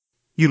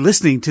You're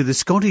listening to the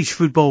Scottish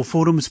Football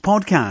Forums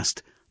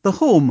podcast, the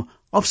home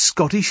of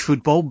Scottish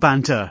football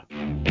banter.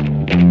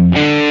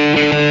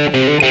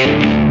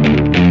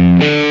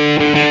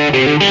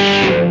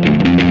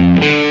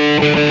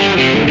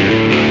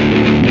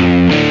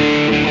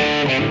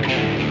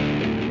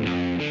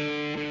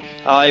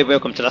 Hi,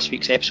 welcome to this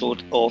week's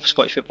episode of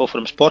Scottish Football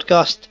Forums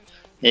podcast.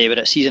 We're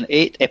at season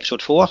 8,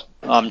 episode 4.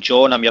 I'm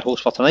John, I'm your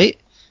host for tonight,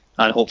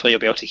 and hopefully you'll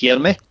be able to hear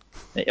me.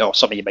 Or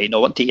some of you might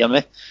not want to hear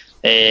me.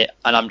 And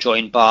I'm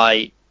joined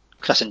by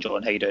Chris and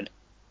John. How you doing?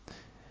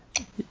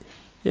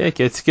 Yeah,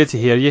 good to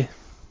hear you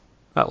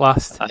at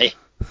last. Aye,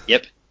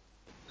 yep.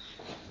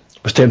 I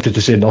was tempted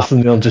to say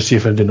nothing there and just see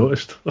if anybody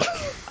noticed.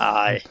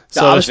 Aye.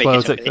 So I was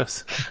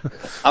Chris.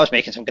 I was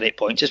making some great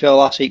points as well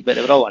last week, but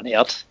they were all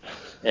unheard.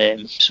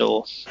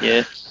 So,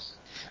 yeah,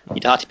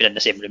 you'd have to be in the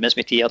same room as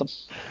me to hear them.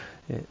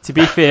 Yeah. To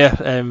be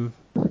fair,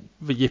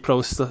 you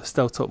probably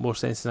still talk more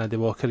sense than Andy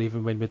Walker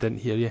even when we didn't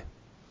hear you.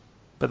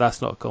 But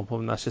that's not a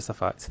compliment, that's just a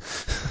fact.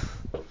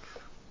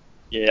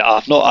 Yeah,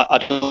 I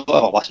don't know if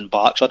I listened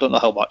back, so I don't know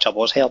how much I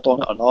was heard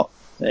on it or not.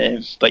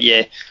 But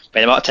yeah, by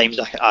the amount of times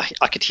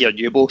I could hear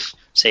you both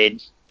saying,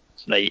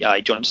 like,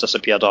 aye, John's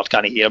disappeared, or I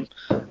can't hear him,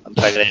 I'm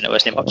figuring it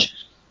wasn't much.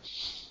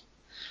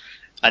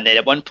 And then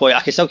at one point,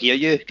 I could still hear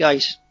you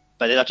guys,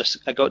 but then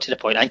I got to the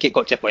point, I think it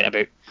got to the point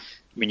about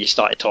when you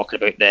started talking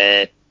about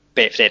the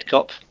Betfred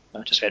Cup.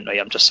 I just went, right,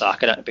 I'm just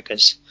sacking it,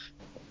 because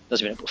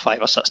there's been about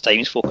 5 or 6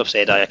 times folk have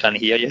said, I can't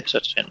hear you, so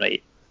I just went,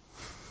 right.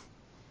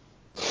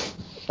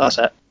 That's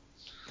it.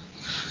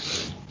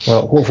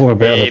 Well, hopefully we're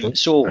better.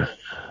 So,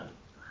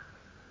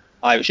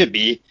 it should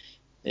be.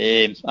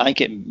 I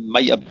think it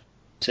might have been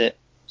it,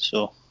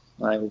 so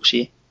I will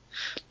see.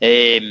 Do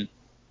you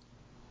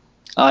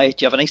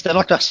have a nice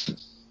dinner, Chris?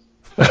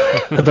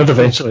 I did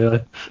eventually,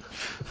 aye.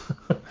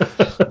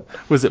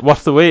 Was it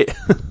worth the wait?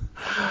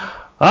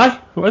 Aye,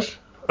 it was.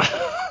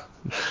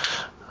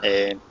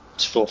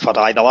 So for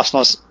the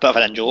listeners, bit of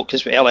an in-joke,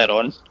 because earlier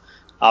on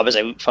I was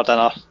out for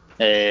dinner,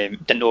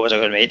 didn't know I was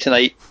going to make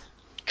tonight.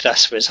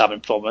 Chris was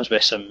having problems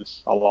with some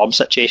alarm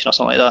situation or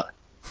something like that,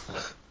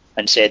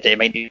 and said they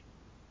might need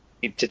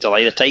to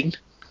delay the time.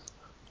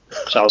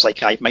 So I was like,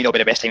 it might not be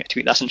the best time to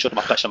tweet this and show them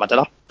a picture of my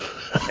dinner.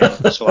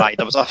 So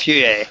there was a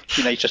few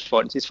nice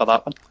responses for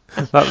that one.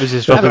 That was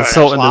just rubbing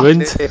salt in the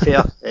wound.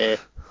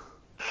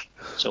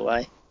 So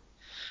I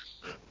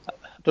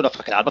don't know if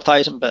I can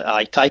advertise them,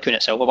 but Tycoon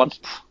at Silver one,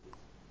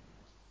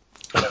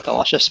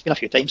 delicious. Been a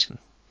few times.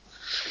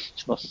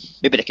 So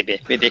maybe they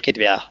could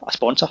be a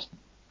sponsor,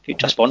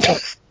 future sponsor.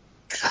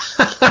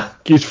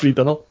 Gives free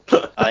dinner.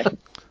 Aye,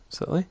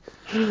 absolutely.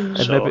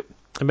 And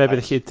maybe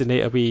they could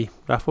donate a wee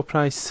raffle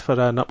prize for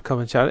an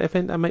upcoming charity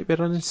event I might be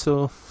running.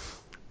 So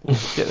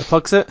get the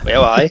plugs out.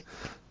 Well, aye.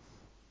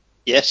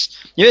 Yes,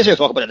 you may as well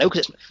talk about it now,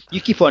 because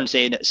you keep on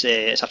saying it's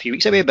a few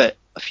weeks away, but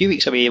a few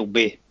weeks away will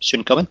be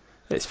soon coming.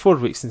 It's 4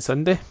 weeks on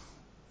Sunday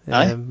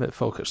at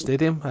Falkirk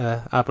Stadium.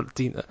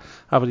 Aberdeen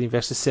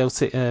versus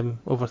Celtic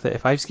over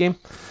 35s game.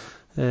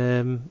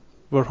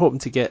 We're hoping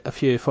to get a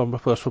few former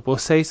players for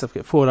both sides. I've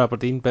got 4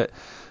 Aberdeen, but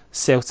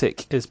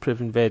Celtic is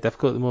proving very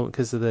difficult at the moment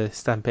because of the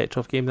Stan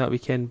Petrov game that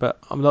weekend. But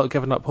I'm not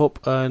giving up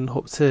hope, and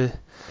hope to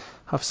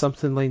have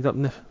something lined up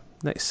in the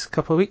next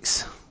couple of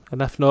weeks.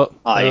 And if not,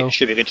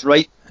 should be good,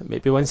 right? It may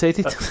be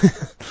one-sided.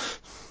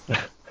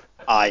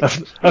 Remind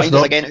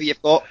us again who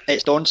you've got.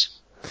 It's Don's.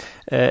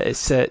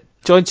 It's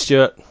John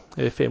Stewart,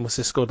 who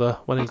famously scored a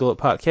winning goal at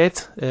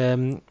Parkhead.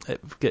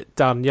 We've got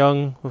Darren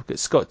Young, we've got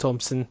Scott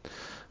Thompson,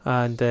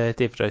 and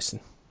David Rowson.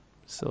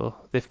 So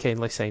they've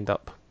kindly signed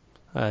up,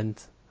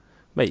 and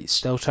might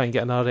still try and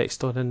get an RX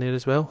Don in there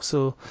as well.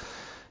 So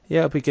yeah,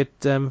 it'll be good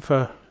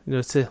for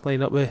to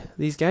line up with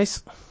these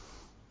guys.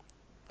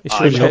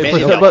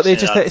 About the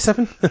age of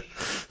 37.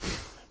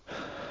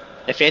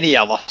 If any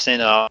of you are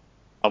listening are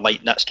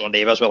like next door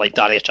neighbours with like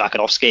Darius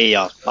Chakarovsky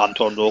or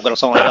Anton Roger or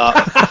something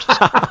like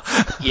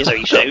that, here's a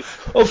wee shout.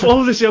 Of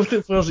all the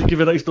Celtic players that give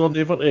you next door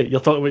neighbour to, you're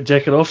talking about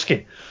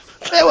Chakarovsky.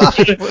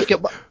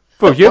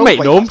 Well, you might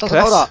know him, Chris.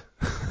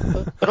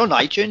 They're on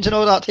iTunes and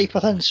all that type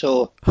of thing,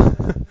 so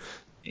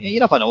you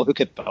never know who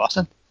could be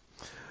listening.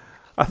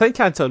 I think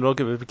Anton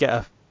Roger would get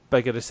a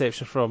bigger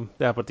reception from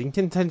the Aberdeen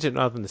contingent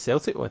rather than the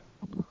Celtic one.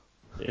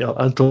 Yeah,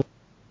 Anton's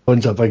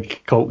a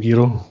big cult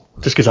hero.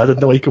 Just because I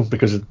didn't like him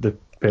because of the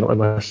penalty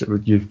miss.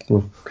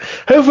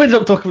 How have we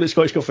ended up talking about the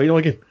Scottish Cup final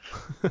again?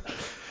 If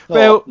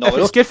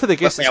it's good for the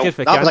goose, it's good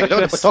for Canada.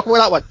 We can talk about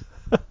that one.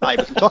 Aye,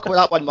 we can talk about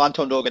that one with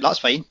Anton Rogan, that's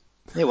fine.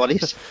 No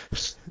worries.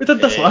 We did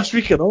this last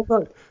week and all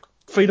that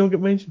final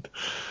got mentioned.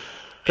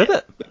 Did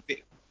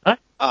it?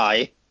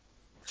 Aye.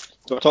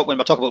 We're talking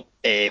about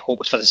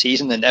hopes for the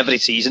season, and every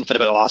season for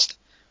about the last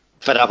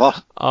forever.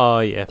 Oh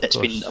yeah, it's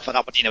been for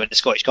Aberdeen to win the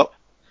Scottish Cup.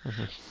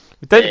 Mm-hmm.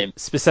 We didn't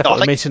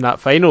specifically mention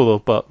that final though,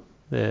 but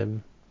yeah,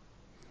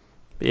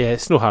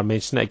 it's no harm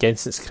mentioning it again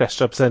since Chris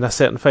Dribb's in a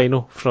certain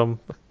final from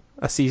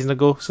a season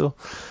ago. So,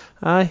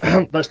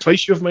 aye, that's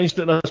twice you've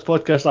mentioned it in this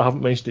podcast. I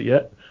haven't mentioned it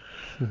yet.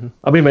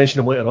 I may mention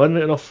him later on,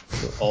 right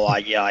enough. Oh,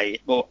 aye.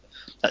 Well,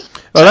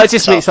 that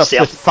just makes up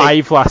the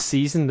 5 last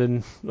season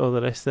and all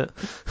the rest of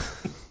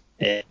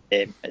it.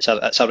 It's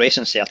a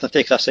racing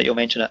certainty, Chris, that you'll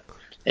mention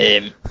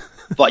it.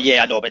 But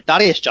yeah, I know. But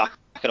Darius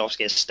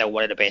Jakanovski is still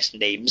one of the best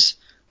names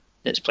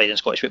that's played in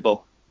Scottish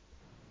football.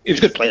 He was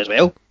a good player as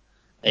well.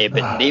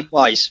 But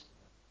name-wise,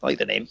 I like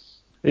the name.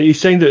 He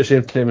signed at the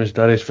same time as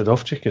Darius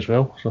Vidovchik as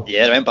well. So.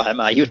 Yeah, I remember him.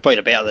 He was probably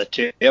the better of the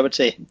two, I would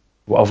say.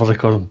 Whatever they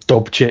call him,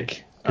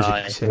 Dobchik,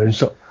 because he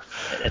pronounced it.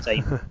 At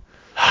the time.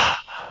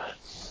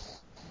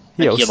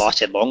 He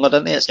lasted longer,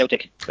 didn't he, at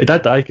Celtic? He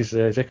did die because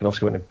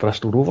Jakanovski went to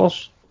Bristol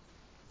Rovers.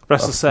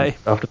 Bristol City.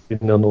 After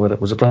being there, nowhere it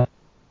was a Bristol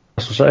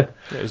City.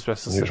 Yeah, it was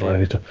Bristol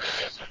City.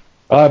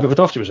 But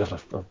Vidovchik was there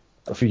for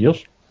a few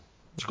years.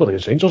 He's got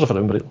against Rangers if I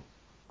remember it.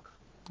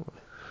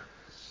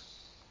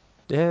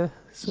 Yeah,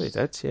 so he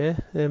did, yeah.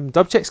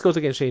 Dobchik scored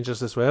against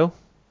Rangers as well.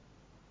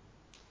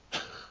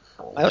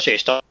 I also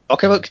used to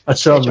talk about. I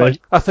thought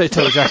you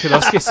told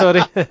Jakanovski,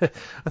 sorry.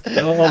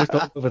 No, I was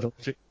talking about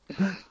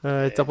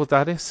Vidovchik. Double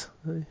Darius.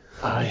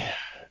 Aye.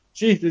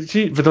 See,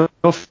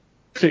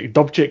 Vidovchik,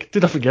 Dobchik, two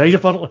different guys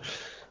apparently.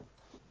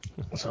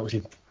 So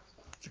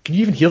can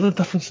you even hear the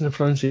difference in the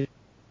pronunciation?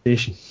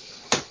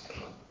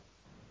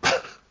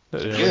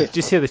 Did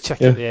you hear the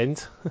chick at the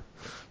end?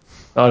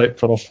 Alright,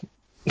 fair enough.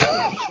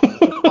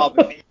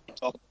 We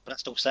talk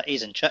Bristol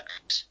Cities and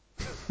chicks.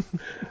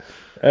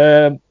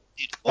 Aye.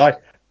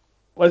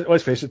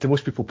 Let's face it, to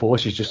most people,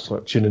 Polish is just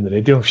like tuning the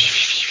radio.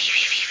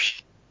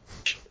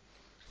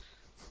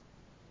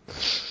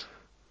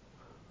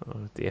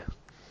 Oh dear.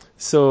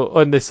 So,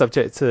 on the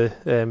subject of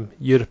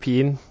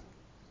Europeans,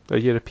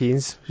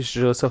 we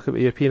should really talk about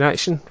European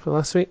action for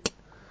last week.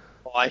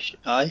 Oh,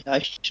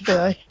 aye, should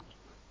be,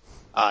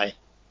 aye.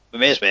 We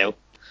may as well.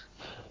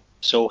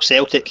 So,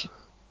 Celtic,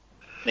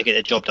 they get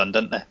the job done,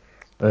 didn't they?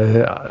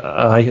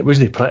 Aye, it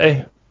wasn't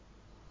pretty,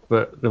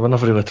 but they were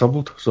never really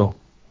troubled, so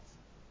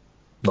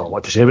not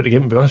what to say about the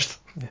game, to be honest.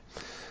 Yeah.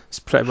 It's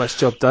pretty much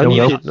job done.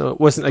 It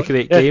wasn't a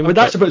great game, but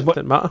that's about what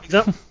didn't matter.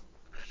 Exactly.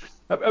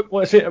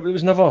 What I say, it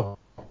was never.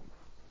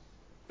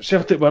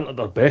 Celtic weren't at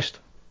their best,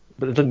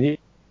 but they didn't need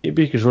to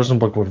be because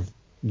Rosenborg were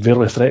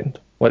very threatened.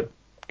 Like,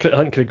 I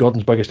think Craig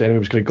Gordon's biggest enemy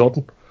was Craig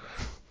Gordon.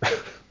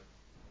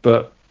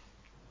 But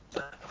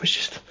it was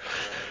just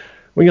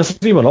when you're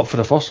 3-1 up for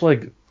the first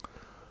leg,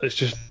 it's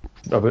just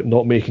about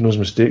not making those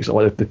mistakes that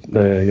let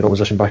your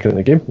opposition back in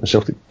the game. And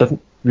Celtic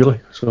didn't really,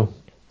 so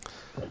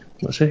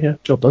let's say, yeah,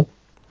 job done.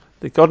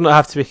 The Gordon will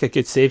have to make a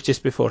good save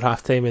just before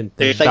half time, and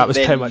that was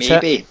pretty much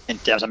it. In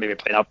terms of maybe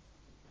playing up.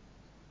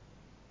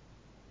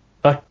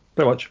 Aye,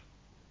 pretty much.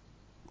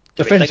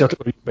 Defence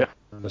Celtic were better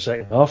in the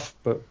second half,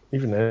 but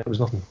even then, it was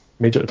nothing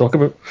major to talk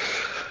about.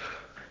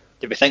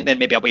 Do we think then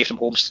maybe away from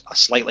home's a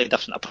slightly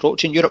different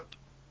approach in Europe?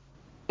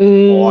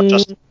 Or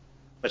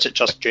was it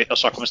just due to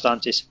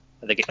circumstances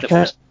that they get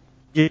different?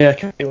 Yeah, I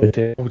can't really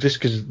tell. Just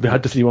because they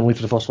had the 3-1 lead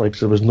for the first leg,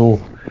 so there was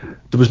no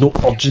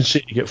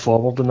urgency to get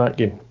forward in that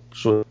game.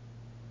 So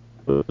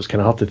it was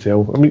kind of hard to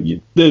tell. I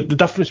mean, the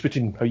difference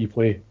between how you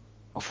play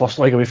a first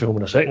leg away from home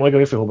and a second leg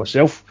away from home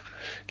itself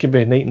can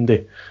be night and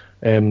day.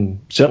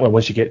 Certainly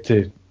once you get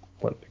to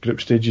the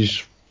group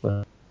stages,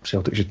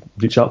 Celtic should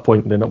reach that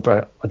point, and then it'll be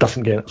a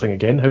different thing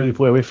again how they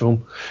play away from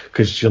home,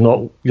 because you're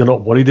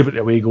not worried about the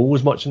away goal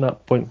as much in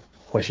that point,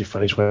 unless you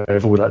finish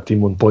wherever with that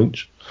team on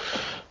points.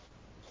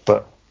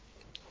 But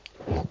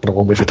we're a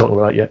long way from talking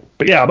about that yet.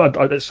 But yeah,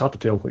 it's hard to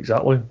tell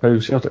exactly how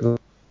Celtic are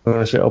going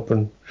to set up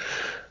in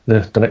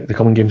the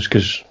coming games,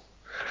 because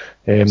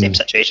same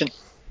situation.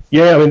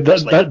 Yeah, I mean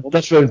that's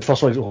round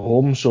first leg's at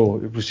home, so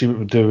we'll see what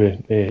we do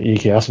with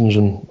AEK Athens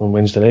on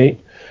Wednesday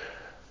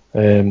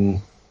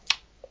night.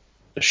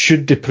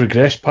 Should they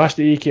progress past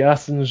the AEK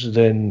Athens,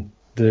 then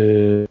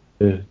the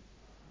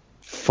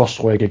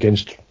first leg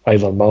against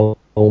either Malmo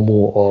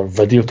or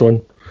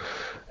Videoton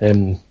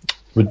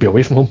would be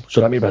away from home,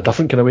 so that may be a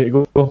different kind of way to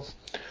go.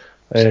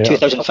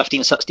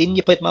 2015-16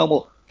 you played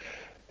Malmo?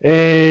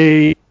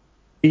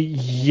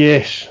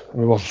 Yes,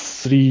 we were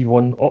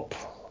 3-1 up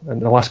in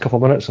the last couple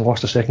of minutes and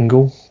lost the second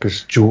goal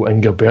because Joe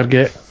Inge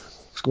Berget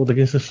scored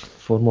against us,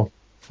 former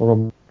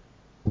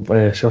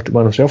Celtic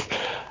man himself.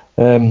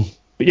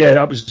 But yeah,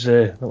 that was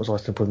the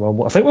last time I played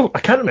Malmo. I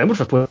can't remember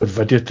if I played with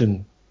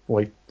Videoton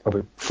like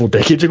about 4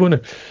 decades ago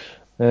now.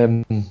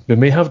 We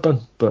may have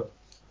done, but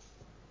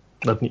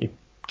I'd need to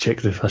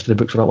check the history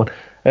books for that one.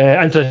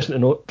 Interesting to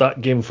note that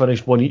game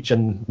finished 1 each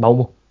in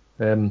Malmo,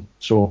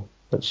 so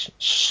it's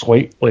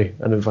slightly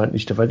an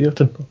advantage to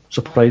Videoton,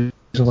 surprisingly.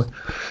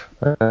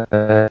 So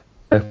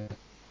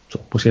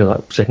we'll see how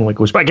that second leg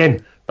goes. But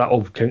again, that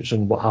all counts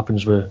on what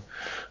happens with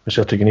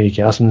Celtic and AEK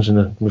Athens,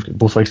 and we've got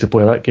both legs to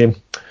play that game.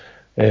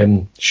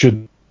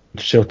 Should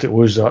Celtic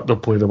lose that, they'll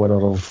play the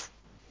winner of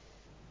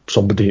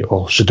somebody,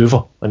 or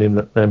Suduva, a name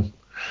that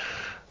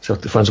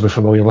Celtic fans will be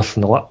familiar with.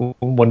 And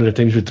one of the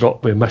times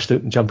we missed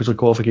out in Champions League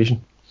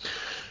qualification.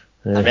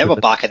 I remember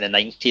back in the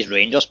 90s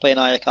Rangers playing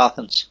AEK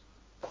Athens.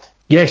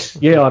 Yes,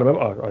 yeah, I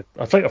remember.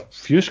 I think a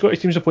few Scottish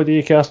teams have played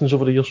AEK Athens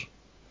over the years.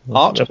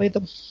 Hearts played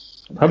them.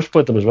 Hibs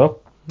played them as well.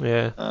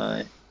 Yeah.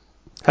 Aye.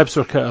 Hibs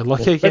were kind of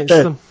lucky against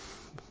them.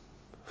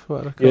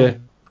 What I recall. Yeah.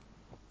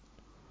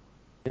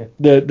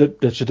 The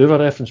Sadova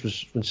reference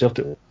was when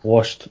Celtic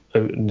lost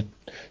out in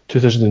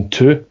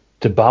 2002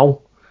 to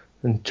Bal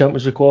in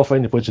Champions League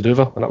qualifying. They played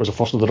Sadova, and that was the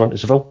first of the run to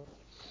Seville.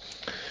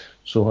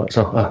 So that's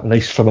a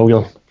nice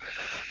familiar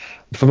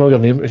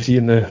name to see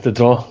in the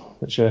draw,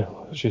 which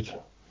should.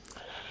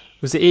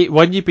 Was it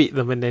 8-1 you beat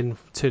them and then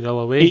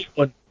 2-0 away?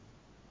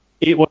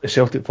 8-1 at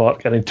Celtic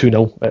Park and then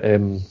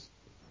 2-0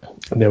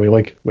 at Nelly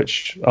League,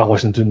 which I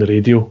listened to on the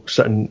radio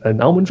sitting in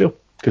Almondvale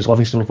because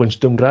Livingston were playing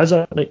Sturm Graz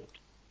that night.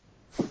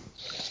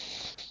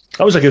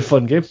 That was a good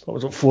fun game. That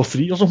was like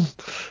 4-3 or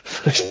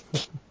something.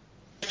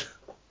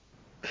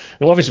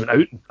 And Livingston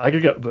went out in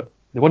aggregate, but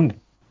they won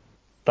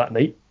that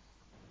night.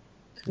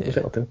 Yeah,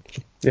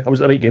 it was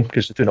the right game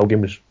because the 2-0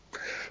 game was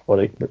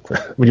alright.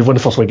 But when you've won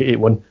the first leg at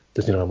 8-1, it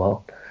doesn't really matter.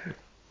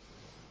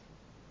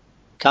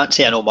 Can't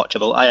say I know much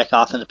about Ajax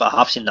Athens, but I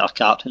have seen their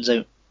captains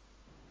out.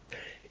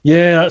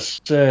 Yeah, that's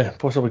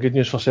possibly good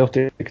news for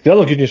Celtic. The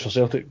other good news for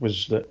Celtic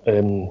was that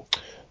the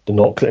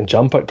knock that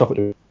Njam picked up at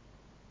the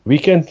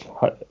weekend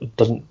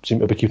doesn't seem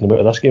to be keeping him out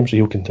of this game, so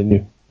he'll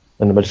continue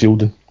in the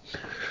midfield and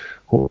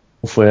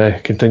hopefully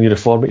continue the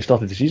form that he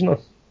started the season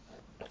on.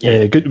 Yeah,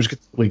 it was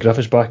good to play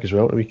Griffiths back as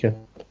well at the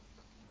weekend.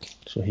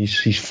 So he's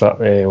fit.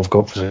 We've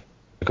got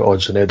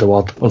odds on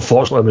Edouard.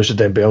 Unfortunately, Moussa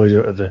Dembele's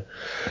out of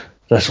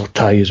this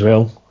tie as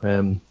well.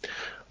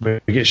 We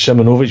get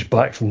Simonovic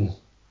back from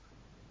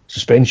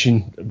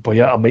suspension, but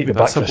yeah, I might be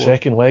back for the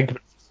second leg.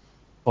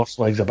 But first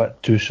leg's a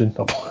bit too soon.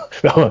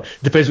 Well,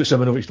 depends what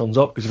Simonovic turns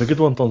up, because if a good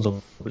one turns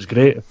up, it's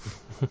great.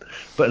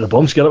 But the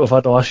bomb scare that we've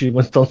had the last few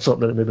ones turns up,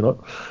 then maybe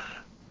not.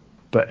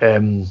 But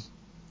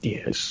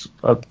yeah, it's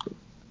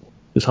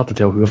hard to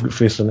tell who I've got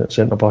facing at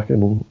centre back at the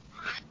moment.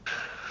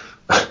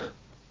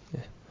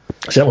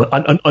 Certainly,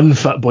 an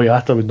unfit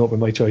Boyata would not be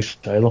my choice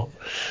either.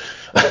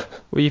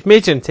 Well, you've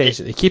made your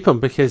intention to keep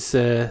him because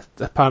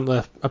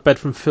apparently a bid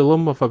from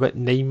Fulham of about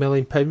 £9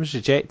 million was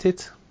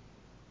rejected.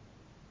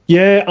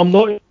 Yeah, I'm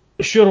not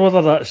sure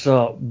whether that's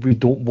we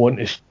don't want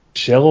to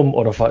sell him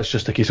or if that's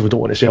just a case of we don't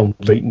want to sell him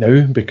right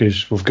now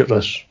because we've got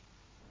this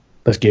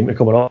game to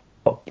coming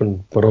up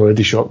and we're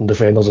already short on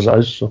defenders as it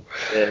is. So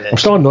I'm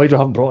still annoyed we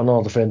haven't brought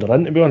another defender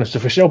in, to be honest.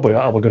 If we sell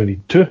Boyata, we're going to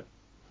need two.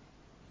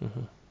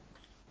 Mm-hmm.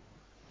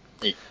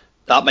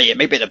 That might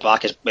be the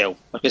back as well.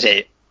 I was going to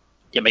say,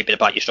 it might be the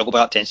back you struggle,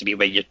 but that tends to be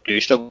where you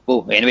do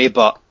struggle anyway.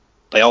 But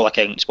by all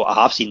accounts, what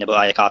I have seen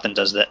about Ajax Athens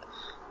is that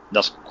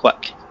there's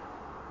quick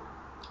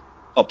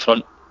up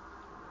front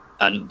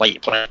and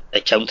like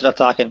counter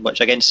attacking,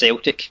 which against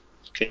Celtic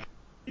could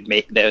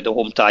make the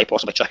home tie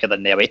possibly trickier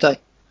than the away tie.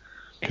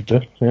 Could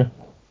do, yeah.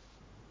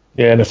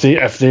 Yeah, and if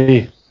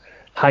they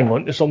hang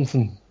on to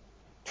something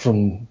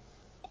from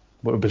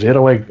what would be their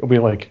away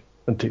leg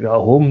and take that at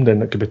home,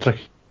 then it could be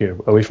tricky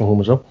away from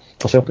home as well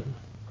for Celtic.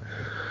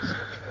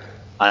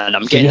 And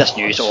I'm getting this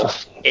news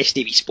off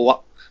STV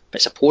Sport,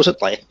 but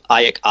supposedly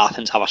Ajax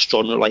Athens have a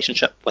strong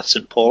relationship with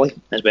St Pauli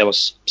as well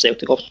as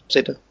Celtic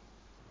obviously do.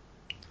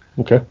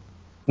 Okay.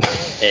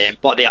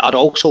 But they are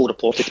also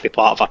reported to be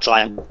part of a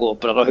triangle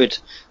brotherhood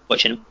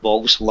which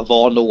involves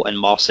Livorno and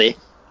Marseille.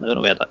 I don't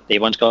know where they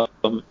one's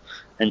come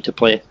into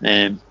play,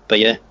 but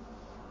yeah.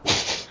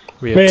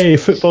 Weird. Hey,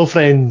 football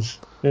friends.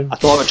 I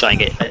thought I would try and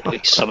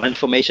get some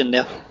information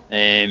there.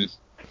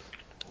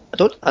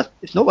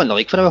 It's not won the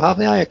league for now, have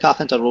they? Ajax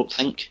Athens, I don't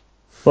think.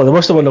 Well, they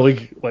must have won the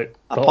league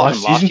apart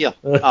from last season. year.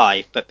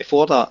 Aye, but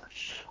before that.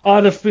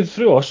 They've been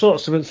through all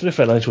sorts. They went through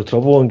financial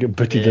trouble and get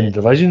booted in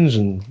divisions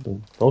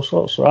and all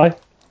sorts. So aye,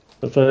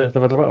 they've had a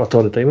bit of a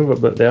torrid time of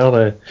it, but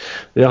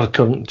they are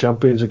current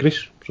champions of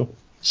Greece. So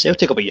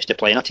Celtic will be used to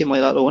playing a team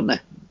like that, though, won't they?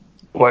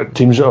 What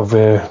teams that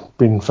have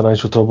been in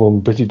financial trouble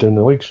and booted down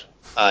the leagues?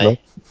 Aye. No?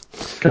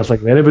 Can't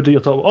think of anybody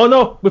you're talking. Oh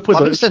no, we played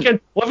Livingston.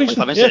 Livingston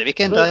Livingston the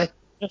weekend, right. aye.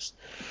 Yes.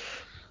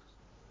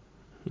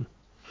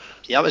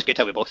 Yeah, that was good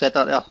how we both said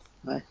that there.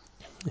 Aye.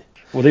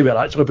 Well, they were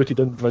actually booted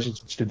down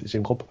divisions and stayed at the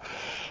same club.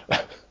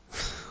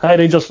 Hi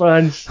Rangers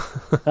fans.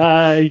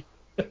 Hi.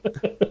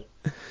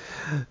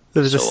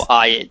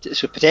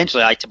 So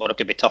potentially tomorrow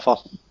could be tougher.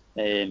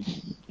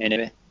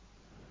 Anyway.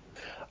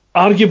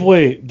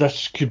 Arguably,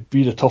 this could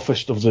be the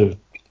toughest of the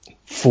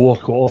 4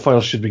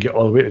 qualifiers should we get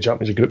all the way to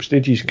Champions League group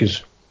stages,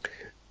 because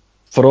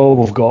for all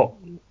we've got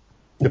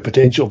the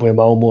potential to play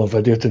Malmo or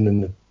Videoton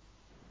in the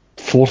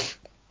 4th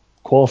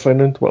qualifying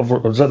round,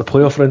 whatever, is that the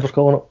playoff round we're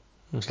calling it?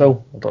 Mm-hmm.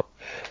 Still,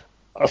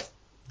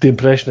 the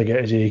impression I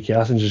get is AEK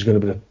Athens is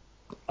going to be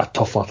a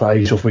tougher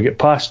tie, so if we get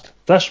past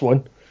this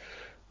one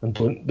and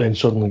don't then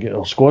suddenly get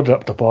our squad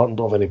ripped apart and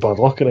don't have any bad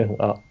luck or anything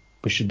like that,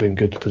 we should be in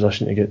good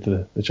position to get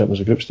to the Champions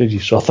League group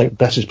stages. So I think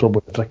this is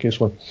probably the trickiest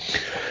one.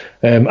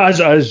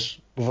 As it is,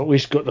 we've at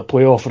least got the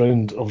playoff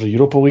round of the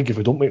Europa League if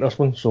we don't make this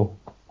one, so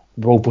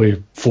we'll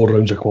play 4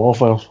 rounds of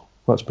qualifiers.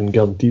 That's been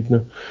guaranteed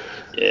now.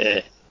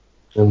 Yeah.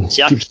 Keeps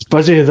us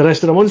busy the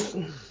rest of the month.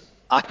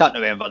 I can't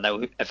remember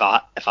now if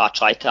I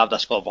tried to have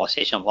this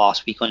conversation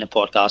last week on the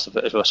podcast if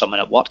it was someone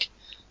at work,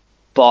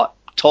 but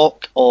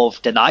talk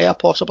of Denayer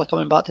possibly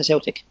coming back to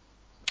Celtic.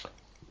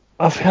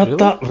 I've heard Really?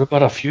 that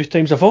rumour a few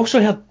times. I've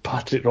also heard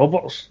Patrick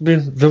Roberts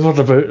being rumoured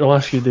about the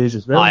last few days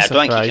as well. I don't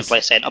think he can surprised.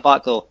 play centre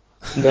back though.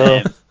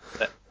 No.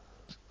 But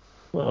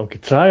Well, I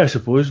could try, I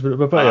suppose, but it'd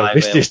be a bit of Aye, a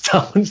waste of his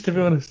talents, to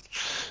be honest.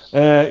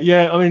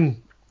 Yeah, I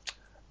mean,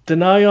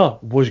 Denier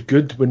was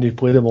good when they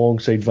played him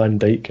alongside Van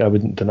Dijk. I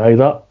wouldn't deny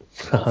that.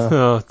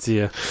 Oh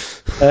dear.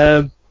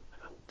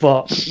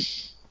 But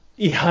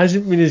he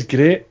hasn't been as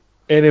great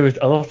any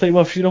other time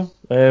I've seen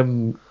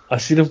him. I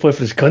seen him play for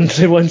his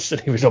country once,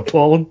 and he was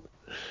appalling.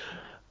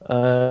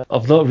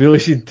 I've not really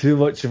seen too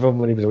much of him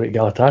when he was away at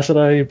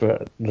Galatasaray,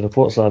 but the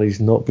reports are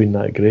he's not been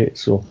that great.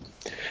 So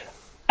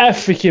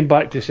if he came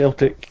back to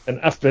Celtic and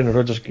if Brendan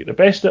Rodgers could get the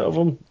best out of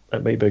him,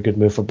 it might be a good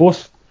move for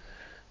both.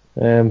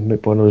 Maybe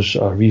one of those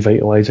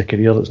revitalise a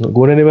career that's not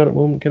going anywhere at the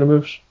moment kind of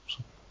moves.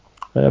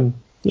 So,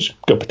 it's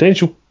got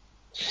potential.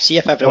 see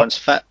if everyone's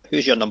fit.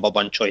 Who's your number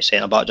one choice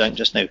centre back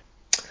just now?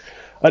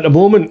 At the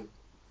moment,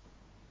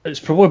 it's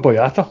probably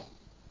Boyata.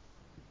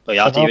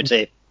 Boyata, you would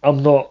say.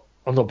 I'm not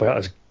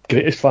Boyata's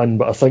greatest fan,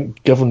 but I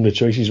think given the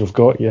choices we've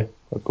got, yeah,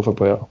 I'll go for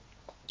Boyata.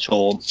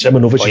 So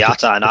Simonovic.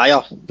 Boyata and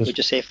Ayer, would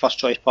you say first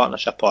choice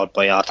partnership, or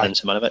Boyata and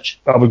Simonovic?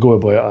 I would go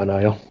with Boyata and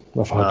Ayer.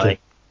 I've had Aye.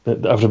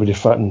 everybody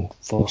fit in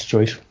first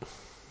choice.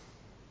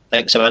 I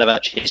think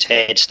Simonovic's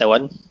head still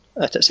in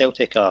at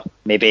Celtic, or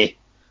maybe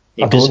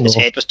I don't his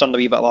know. head was turned a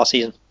wee bit last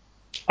season.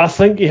 I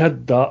think he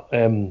had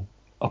that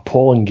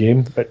appalling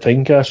game at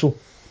Tynecastle,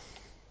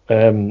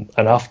 and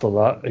after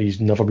that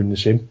he's never been the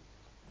same.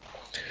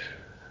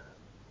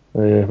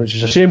 Which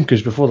is a shame,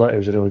 because before that he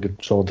was a really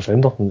good solid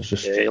defender, and it's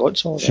just Yeah, he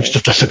looks all seems right. to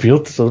have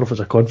disappeared. So I don't know if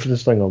it's a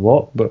confidence thing or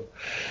what, but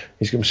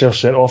he's got himself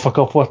sent off a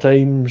couple of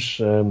times.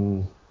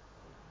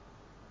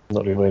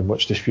 Not really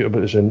much dispute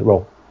about this.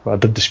 Well, I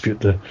did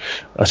dispute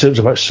I said it was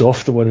a bit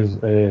soft, the one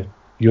in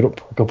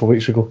Europe a couple of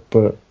weeks ago,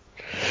 but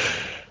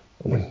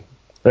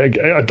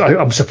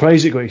I'm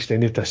surprised it got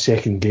extended to a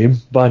second game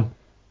ban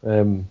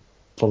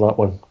for that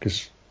one,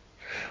 because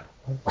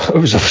it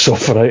was a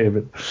soft variety.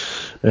 But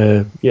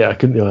yeah, I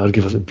couldn't really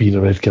argue with it being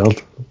a red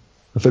card.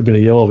 If it had been a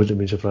yellow, I wouldn't have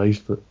been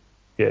surprised. But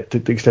yeah,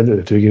 to extend it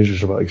to 2 games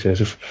was a bit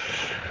excessive.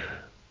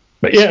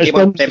 But yeah, Game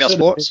on Premier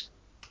Sports.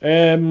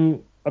 I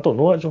don't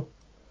know actually.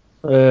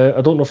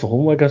 I don't know if the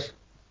home leg is,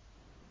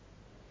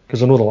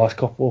 because I know the last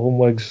couple of home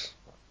legs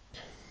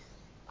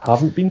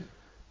haven't been.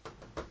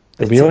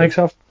 The away legs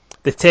have.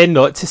 They tend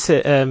not to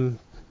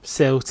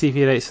sell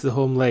TV rights for the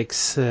home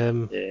legs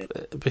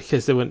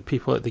because they want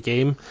people at the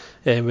game,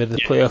 where the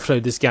playoff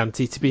round is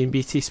guaranteed to be in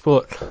BT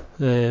Sport.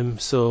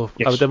 So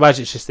Yes. I would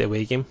imagine it's just the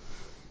away game.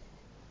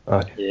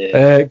 Aye.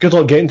 Yeah. Good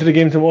luck getting to the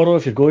game tomorrow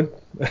if you're going.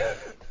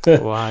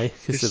 Why?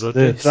 Because the road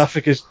The race.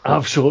 traffic is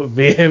absolute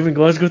mayhem in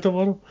Glasgow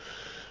tomorrow.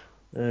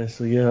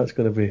 So yeah, that's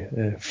going to be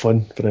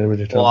fun for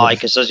anybody to Why?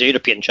 Because there's a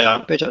European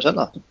Championship, isn't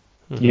there?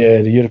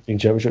 Yeah, the European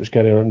Championship's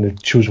carrying on.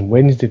 They've chosen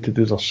Wednesday to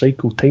do their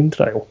cycle time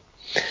trial,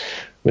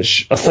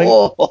 which I think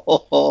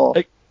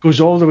it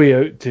goes all the way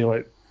out to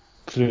like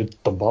through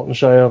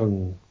Dumbartonshire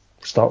and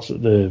starts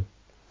at the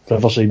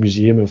Riverside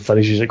Museum and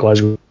finishes at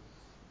Glasgow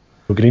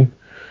Green.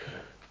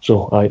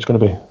 So it's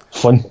going to be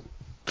fun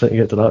trying to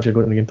get to that if you're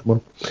going to the game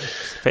tomorrow.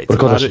 Effective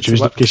Record this route on to Tuesday,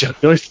 in work. case you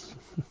hadn't realised.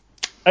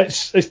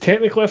 It's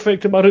technically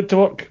affecting my route to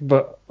work,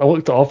 but I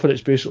looked it up and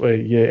it's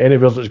basically,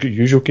 anywhere that's got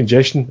usual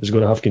congestion is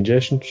going to have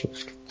congestion. So,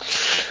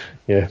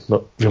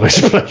 not really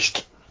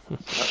surprised.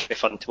 That'll be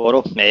fun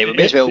tomorrow. We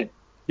may as well.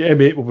 Yeah,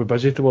 mate, we'll be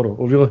busy tomorrow.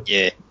 Oh, really?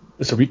 Yeah.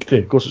 It's a weekday.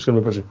 Of course it's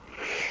going to be busy.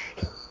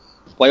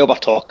 While we're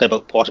talking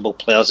about possible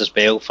players as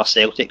well for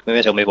Celtic, we may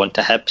as well move on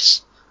to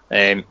Hibs.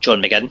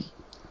 John McGinn.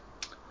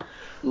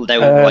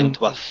 Now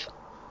linked with,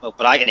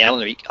 bragging earlier in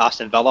the week,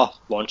 Aston Villa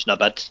launching a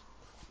bid.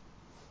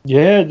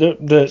 Yeah,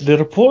 the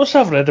reports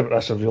I've read about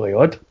this are really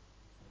odd.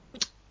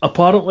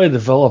 Apparently the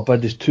Villa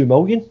bid is 2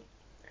 million.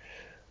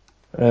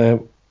 A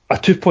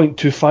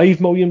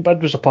 2.25 million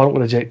bid was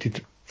apparently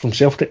rejected from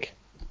Celtic.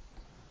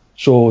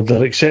 So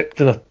they're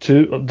accepting a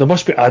 2. There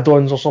must be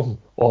add-ons or something.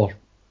 Or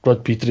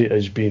Rod Petrie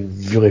is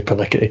being really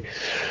pernickety.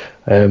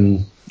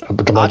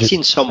 I'd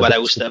seen somewhere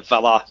else that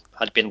Villa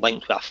had been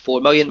linked with a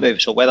 4 million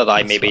move, so whether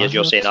that maybe, as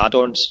you're saying,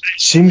 add-ons.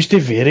 It seems to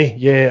vary,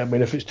 yeah. I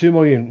mean, if it's 2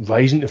 million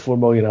rising to 4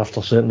 million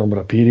after a certain number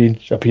of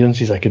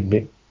appearances, that could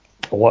make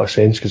a lot of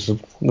sense, because the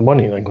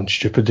money ain't going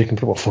stupid. They can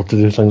probably afford to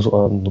do things like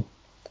that and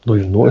not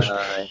even notice.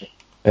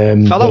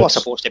 Villa were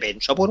supposed to be in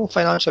trouble though,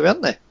 financially,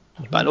 weren't they?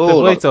 But I They've know,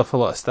 laid off a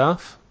lot of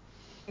staff.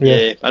 I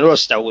know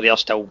they're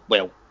still,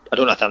 well, I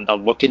don't know if they're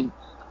looking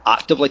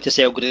actively to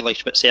sell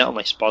Grealish, but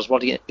certainly Spurs were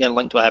getting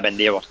linked with him, and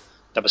there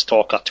was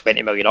talk of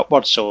 20 million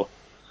upwards, so...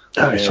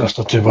 So that's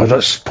not too bad.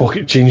 That's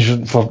pocket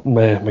change for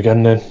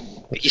McGinn then.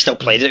 But he still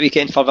played at the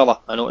weekend for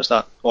Villa, I noticed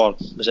that. Or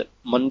was it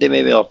Monday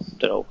maybe, or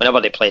don't know, whenever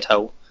they played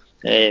Hull.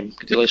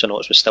 Grealish, I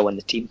noticed, was still in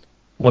the team.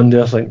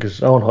 Monday, I think,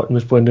 because Alan Hutton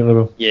was playing really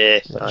well. Yeah.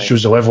 That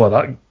shows the level of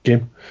that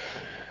game.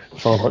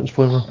 If Alan Hutton's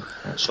playing well.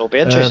 So it'll be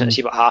interesting to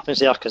see what happens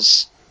there,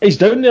 because... He's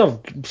down there.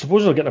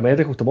 Suppose they'll get a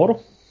medical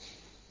tomorrow.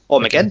 Oh,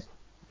 McGinn?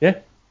 Yeah,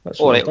 that's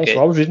Right, what okay.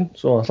 I was reading.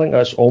 So I think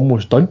that's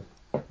almost done.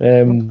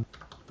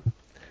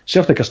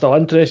 Celtic are still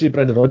interested.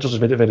 Brendan Rodgers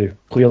has made it very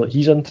clear that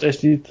he's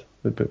interested.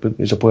 but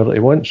he's a player that he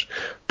wants.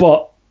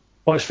 But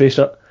let's face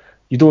it,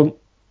 you don't.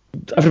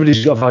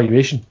 Everybody's got a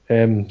valuation.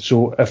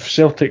 So if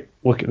Celtic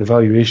look at the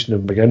valuation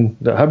and begin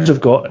that Hibs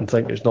have got and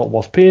think it's not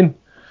worth paying,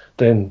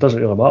 then it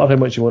doesn't really matter how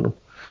much you want them.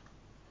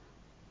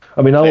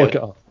 I mean, I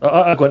go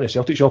into a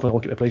Celtic shop and I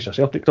look at the price of a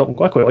Celtic top and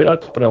go, I quite like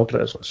that, but I look at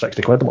it, it's like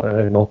 60 quid. I'm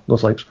like, no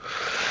thanks.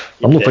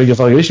 I'm not paying a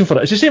valuation for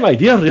it. It's the same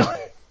idea, really.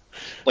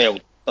 Well,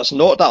 it's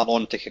not that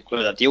long to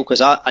conclude a deal,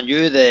 because I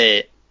knew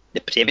the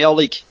Premier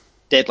League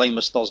deadline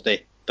was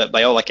Thursday, but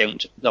by all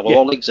accounts, the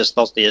lower leagues is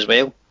Thursday as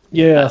well.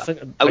 Yeah, I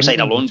think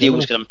outside of loan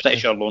deals, because I'm pretty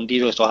sure loan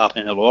deals are still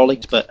happening in the lower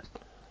leagues, but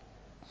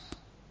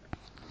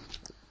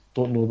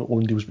don't know about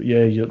loan deals, but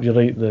yeah, you're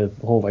right. The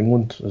whole of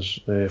England is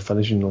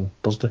finishing on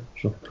Thursday.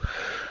 So,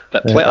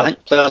 but I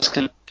think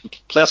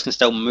players can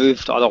still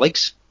move to other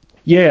leagues.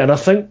 Yeah, and I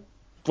think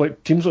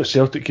like teams like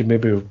Celtic could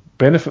maybe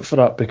benefit for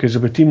that, because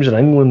there'll be teams in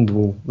England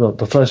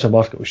the transfer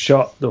market will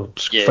shut, they'll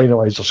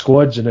finalise their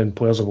squads, and then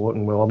players will be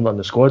looking, well, I'm not in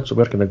the squad, so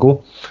where can I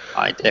go?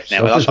 Aye,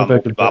 definitely. That's what I'm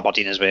hoping for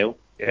Aberdeen as well.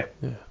 Yeah.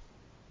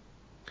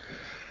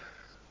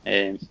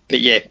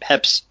 But yeah,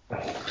 Hibs.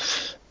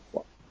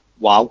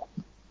 Wow.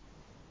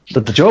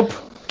 Did the job.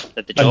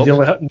 And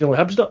nearly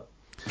Hibs it.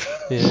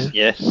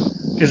 Yeah.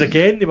 Because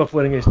again, they were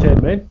playing against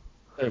 10 men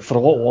for a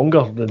lot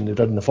longer than they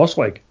did in the first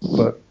leg.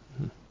 But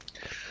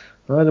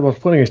they were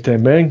playing against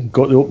 10 men,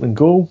 got the opening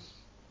goal.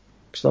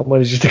 Still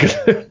managed to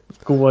get a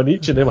goal on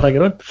each and they were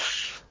hanging on.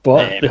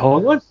 But they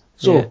hung on.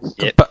 So,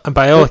 and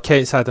by all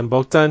accounts, Adam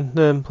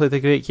Bogdan played a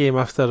great game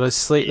after us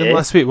slating him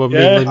last week. Well,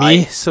 mainly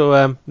me.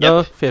 So,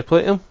 fair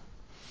play to him.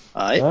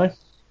 Aye.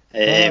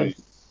 And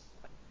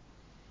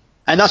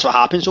that's what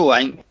happens, though.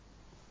 I think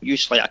you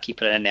slate a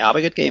keeper and they have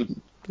a good game.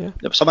 Yeah.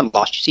 There was someone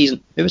last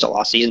season. Who was it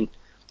last season?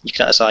 You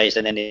criticised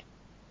and then they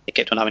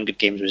kept on having good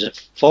games. Was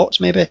it Fox,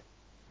 maybe?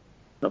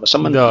 There was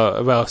someone.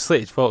 No, well,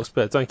 slated Fox,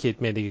 but I don't think he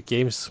had many good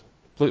games.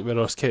 Look where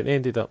Ross County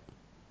ended up.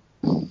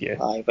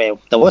 Yeah. Aye, well,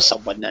 there was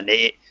someone, and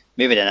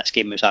maybe the next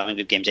game was having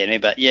good games anyway.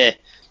 But yeah,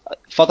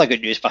 further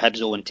good news for Hibs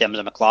though in terms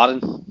of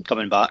McLaren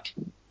coming back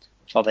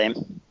for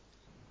them,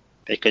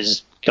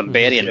 because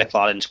Gamberi and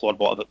McLaren scored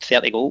about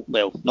 30 goals.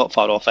 Well, not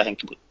far off. I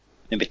think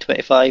maybe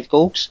 25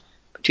 goals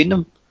between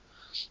them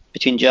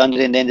between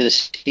January and the end of the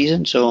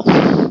season. So,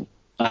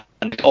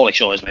 and Ollie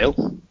Shaw as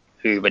well,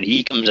 who when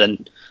he comes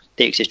in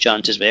takes his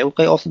chance as well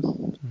quite often.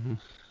 Mm-hmm.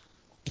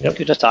 Yep.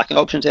 Good attacking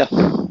options there.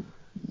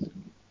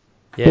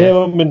 Yeah,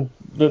 well, I mean,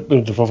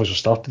 they've obviously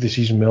started the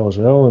season well as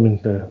well. I mean,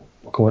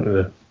 we'll go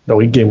into the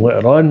league game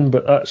later on,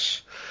 but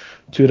that's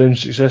 2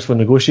 rounds successfully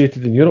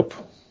negotiated in Europe.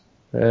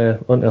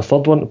 On to a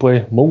third one to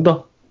play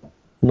Mulder,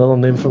 another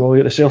name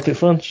familiar to Celtic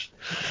fans.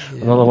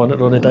 Yeah. Another one that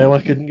Ronnie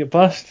Dyler couldn't get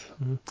past.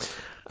 Mm-hmm.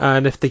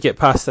 And if they get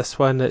past this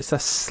one, it's a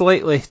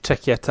slightly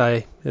trickier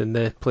tie in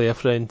the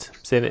playoff round,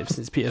 Zenit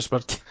St.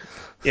 Petersburg.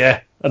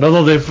 Yeah,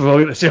 another name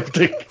familiar to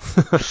Celtic.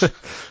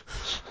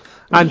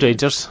 And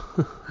Rangers.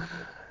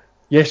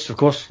 Yes, of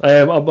course.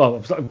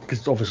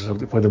 Because obviously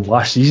Celtic played them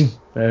last season,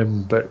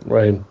 but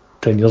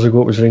 10 years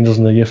ago it was Rangers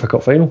in the UEFA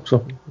Cup final.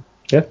 So,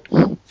 yeah.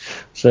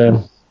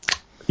 So,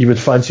 you would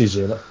fancy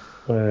Zenit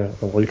are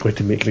likely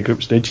to make the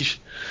group stages.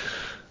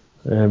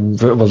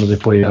 Whether they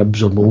play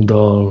Hibs or Molde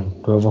or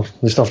whoever,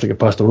 they still have to get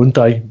past their own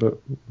tie, but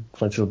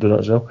fancy they'll do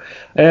that as well.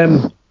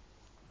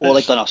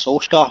 Ole Gunnar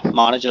Solskjaer,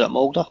 manager at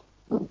Molde.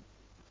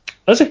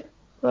 Is he?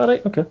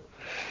 Alright, okay.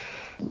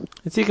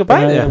 Did he go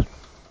back there?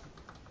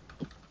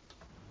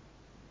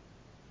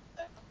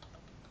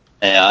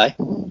 Aye.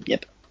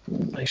 Yep.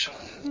 Nice.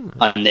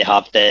 And they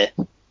have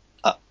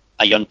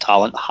a young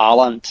talent,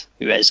 Haaland,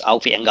 who is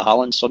Alfie Inge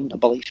Haaland's son, I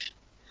believe,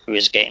 who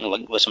is getting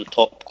linked with some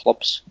top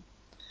clubs.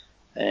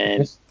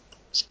 It's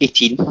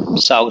 18,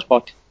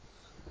 Salzburg.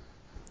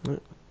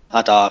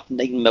 Had a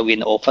 9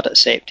 million offer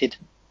accepted,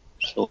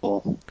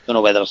 so don't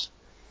know whether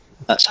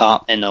that's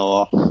happening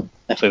or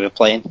if we were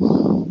playing.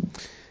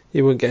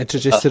 He won't get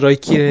introduced to Roy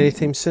Keane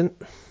anytime soon.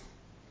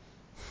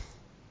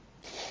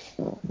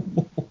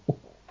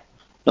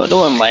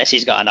 No, unless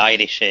he's got an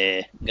Irish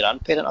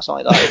grandparent or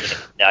something like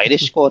that, the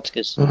Irish squad,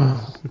 because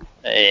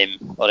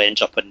or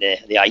ends up on the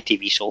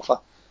ITV sofa.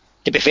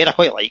 To be fair, I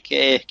quite like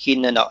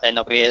Keane in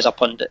a way as a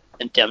pundit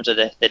in terms of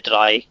the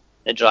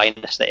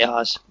dryness that he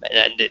has,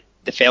 and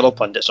the fellow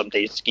pundit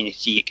sometimes can you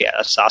see you get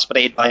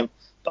exasperated by him,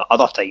 but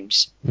other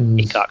times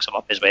he cracks him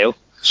up as well.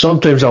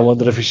 Sometimes I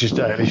wonder if he's just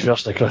the Irish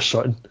version of Chris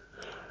Sutton.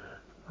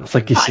 I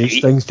think he says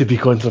things to be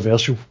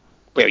controversial.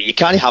 Well, you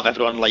can't have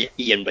everyone like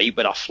Ian Wright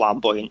with a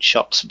flamboyant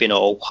shirts being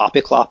all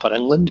happy clapper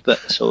England, but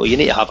so you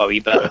need to have a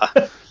wee bit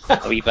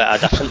of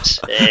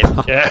difference.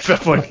 Yeah, fair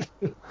point.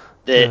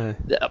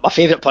 My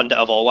favourite pundit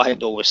of all, I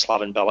think, though, was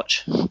Slaven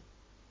Bilic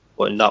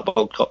in that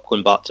World Cup,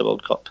 going back to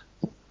World Cup.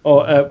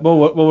 Oh,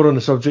 while we're on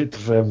the subject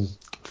of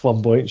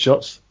flamboyant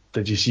shirts,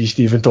 did you see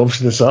Stephen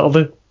Thompson on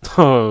Saturday?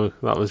 Oh,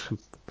 that was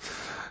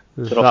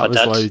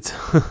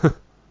loud.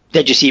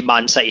 Did you see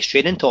Man City's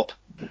training top?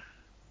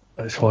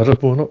 It's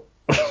horrible, isn't it?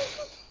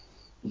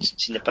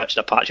 Seen the picture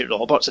of Patrick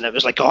Roberts, and it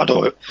was like, oh,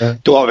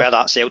 don't wear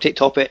that Celtic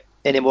top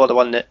anymore, the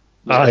one that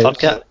was the third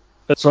kit.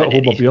 It's like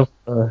hold my beer.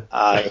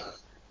 Aye.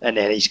 and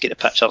then he's got the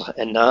picture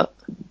in that.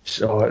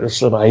 So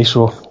it's an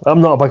ISO.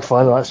 I'm not a big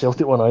fan of that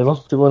Celtic one either,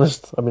 to be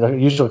honest. I mean, I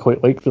usually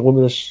quite like the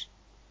luminous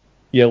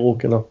yellow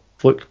kind of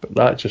look, but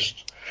that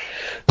just,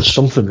 there's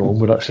something wrong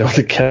with that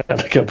Celtic kit.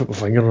 I can't put my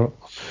finger on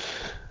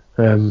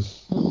it.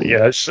 But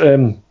yeah, it's.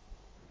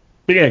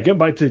 But yeah, getting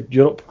back to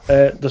Europe,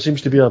 there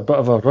seems to be a bit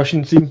of a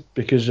Russian theme,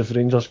 because if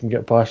Rangers can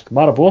get past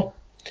Maribor,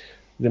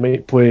 they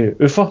might play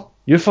Ufa.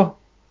 How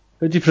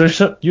do you pronounce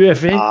it?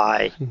 UFA?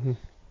 Aye.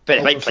 But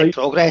they might play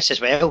Progress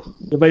as well.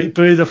 They might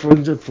play the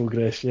front of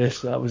Progress, yes,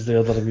 that was the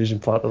other amusing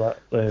part of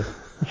that.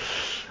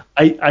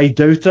 I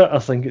doubt it. I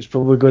think it's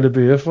probably going to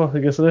be Ufa, I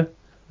guess.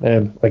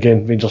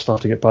 Again, Rangers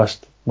have to get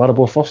past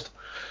Maribor first,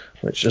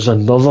 which is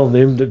another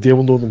name that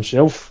they'll know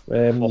themselves.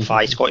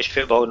 Scottish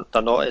football,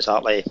 they're not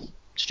exactly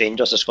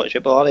strangers to Scottish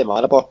football, are they,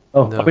 Maribor?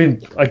 Oh, no. I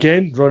mean,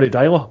 again, Ronnie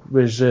Dyler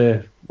was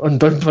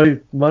undone by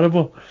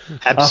Maribor.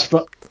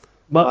 After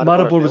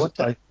Maribor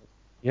was...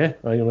 Yeah,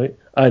 you're right.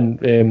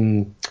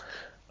 And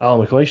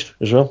Alan McCoist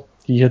as well.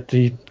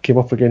 He came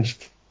up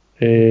against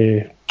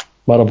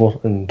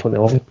Maribor in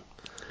 2011,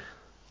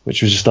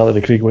 which was the start of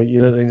the Craig White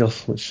era at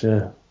Rangers, which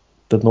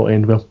did not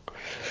end well.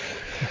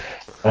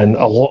 And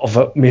a lot of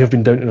it may have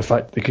been down to the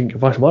fact they couldn't get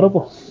past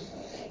Maribor.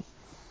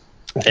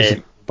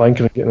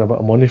 Banking and getting a bit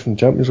of money from the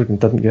Champions League and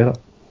didn't get it.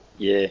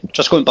 Yeah,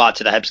 just going back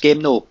to the Hibs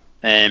game though,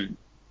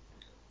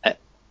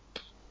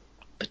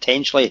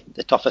 potentially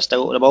the toughest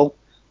out of them all,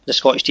 the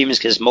Scottish teams,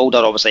 because Mulder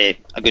obviously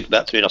a good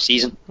bit through their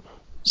season,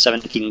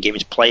 17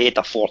 games played,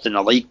 they're fourth in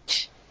the league.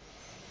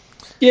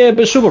 Yeah,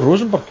 but so were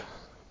Rosenborg.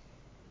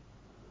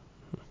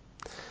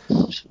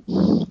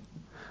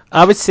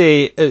 I would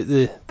say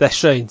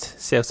this round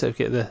Celtic have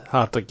got the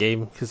harder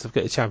game because they've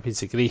got the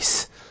champions of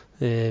Greece,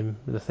 and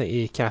I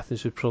think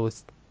Athens would probably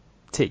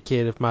take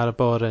care of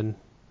Maribor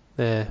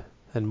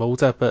and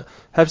Mulder, but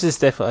Hibs is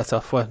definitely a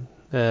tough one.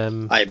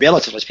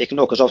 Relatively speaking,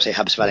 though, because obviously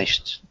Hibs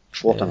finished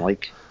fourth in the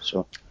league.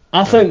 So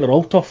I think they're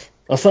all tough.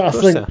 I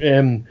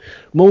think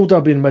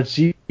Mulder being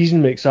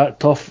mid-season makes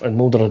that tough, and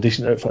Mulder a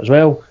decent outfit as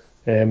well.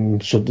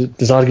 So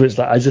there's arguments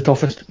that is the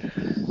toughest.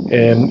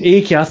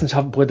 AEK Athens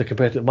haven't played a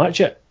competitive match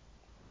yet.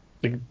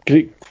 The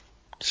Greek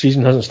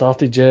season hasn't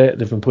started yet.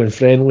 They've been playing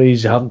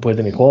friendlies. They haven't played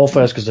any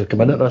qualifiers because they've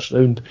come in at this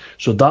round.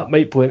 So that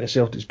might play into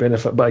Celtic's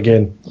benefit. But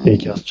again,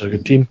 AEK Athens are a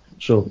good team,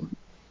 so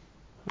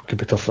it could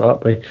be tough for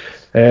that. Right?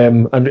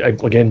 And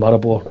again,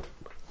 Maribor,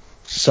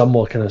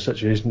 similar kind of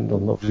situation. They're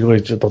not really.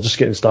 They're just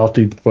getting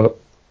started, but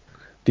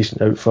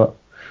decent outfit.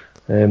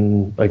 A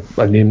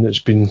name that's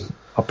been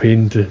a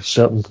pain to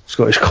certain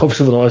Scottish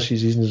clubs over the last few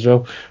seasons as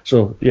well.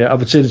 So yeah, I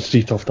would say it's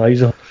three tough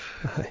ties. The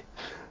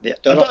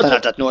other thing I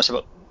did notice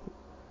about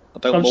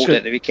Molde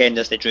at the weekend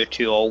is they drew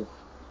 2-2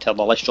 to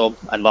Lillestrøm,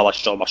 and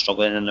Lillestrøm are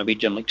struggling in the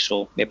Norwegian league,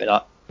 so maybe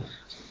that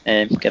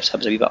gives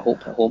Hibs a wee bit of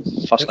hope at home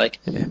first leg.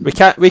 We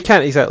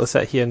can't exactly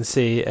sit here and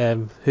say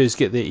who's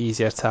got the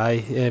easier tie,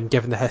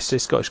 given the history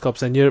of Scottish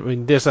clubs in Europe. I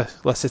mean, there's a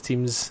list of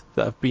teams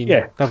that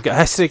have got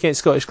history against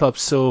Scottish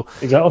clubs, so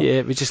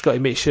yeah, we just got to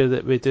make sure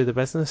that we do the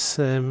business.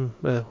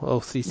 All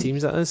three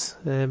teams, that is.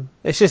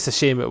 It's just a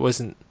shame it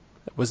wasn't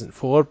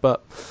 4,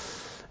 but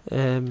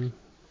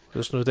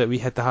there's no doubt we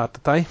had the harder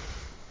tie.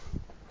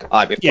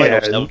 We've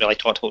still really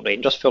talked about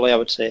Rangers fully, I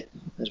would say,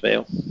 as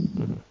well.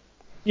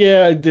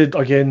 Yeah, I did.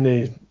 Again,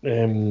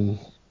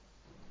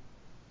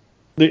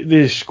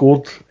 they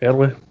scored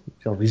early,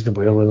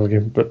 reasonably early in the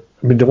game. But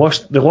I mean, they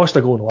lost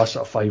a goal in the last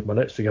sort of 5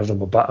 minutes to give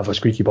them a bit of a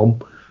squeaky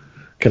bum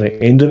kind of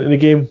ending in the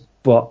game.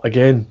 But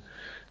again,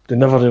 they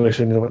never really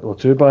said they were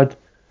too bad.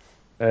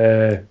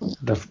 They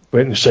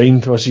went and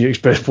signed a CE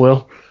Express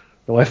player,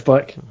 the left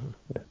back.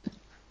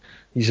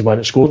 He's the man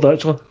that scored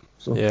actually.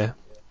 So yeah,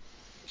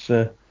 it's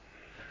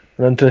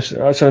interesting.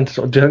 That's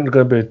interesting. Do you think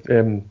they're going to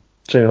be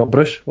signing up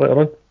Bruce later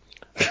on?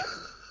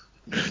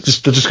 They're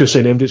just going to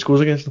sign MD that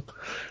scores against them.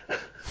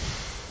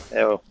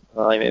 Yeah,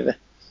 well, maybe.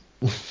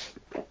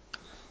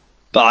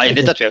 But they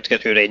did well to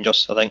get through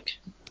Rangers, I think.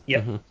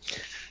 Yeah.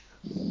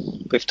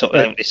 We've talked.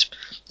 I think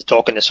the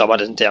talk in the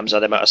summer in terms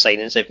of the amount of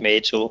signings they've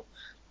made, so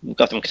we've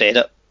got them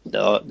credit.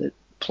 The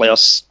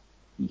players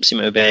seem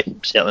to be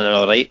certainly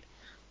all right.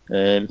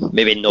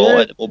 Maybe not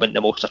at the moment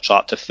the most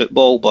attractive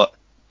football, but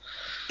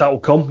that'll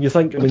come. You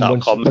think? I mean,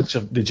 once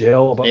they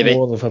gel a bit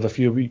more, they've had a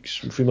few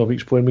more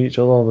weeks playing with each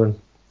other, then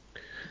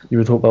you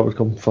would hope that would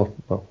come for.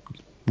 Well,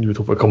 you would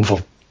hope it would come for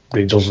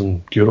Rangers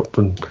in Europe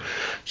and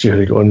see how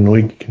they go in the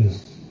league. And,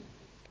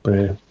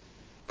 the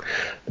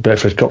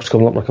Betfred Cup's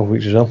coming up in a couple of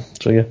weeks as well.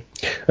 So yeah,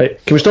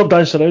 right, can we stop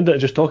dancing around it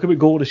and just talk about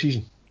goal of the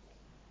season?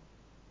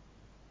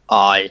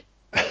 Aye.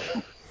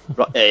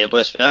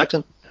 Lewis Van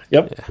Acton.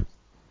 Yep.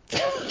 Yeah.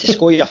 To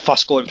score your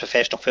first goal in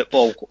professional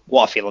football,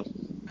 what a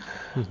feeling.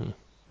 Mm-hmm.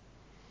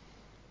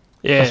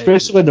 Yeah,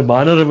 especially the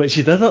manner in which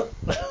he did it.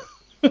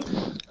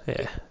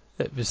 Yeah,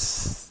 it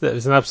was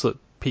an absolute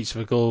peach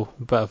of a goal,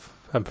 a bit of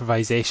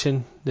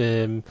improvisation.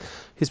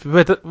 Because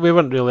we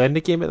weren't really in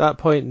the game at that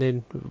point, and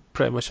then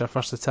pretty much our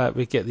first attack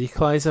we get the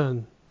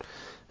equaliser,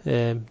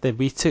 and then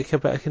we took a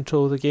bit of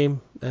control of the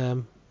game.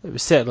 It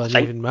was certainly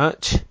an even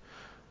match.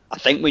 I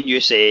think when you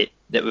say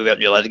that we weren't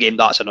really in the game,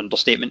 that's an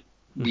understatement.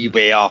 we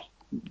were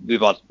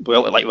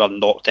like we were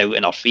knocked out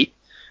in our feet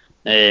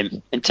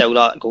until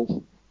that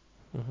goal.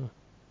 Mm-hmm.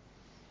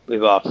 We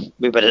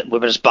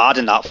were as bad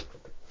in that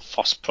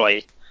first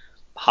probably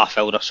half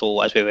hour or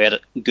so as we were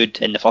good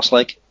in the first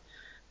leg,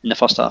 in the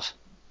first half.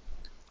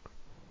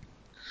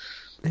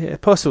 Yeah,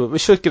 possible. We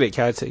showed great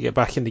character to get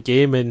back in the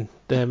game, and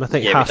I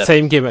think Yeah, we half did.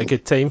 time came at a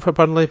good time for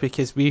Burnley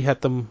because we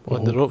had them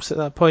on the ropes at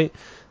that point.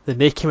 Then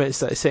they came out and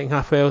started second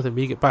half well, then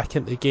we get back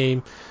into the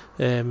game.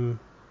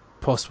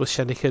 Possible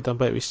Shinnick done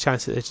by his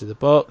chance at the edge of the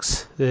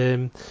box,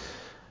 and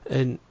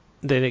then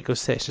it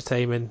goes to extra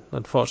time, and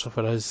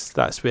unfortunately for us,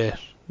 that's where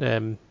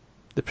the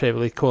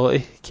Premier League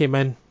quality came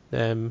in.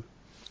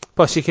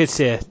 Plus, you could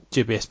say a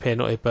dubious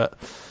penalty, but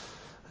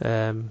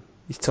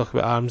you talk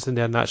about arms in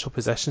their natural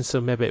position,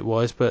 so maybe it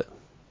was, but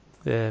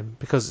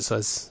because it's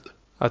us,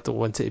 I don't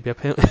want it to be a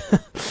penalty.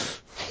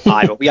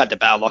 Aye, but we had the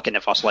better luck in the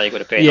first leg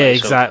with the penalty. Yeah,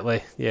 exactly.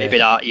 So yeah. maybe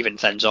that even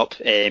thins up.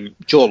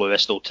 Joe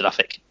Lewis, though,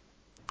 terrific.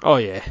 Oh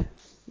yeah,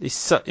 he's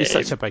such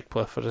a big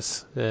player for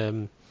us.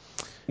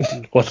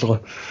 Literally.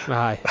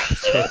 Aye,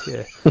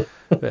 yeah.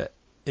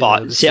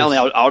 But certainly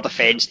our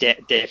defence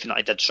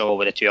definitely did struggle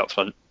with the two up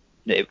front.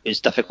 It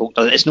was difficult.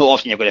 It's not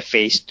often you're going to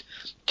face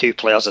two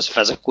players as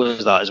physical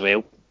as that as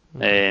well.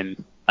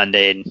 And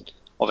then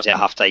obviously at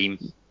half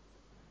time,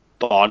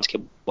 Barnes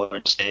came on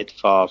instead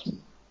for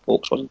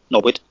Oaks, wasn't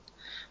Norwood.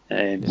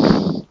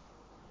 And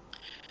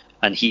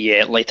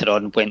he later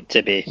on went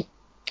to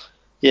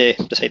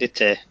decided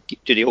to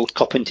do the old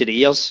cup into the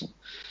ears,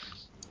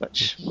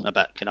 which a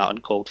bit kind of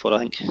uncalled for, I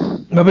think.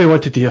 Maybe he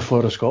wanted to hear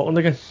Flora Scotland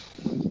again.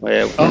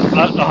 Well,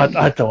 I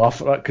had to laugh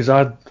at that because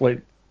I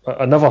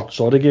never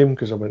saw the game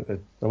because I went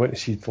to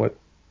see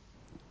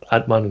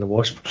Ant-Man and the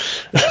Wasp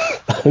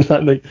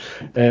that night.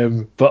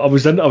 But I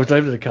was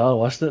driving in the car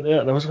listening to it,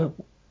 and I was like,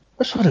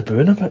 what's all the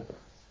booing about?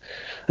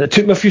 And it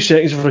took me a few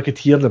seconds before I could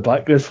hear in the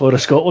background Flora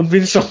Scotland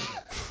being sung.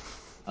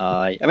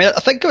 Aye, I mean, I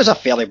think it was a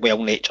fairly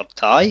well-natured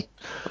tie.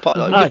 Apart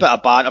from a bit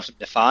of banter from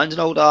the fans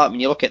and all that. I mean,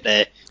 you look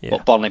at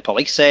what Burnley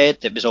Police said;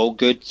 it was all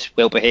good,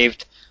 well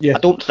behaved. Yeah. I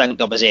don't think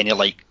there was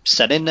any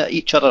sinning at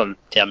each other in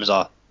terms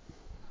of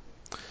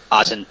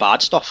as in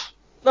bad stuff.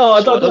 No,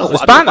 I don't know. It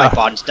was I don't know why banter.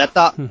 fans did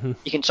that. Mm-hmm.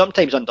 You can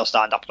sometimes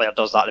understand a player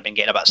does that. They've been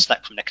getting a bit of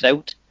stick from the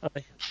crowd.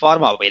 Aye. Far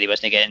more away, he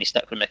wasn't getting any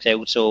stick from the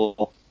crowd,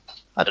 so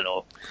I don't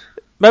know.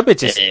 Maybe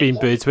just being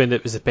booed when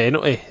it was a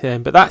penalty,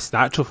 but that's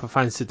natural for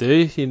fans to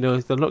do. You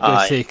know, they're not going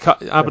to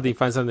say Aberdeen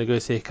fans aren't going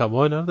to say "come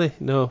on," are they?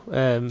 No,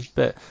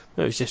 but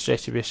it was just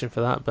retribution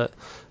for that. But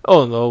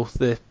all in all,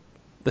 the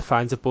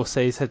fans of both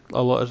sides had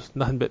a lot of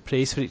nothing but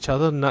praise for each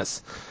other, and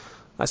that's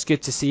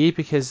good to see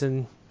because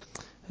with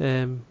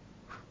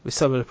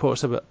some of the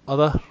reports about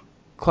other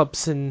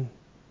clubs and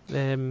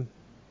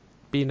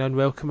being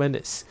unwelcoming,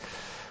 it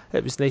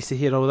was nice to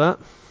hear all that.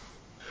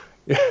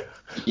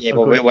 Yeah,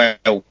 we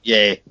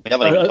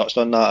never even touched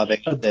on that.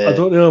 I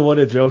don't really want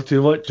to dwell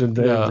too much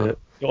on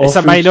it's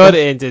a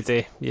minority end of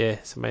the day. Yeah,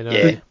 it's a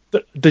minority. Yeah.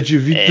 Did you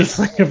read the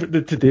thing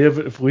about today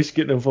about the police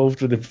getting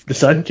involved with the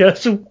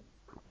sandcastle?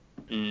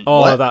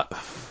 What?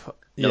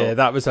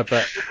 That was a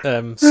bit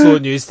slow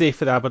news day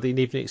for the Aberdeen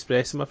Evening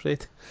Express, I'm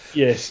afraid.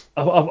 Yes,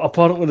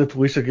 apparently the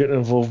police are getting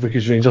involved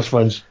because Rangers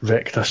fans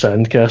wrecked a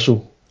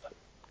sandcastle.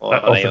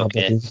 Right,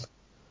 okay.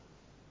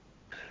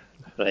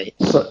 Right.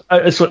 So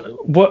it's like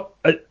what?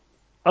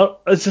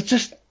 Is it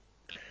just?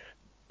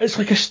 It's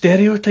like a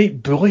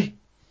stereotype bully.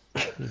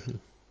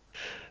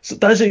 So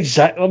that's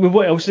exactly. I mean,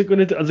 what else are they going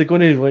to do? Are they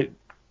going to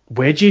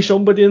wedgie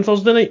somebody on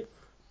Thursday night?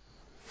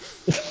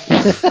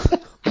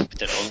 I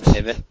don't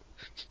know,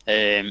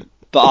 maybe.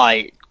 But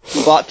I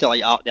go back to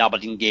the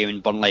Aberdeen game in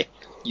Burnley.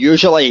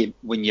 Usually,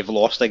 when you've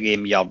lost a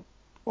game, you're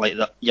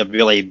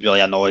really, really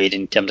annoyed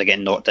in terms of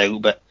getting knocked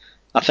out. But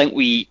I think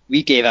we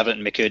gave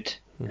everything we could,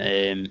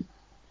 and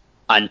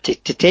to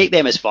take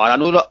them as far. I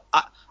know that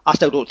I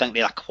still don't think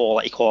they're a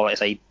quality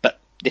side, but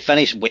they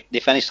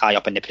finished high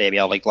up in the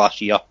Premier League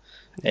last year,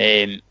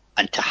 and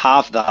to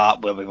have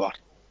that where we were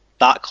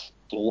that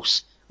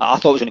close, I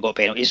thought we was going to go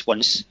penalties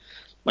once it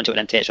went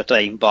into extra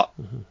time, but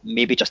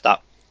maybe just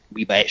that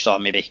wee bit extra,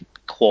 maybe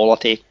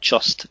quality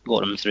just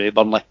got them through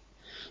Burnley.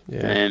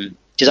 Yeah.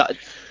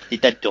 They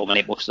did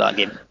dominate most of that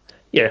game.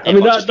 Yeah, I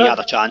mean we had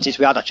our chances.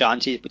 We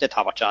did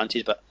have our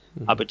chances, but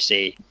I would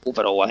say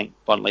overall, I think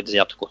Burnley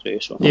deserved to go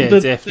through. So yeah,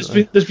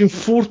 definitely. There's been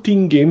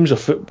 14 games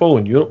of football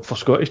in Europe for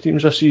Scottish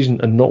teams this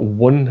season, and not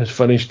one has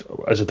finished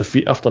as a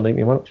defeat after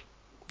 90 minutes.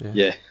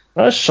 Yeah.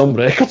 That's some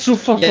record so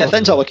far. Yeah,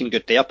 things are looking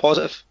good there,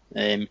 positive.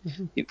 The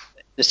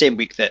same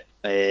week that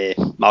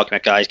Malcolm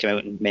Mackay's came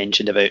out and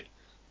mentioned about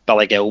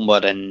Billy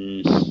Gilmour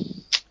and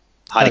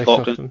Harry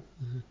Cochrane.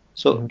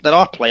 So there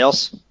are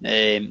players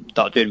that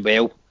are doing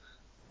well.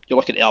 You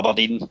look at the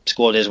Aberdeen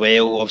squad as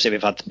well. Obviously,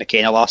 we've had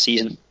McKenna last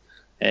season.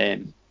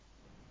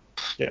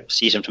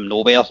 Season from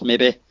nowhere,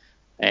 maybe.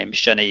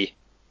 Shinnie,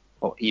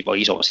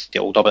 he's obviously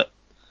older, but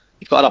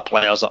you've got other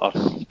players that are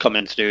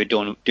coming through,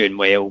 doing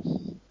well.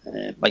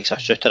 Like a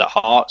shooter at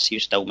Hearts,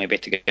 he's still maybe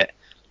to get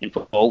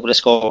involved with the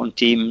Scotland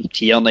team.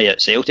 Tierney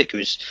at Celtic,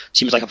 who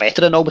seems like a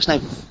veteran almost now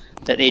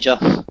at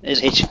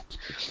his age.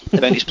 The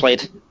amount he's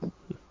played.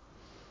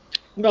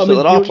 No, So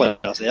there are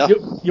players there.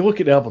 You look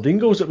at the Aberdeen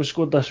goals that were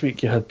scored this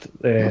week. You had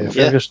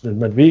Ferguson in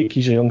midweek.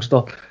 He's a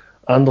youngster.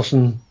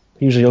 Anderson,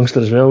 he was a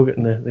youngster as well,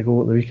 getting the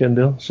goal at the weekend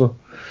there. So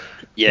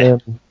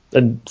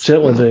and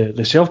certainly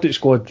the Celtic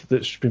squad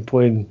that's been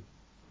playing,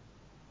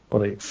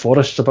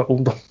 Forrest's a bit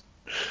older,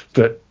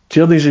 but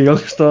Tierney's a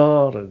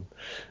youngster,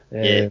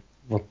 and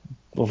we're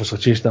obviously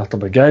chasing after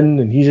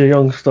McGinn, and he's a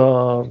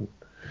youngster.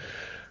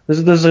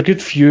 There's a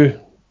good few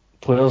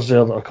players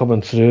there that are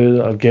coming through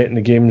that are getting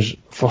the games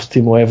first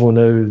team level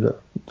now that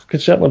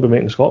could certainly be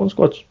making the Scotland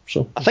squads.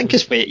 So I think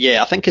as well.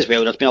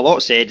 There's been a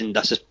lot said, and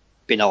this has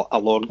been a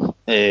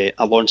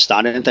long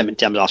standing in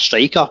terms of our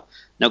striker.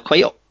 Now,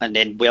 and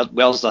then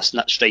where's this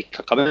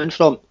striker coming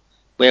from?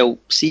 Well,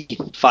 see,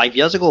 5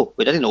 years ago,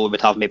 we didn't know we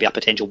would have maybe a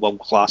potential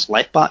world-class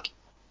left-back,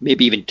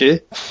 maybe even two.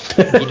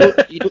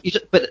 But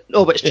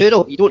it's true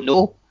though, you don't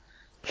know.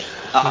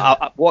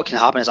 What can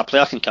happen is a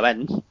player can come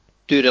in,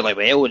 do really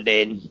well, and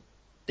then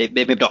they've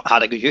maybe not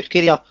had a good youth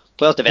career.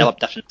 Players develop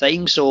different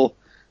times, so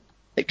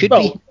it could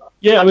be.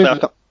 Yeah, I mean,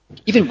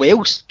 even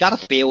Wales,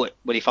 Gareth Bale,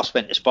 when he first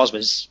went to Spurs,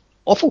 was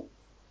awful.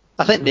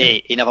 I think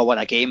he never won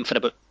a game for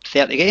about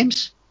 30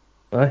 games.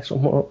 Aye,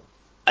 something like that.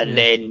 And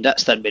then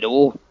next thing we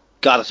know,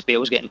 Gareth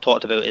Bale's getting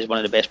talked about as one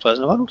of the best players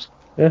in the world.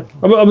 Yeah,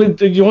 I mean,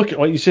 you look at,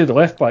 like you say, the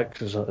left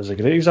back is a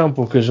great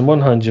example, because on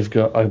one hand you've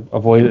got a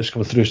boy that's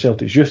come through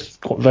Celtic's youth,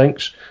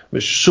 Vinks,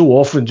 which so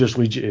often just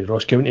leads you to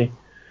Ross County.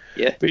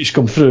 Yeah. But he's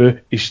come through,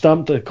 he's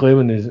stamped a claim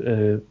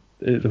in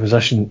the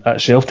position at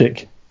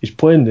Celtic. He's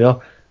playing there.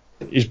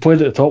 He's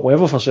played at the top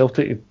level for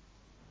Celtic.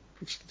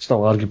 He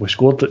still arguably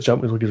scored at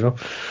Champions League as well.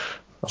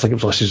 I think it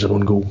was listed as an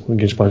own goal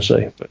against Man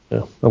City, but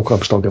yeah, I'm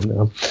still giving it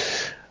to him.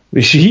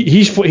 But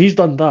he's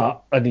done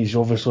that, and he's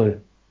obviously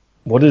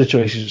one of the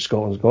choices that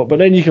Scotland's got. But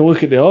then you can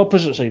look at the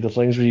opposite side of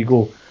things, where you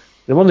go,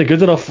 they weren't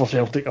good enough for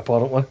Celtic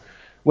apparently.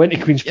 Went to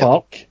Queen's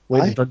Park,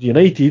 went to Dundee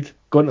United,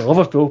 gone to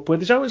Liverpool, played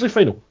the Champions League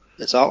final.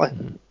 Exactly.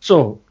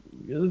 So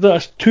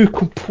that's two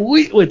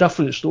completely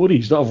different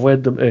stories that have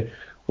led them to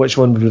which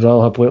one would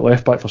rather have played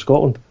left back for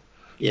Scotland.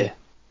 Yeah.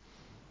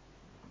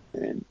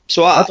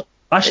 So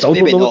I still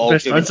don't know what the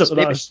best answer to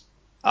that is.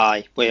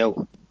 Aye,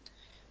 well,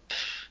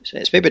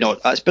 it's maybe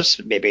not.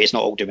 Maybe it's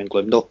not all doom and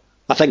gloom though.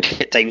 I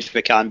think at times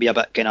we can be a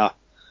bit kind of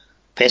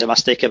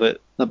pessimistic about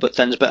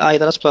things, but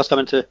there is players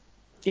coming through.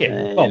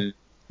 Yeah, well,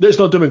 it's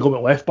not doom and gloom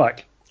at left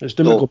back. It's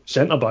doom and gloom at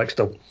centre back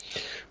still.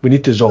 We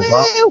need to resolve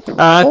that.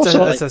 I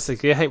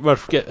disagree. I think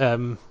we've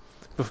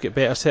got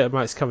better centre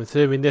backs coming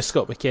through. I mean, there's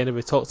Scott McKenna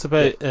we talked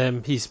about.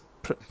 He's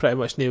pretty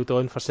much nailed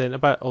on for centre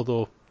back,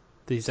 although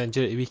his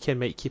injury at the weekend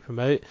might keep him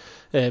out.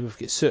 We've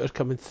got Suter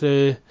coming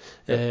through.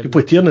 You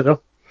play Tierney there.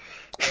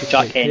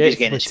 Jack Henry's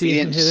getting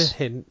experience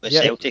with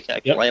Celtic at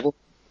a good level.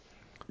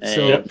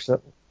 So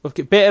we've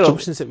got better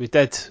options that we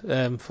did for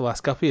the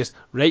last couple of years.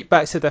 Right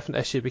back's a different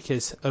issue,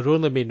 because our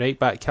only main right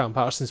back, Callum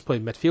Patterson's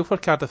playing midfield for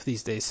Cardiff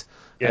these days.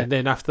 Yeah. And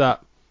then after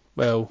that,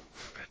 well,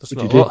 there's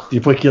not a lot. Do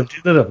you play Kieran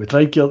Taylor there? We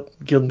tried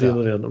Kieran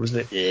Taylor there,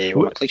 wasn't it? Yeah,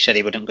 well, he said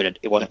he wasn't going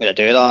to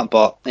do that,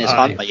 but his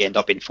hand might end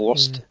up being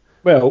forced.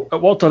 Well,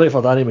 it worked alright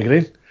for Danny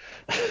McGrain.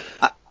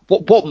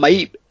 What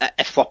might,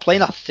 if we're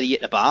playing a three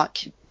at the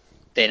back,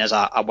 then as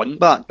a wing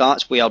back,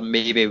 that's where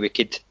maybe we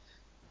could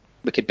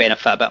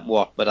benefit a bit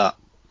more with that.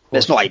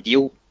 It's not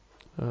ideal,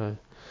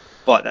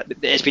 but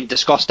it's been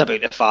discussed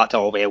about the fact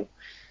that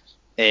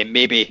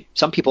maybe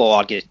some people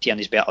argue that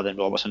Tierney's better than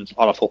Robertson,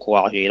 other folk will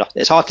argue that.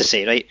 It's hard to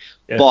say, right?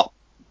 Yeah. But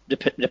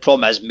the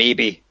problem is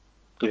maybe,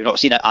 because we've not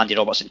seen that Andy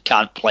Robertson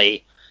can't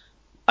play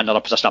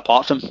another position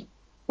apart from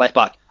left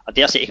back. I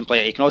dare say he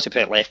can also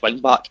play left wing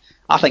back.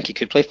 I think he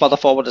could play further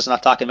forward as an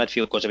attacking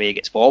midfield because of the way he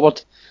gets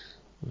forward.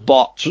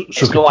 But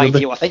it's not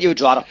ideal. I think you would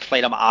rather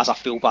play him as a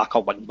full back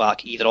or wing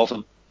back, either of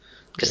them,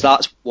 because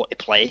that's what they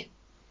play.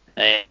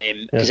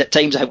 Because at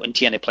times I think when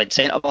Tierney played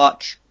centre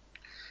back,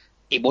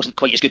 he wasn't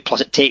quite as good.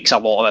 Plus, it takes a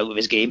lot out of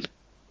his game.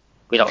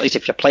 Where at least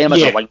if you're playing him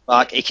as a wing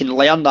back, he can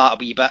learn that a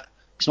wee bit.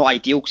 It's not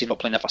ideal because he's not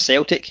playing there for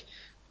Celtic,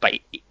 but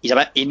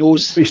he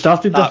knows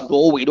that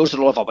role. He knows the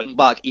role of a wing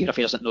back, even if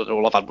he doesn't know the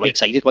role of a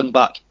right-sided wing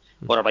back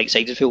or a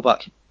right-sided full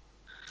back.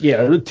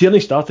 Yeah, Tierney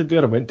started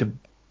there and went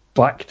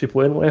back to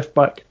playing left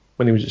back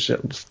when he was at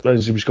Celtic,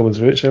 as he was coming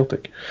through at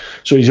Celtic.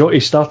 So he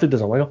started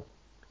as a winger.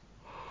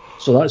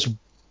 So that's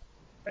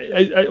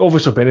it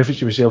obviously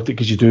benefits you with Celtic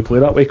because you do play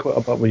that way quite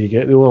a bit when you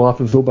get the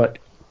overlapping fullback.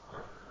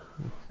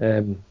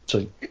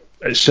 So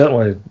it's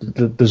certainly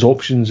there's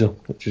options there,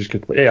 which is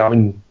good. But yeah, I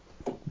mean,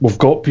 we've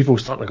got people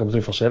starting to come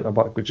through for centre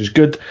back, which is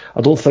good.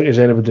 I don't think there's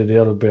anybody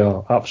there who'll be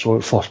an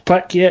absolute first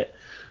pick yet,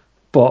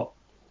 but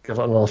give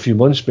it another few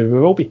months, maybe we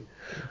will be.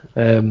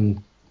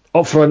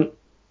 Up front,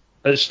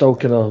 it's still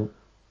kind of,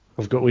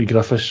 we've got Lee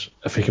Griffiths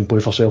if he can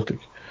play for Celtic.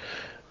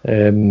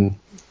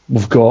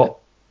 We've got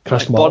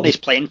Chris Martin. Burnley's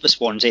playing for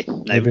Swansea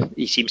now. Maybe.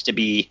 He seems to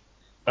be.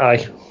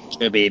 Aye. It's going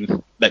to be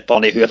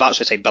McBurney, who have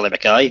actually signed Billy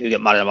Mackay, who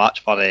got married in a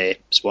match for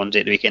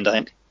Swansea at the weekend, I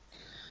think.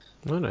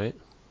 All right.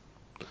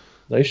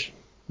 Nice.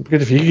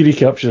 Good if you could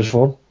recapture his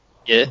form.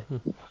 Yeah.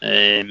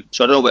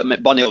 So I don't know,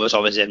 but Bunny was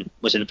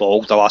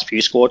involved the last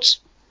few squads.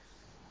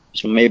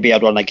 So maybe a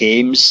run of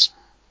games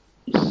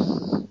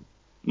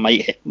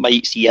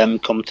might see him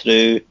come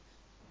through,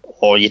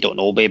 or you don't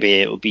know.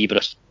 Maybe it'll be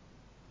Bruce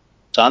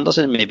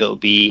Anderson. Maybe it'll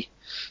be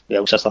who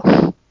else is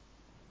there?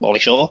 Ollie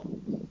Shaw.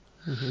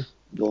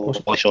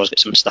 Ollie Shaw's got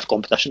some stiff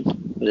competition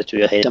with the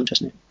two ahead of him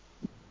just now.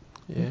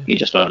 Yeah. You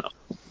just don't know.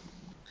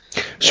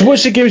 So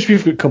what's the games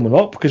we've got coming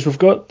up? Because we've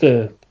got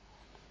the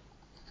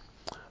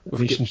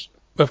nations.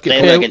 We've got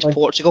Friendly against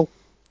Portugal.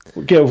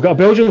 Okay, we've got a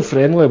Belgium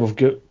friendly. We've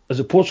got, is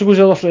it Portugal's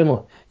other friendly?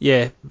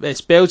 Yeah,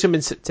 it's Belgium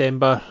in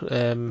September,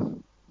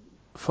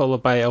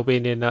 followed by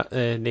Albania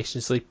in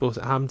Nations League, both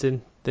at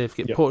Hampden. They've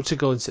got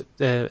Portugal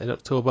in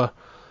October,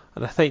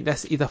 and I think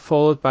that's either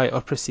followed by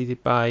or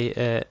preceded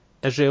by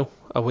Israel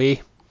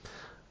away,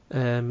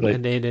 and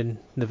then in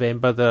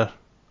November they're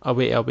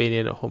away to Albania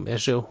and at home to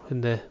Israel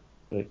in the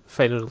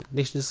final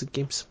Nations League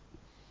games.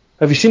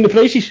 Have you seen the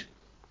prices?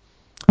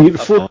 You get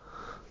four.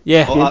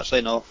 Yeah. Oh,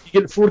 actually, no.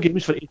 You get 4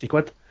 games for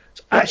 £80.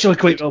 It's actually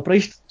quite well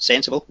priced.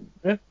 Sensible.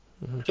 Yeah.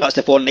 So that's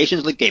the 4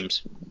 Nations League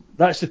games.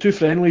 That's the 2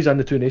 friendlies and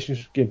the 2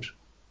 nations games.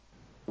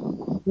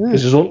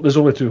 Because there's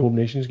only 2 home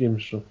nations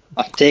games. So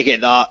I take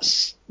it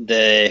that's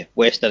the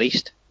West or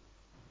East.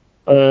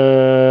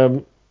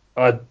 I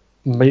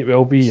might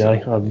well be. I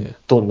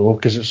don't know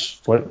because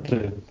it's like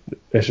the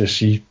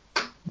SSC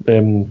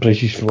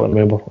prices from what I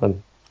remember,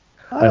 and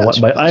I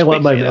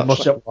let my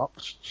membership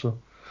lapse. So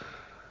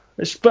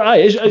it's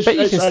it's bet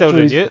you can still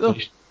renew it though.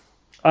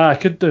 I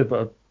could do,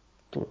 but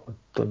I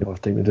don't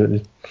have time to do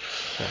it.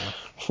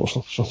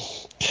 So.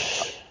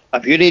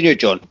 Have you renewed,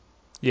 John?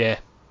 Yeah.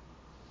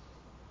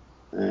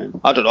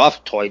 I don't know.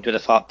 I've toyed with the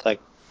fact that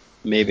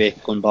maybe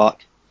going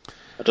back.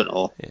 I don't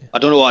know. Yeah. I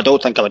don't know. I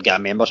don't think I would get a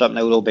membership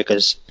now though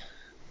because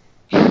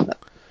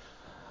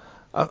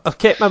I've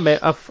kept my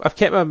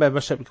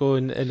membership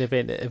going in the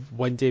event that if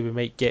one day we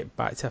might get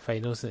back to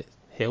finals. It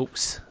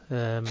helps,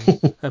 and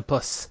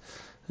plus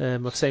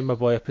I've signed my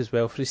boy up as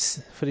well for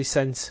his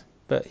sins,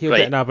 but he'll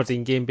get an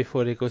Aberdeen game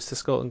before he goes to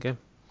Scotland game.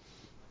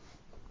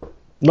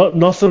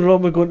 Nothing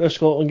wrong with going to a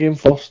Scotland game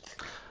first.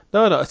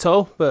 No, not at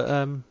all. But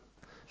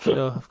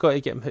I've got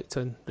to get him hooked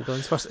on the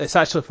Dons first. It's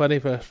actually funny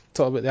we're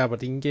talking about the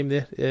Aberdeen game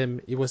there.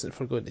 He wasn't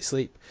for going to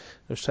sleep.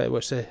 I was trying to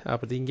watch the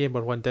Aberdeen game.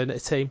 We're 1 down at a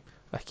time.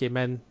 I came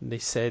in and they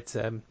said,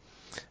 and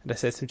I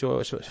said to him, "Do you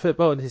want to watch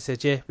football?" And he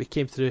said, "Yeah." We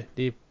came through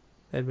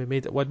and we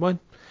made it 1-1.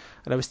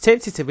 And I was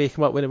tempted to wake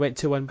him up when it went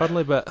 2-1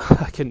 Burnley, but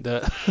I couldn't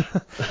do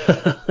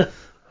it.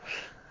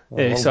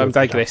 Anyway, so I'm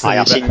digressing.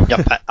 I seen your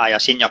picture. I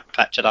seen your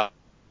picture.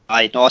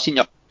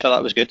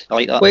 That was good. I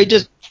like that.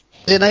 Wages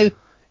is it now?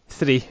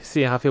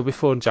 3.5. He'll be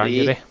 4 in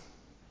January.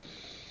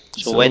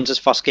 So when's his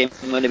first game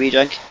going to be,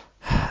 Jake?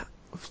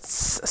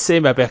 Say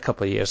maybe a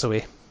couple of years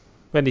away.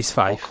 When he's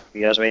 5.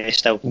 Years away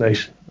still.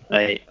 Nice.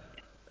 Right.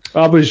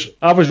 I was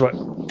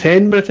what,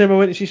 10 by the time I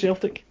went to see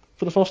Celtic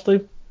for the first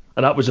time,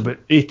 and that was about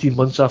 18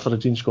 months after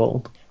I'd seen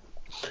Scotland.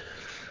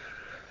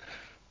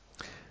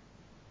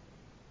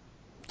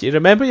 Do you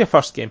remember your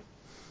first game?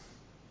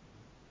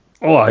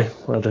 Oh, I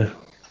do.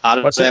 I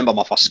remember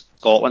my first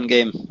Scotland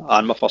game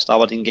and my first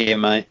Aberdeen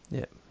game.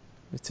 Yeah,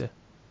 me too.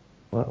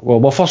 Well,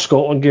 my first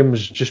Scotland game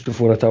was just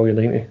before Italia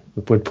 90.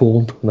 We played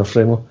Poland in a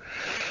friendly.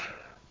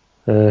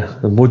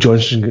 And Mo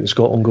Johnson got the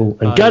Scotland goal,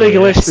 and Gary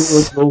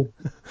Gillespie's goal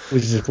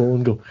was the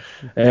Poland goal.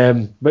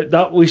 But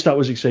at least that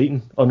was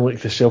exciting,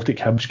 unlike the Celtic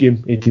Hibs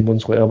game 18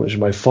 months later, which was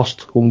my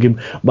first home game,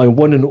 my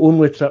one and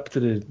only trip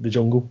to the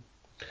jungle.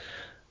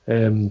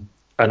 And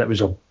it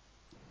was a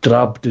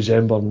drab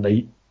December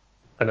night,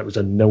 and it was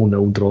a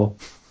 0-0 draw.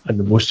 And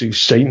the most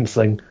exciting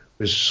thing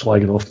was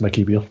slagging off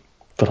Mickey Beer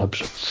for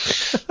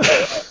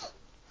Hibs.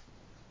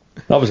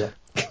 That was it.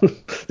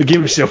 The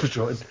game itself was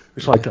drawn.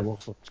 We slagged him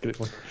off. It was great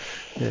fun.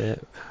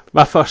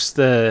 My first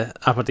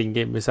Aberdeen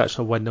game was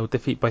actually a 1-0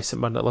 defeat by St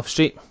Mirren at Love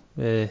Street.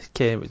 Kenny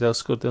McDowell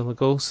scored the only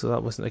goal, so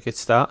that wasn't a good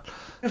start.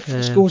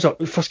 First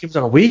game's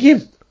an away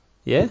game.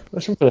 Yeah,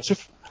 that's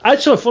impressive.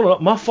 Actually, funny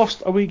enough, my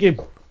first away game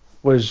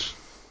was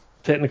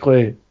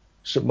technically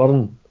St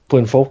Mirren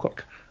playing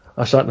Falkirk.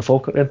 I sat in the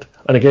Falkirk end,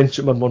 and again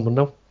St Mirren won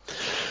 1-0.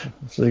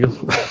 So there you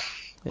go.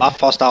 My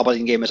first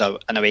Aberdeen game was an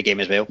away game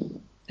as well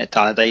at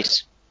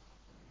Tannadice.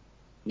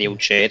 Neil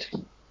Shed.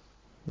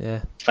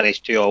 Yeah.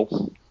 Finished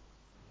 2-0.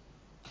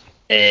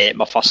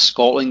 My first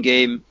Scotland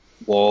game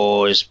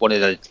was one of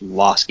the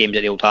last games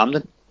at the Old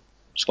Hampden,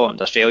 Scotland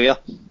Australia,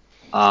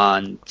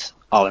 and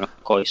Ali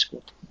McCoy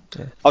scored.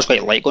 Yeah. I was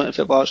quite light going to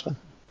football actually.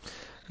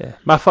 Yeah.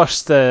 My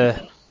first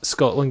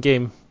Scotland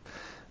game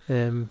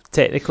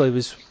technically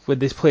was when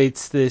they played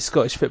the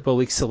Scottish Football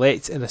League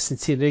Select in a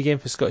centenary game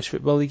for Scottish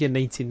Football League in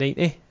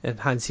 1990, and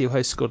Hans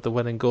Heelhuis scored the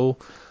winning goal.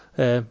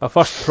 My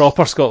first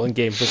proper Scotland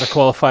game was a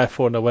qualifier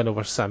 4-0 win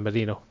over San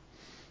Marino.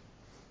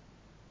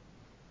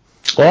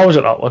 Oh, I was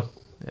at that one.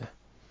 Yeah.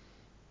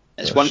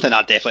 It's one thing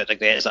I definitely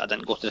regret is that I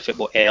didn't go to the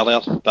football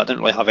earlier, but I didn't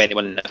really have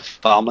anyone in the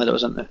family that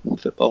was into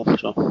football,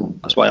 so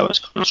that's why I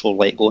was so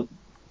late going.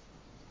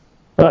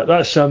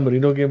 That San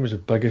Marino game was the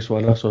biggest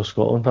one I saw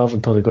Scotland have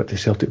until they got to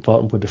Celtic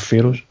Park and played the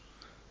Faroes.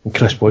 And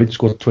Chris Boyd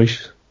scored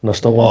twice. And I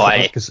still laugh at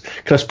that because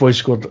Chris Boyd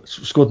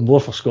scored more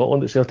for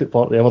Scotland at Celtic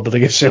Park than ever did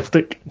against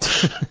Celtic.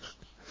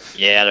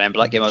 Yeah, I remember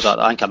that game. I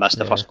think I missed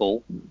the first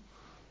goal.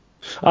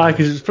 Because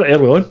it was pretty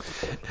early on.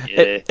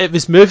 Yeah. It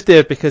was moved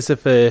there because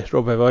of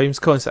Robbie Williams'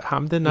 concert at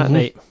Hampden that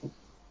night.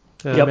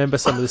 I remember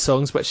some of the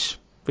songs which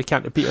we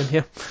can't repeat on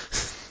here.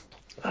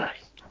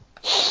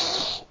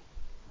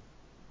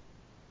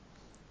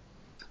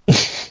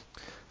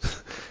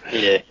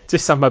 Yeah.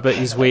 Just something about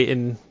his weight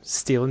and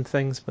stealing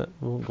things, but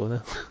we won't go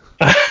there.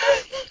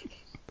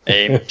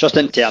 Just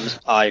in terms,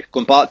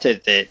 going back to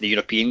the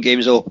European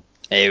games though,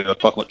 we were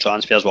talking about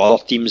transfers with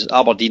other teams.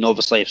 Aberdeen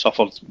obviously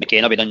suffered.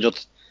 McKenna being injured.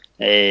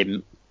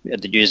 We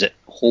had the news that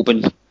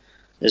Hoban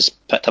has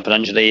picked up an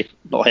injury.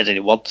 Not had any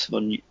word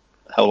on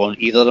how long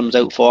either of them's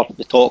out for.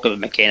 The talk about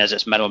McKenna's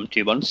it's minimum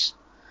 2 months.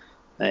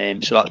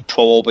 So that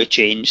probably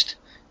changed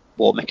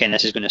what McKenna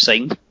is going to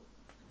sign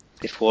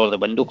before the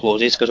window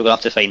closes, because we're going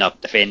to have to find a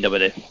defender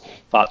with the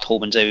fact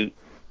Hoban's out,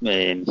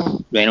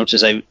 Reynolds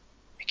is out,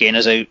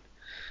 McKenna's out.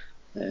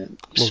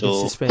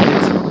 So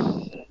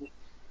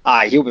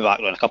he'll be back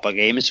in a couple of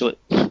games, so it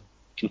can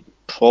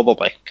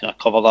probably kind of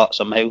cover that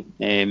somehow.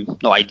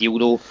 Not ideal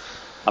though,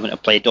 having to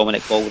play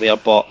Dominic Ball there,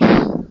 but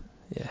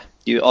yeah.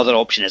 The other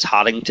option is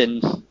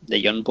Harrington, the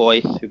young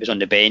boy who was on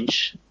the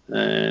bench.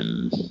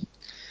 The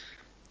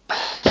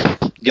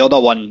other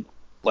one,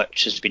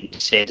 which has been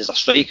said as a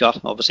striker,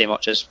 obviously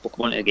much as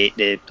Pokemon to get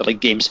the league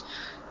games,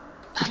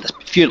 there's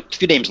a few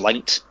names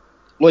linked.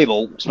 Louis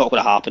Ball, it's not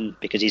going to happen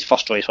because he's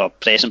first choice for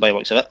pressing by the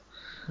looks of it.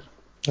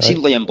 I've seen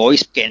Liam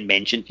Boyce getting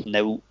mentioned.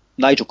 Now,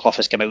 Nigel Clough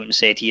has come out and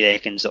said he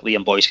reckons that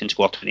Liam Boyce can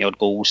score 20 odd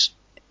goals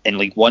in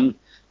League One.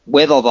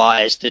 Whether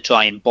that is to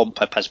try and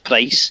bump up his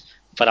price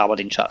for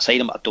Aberdeen to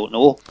sign him, I don't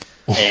know.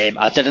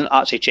 I didn't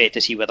actually check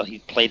to see whether he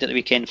played at the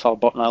weekend for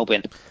Burton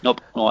Albion. No,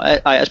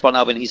 it's Burton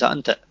Albion, he's at,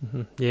 isn't it?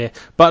 Mm-hmm. Yeah,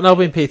 Burton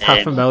Albion paid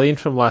 $500,000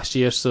 from last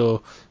year,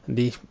 so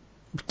they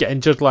got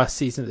injured last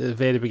season at the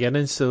very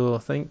beginning, so I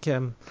think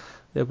they'll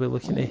be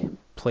looking to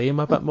play him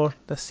a bit more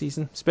this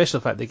season,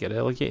 especially if they get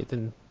relegated.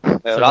 And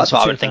well, that's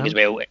what I would think as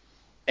well.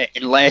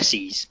 Unless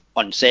he's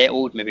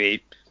unsettled,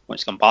 maybe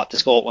wants to come back to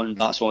Scotland,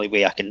 that's the only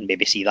way I can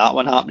maybe see that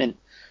one happening.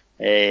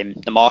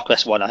 The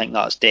Marquis one, I think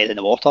that's dead in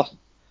the water.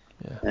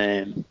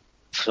 Yeah.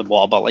 From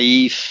what I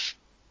believe,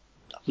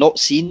 I've not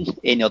seen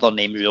any other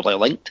names really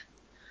linked.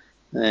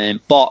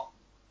 But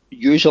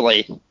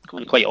usually,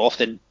 and quite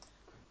often,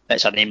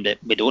 it's a name that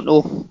we don't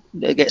know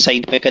that gets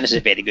signed. McInnes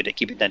is very good at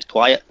keeping things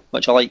quiet,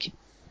 which I like.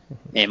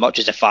 Much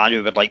as a fan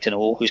who would like to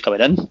know who's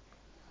coming in,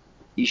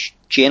 he's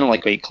generally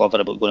quite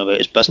clever about going about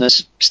his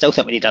business. Still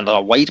think we need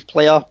another wide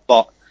player,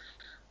 but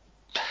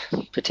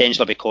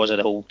potentially because of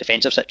the whole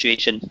defensive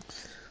situation,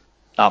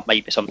 that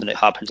might be something that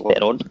happens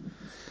later on.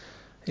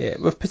 Yeah,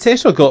 we've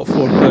potentially got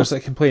 4 players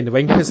that can play in the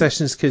wing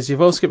positions, because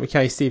you've also got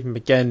Mackay-Stephen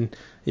McGinn,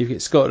 you've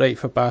got Scott Wright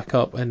for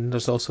backup, and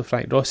there's also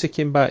Frank Rossi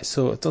came back,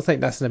 so I don't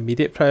think that's an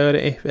immediate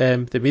priority.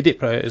 The immediate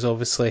priority is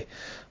obviously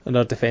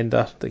another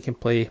defender that can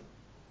play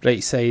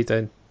right side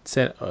and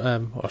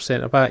or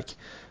centre back,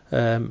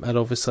 and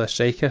obviously a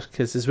striker,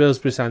 because as well as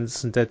Bruce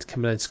Anderson did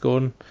come in and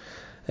scoring,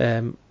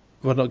 we're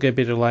not going to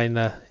be relying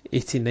on a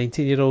 18-19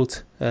 year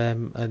old,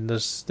 and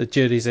there's the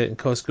jury's out in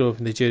Cosgrove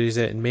and the jury's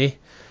out in May.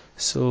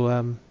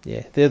 So,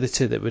 they're the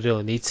two that we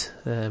really need.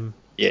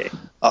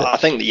 I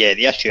think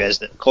the issue is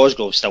that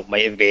Cosgrove still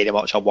might be very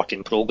much a work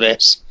in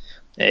progress.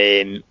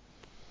 Stephen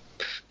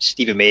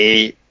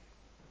May,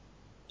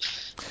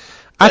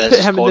 I'd put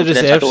him in the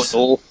reserves. I don't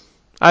know.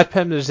 I'd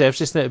put him in the reserves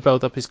just now to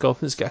build up his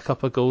confidence, get a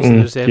couple of goals in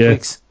the reserve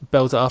leagues,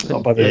 build it up,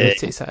 and he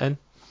takes it in.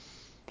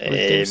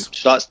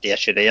 So that's the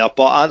issue there.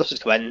 But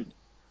Anderson's come in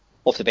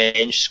off the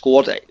bench,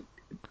 scored.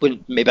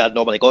 Wouldn't maybe I'd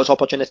normally got his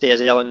opportunity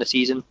as early in the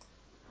season.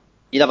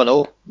 You never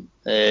know.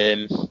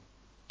 The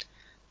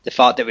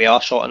fact that we are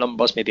short of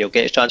numbers, maybe he'll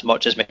get his chance,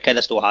 much as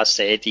McInnes though has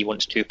said he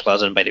wants 2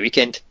 players in by the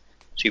weekend.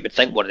 So you would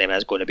think one of them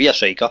is going to be a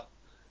striker.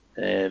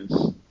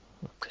 Because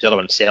the other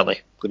one's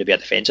certainly going to be a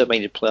defensive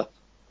minded player.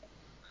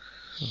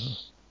 Mm-hmm.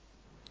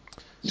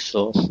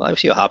 So I'll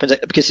see what happens.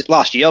 Because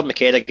last year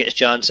McKenna get his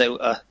chance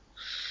out of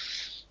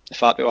the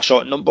fact we were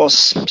short in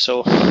numbers.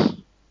 So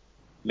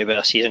maybe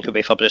this season could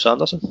be for Bruce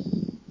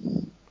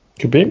Anderson.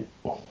 Could be.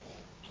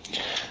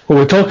 Well,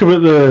 we talk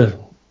about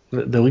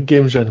the league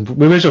games, and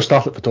we may as well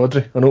start at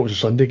Pittodrie. I know it was a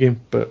Sunday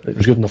game, but it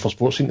was good enough for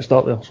sports scene to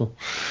start there, so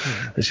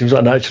it seems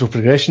like a natural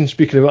progression.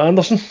 Speaking about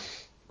Anderson,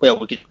 well,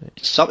 we could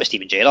start with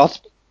Stephen Gerrard,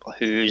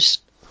 who's,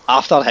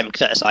 after him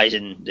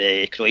criticising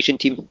the Croatian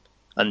team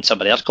and some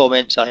of their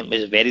comments, I think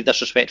was very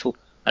disrespectful,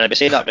 and I'd be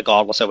saying that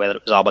regardless of whether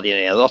it was Aberdeen or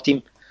any other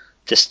team,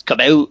 to come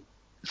out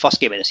first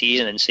game of the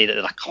season and say that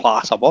they're a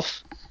class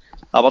above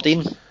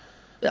Aberdeen.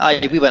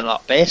 We went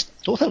at best.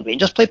 I don't think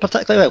Rangers played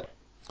particularly well.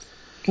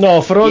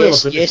 No, for all they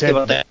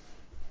were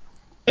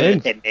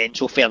and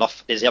so fair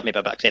enough, they deserve maybe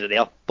a bit of credit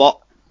there, but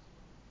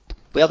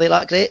were they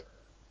that great?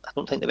 I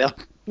don't think they were.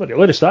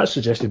 Well, the stats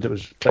suggested it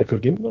was a pretty poor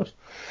game for us.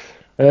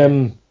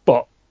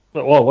 But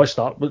let's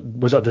start.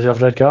 Was that a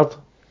deserved red card?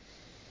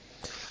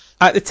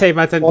 At the time,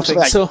 I didn't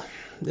Possibly. think so.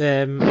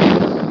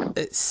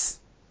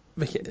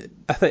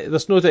 I think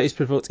there's no doubt he's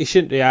provoked. He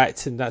shouldn't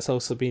react, and that's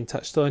also been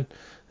touched on.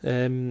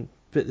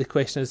 But the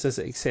question is it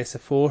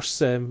excessive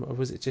force, or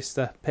was it just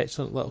a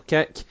petulant little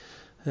kick?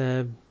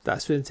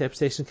 That's where the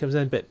interpretation comes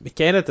in. But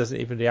McKenna doesn't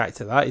even react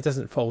to that. He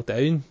doesn't fall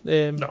down.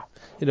 No.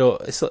 You know,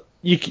 it's like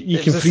You can the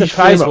freeze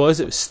surprise frame it. was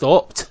it was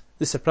stopped.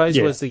 The surprise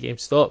was the game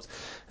stopped.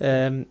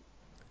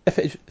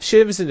 If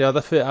Shane was in the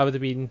other foot, I would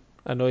have been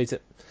annoyed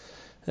at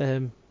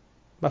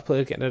my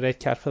player getting a red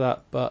card for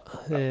that. But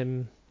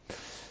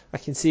I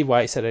can see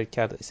why it's a red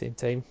card at the same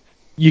time.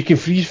 You can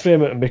freeze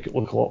frame it and make it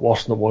look a lot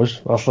worse than it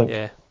was, I think.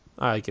 Yeah,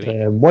 I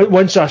agree.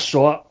 Once I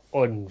saw it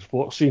on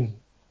Sports Scene,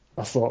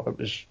 I thought it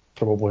was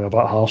probably a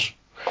bit harsh.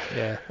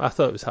 Yeah, I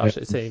thought it was harsh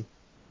at the time.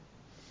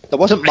 There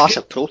wasn't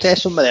massive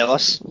protest from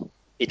Morelos.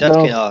 He did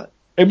kind of.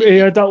 He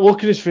had that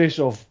look in his face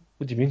of,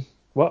 what do you mean?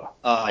 What?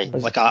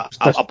 Like a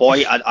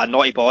boy, a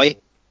naughty boy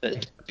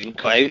that's been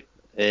cut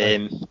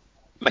out.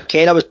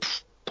 McKenna was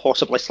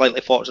possibly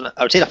slightly fortunate.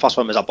 I would say the first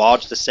one was a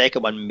barge. The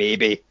second one,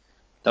 maybe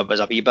there was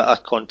a wee bit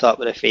of contact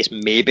with the face,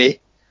 maybe.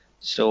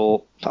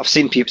 So I've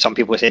seen some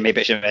people say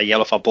maybe it should be a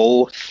yellow for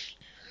both.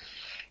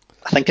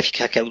 I think if you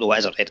kick out, though, it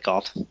is a red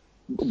card.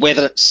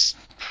 Whether it's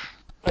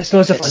not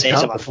as if it's excessive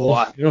happened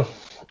before. You know,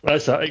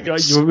 that's it.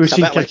 We've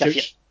seen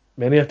kick-outs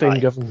many a time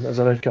given as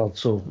a red card.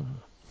 So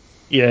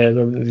yeah,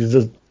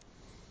 there's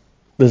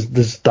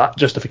that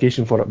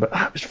justification for it, but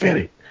it's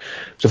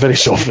a very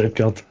soft red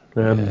card.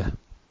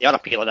 They are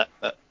appealing it,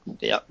 but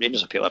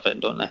Rangers appeal everything,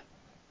 don't they?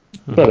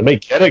 Well, they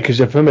might get it because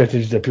they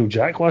permitted to appeal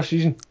Jack last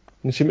season.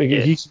 He seemed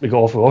to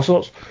go off with all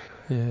sorts.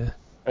 Yeah.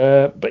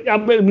 But I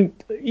mean,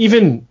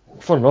 even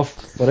fun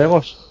enough,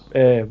 Morelos,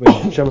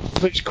 when Jimmy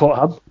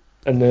caught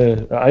him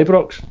at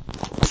Ibrox,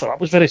 I thought that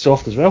was very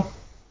soft as well.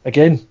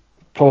 Again,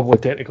 probably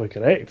technically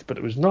correct, but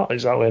it was not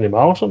exactly any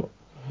malice on it.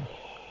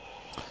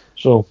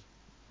 So,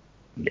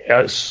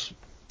 yeah, it's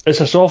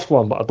a soft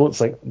one, but I don't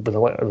think by the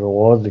letter of the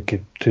law they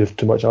could have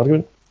too much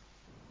argument.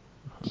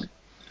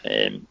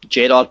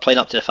 Gerrard playing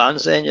up to the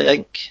fans then, you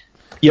think?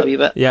 Yep. A wee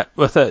bit? Yeah,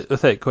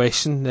 without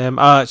question.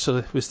 I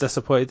actually was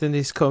disappointed in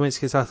these comments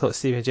because I thought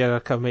Steven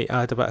Gerrard might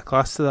add a bit of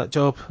class to that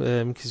job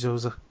because he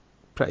was a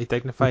pretty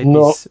dignified.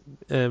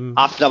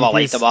 I've never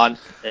liked the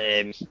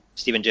man,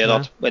 Steven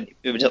Gerrard. When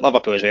he was at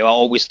Liverpool as well, I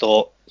always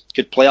thought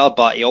good player,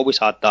 but he always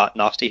had that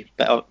nasty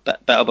bit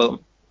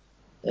about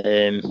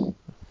him.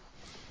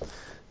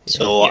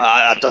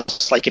 I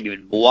dislike him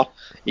even more.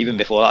 Even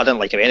before that, I didn't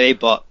like him anyway,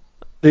 but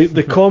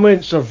the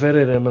comments are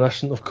very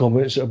reminiscent of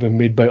comments that have been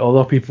made by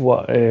other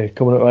people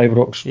coming out of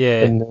Ibrox.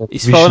 Yeah,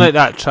 he's fallen out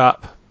that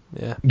trap.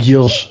 Yeah,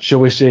 years,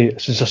 shall we say,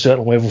 since a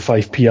certain level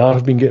 5 PR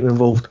have been getting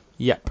involved.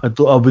 Yep. I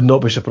would not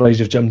be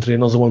surprised if Jim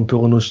Trainor's the one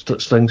pulling those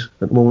strings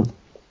at the moment.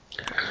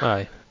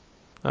 Aye,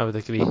 I would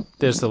agree.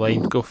 There's the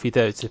line. Go feed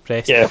it out to the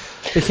press. Yeah,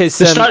 because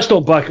the stats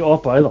don't back it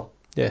up either.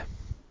 Yeah,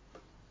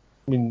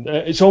 I mean,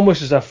 it's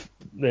almost as if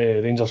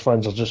Rangers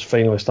fans are just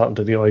finally starting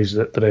to realise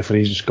that the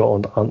referees in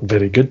Scotland aren't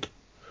very good.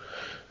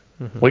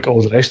 Like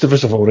all the rest of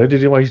us have already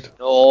realised.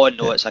 No,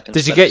 it's a conspiracy.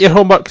 Did you get your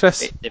homework,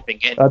 Chris? They've been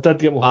getting I did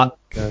get my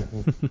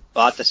homework.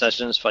 Bad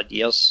decisions for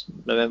years,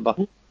 remember?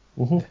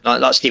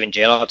 That's Steven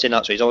Gerrard saying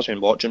that, so he's always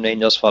been watching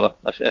Rangers for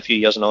a few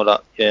years and all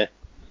that. Yeah.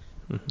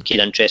 Keen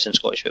interest in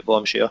Scottish football,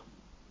 I'm sure.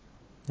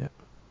 Yeah.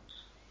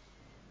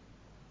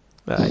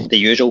 Aye. The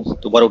usual,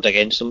 the world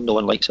against them, no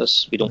one likes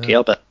us, we don't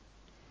care, but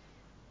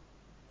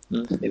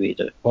maybe we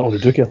do. Well, we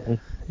do care.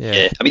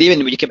 Yeah. I mean,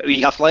 even when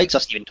you have flags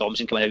of Stephen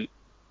Thompson coming out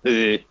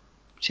who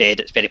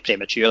said it's very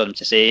premature of him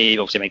to say,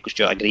 obviously Michael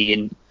Stewart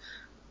agreeing.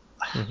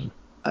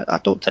 I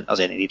don't think there's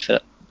any need for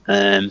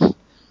it.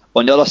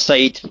 On the other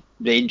side,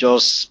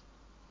 Rangers,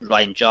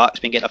 Ryan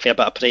Jack's been getting a fair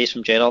bit of praise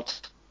from Gerrard.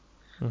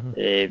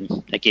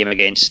 A game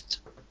against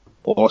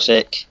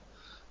Borusek.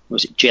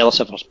 Was it jealous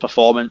of his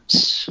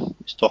performance? He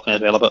was talking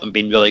as well about him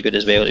being really good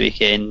as well at the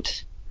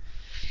weekend.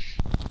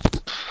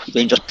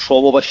 Rangers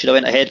probably should have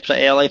went ahead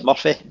pretty early.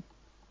 Murphy.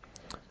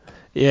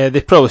 Yeah,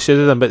 they probably should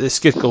have done, but it's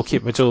good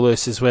goalkeeper Joe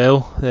Lewis as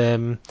well.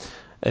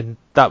 And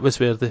that was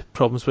where the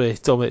problems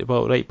with Dominic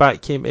Ball right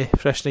back came to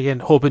fruition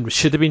again. Hoban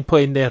should have been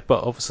playing there,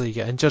 but obviously he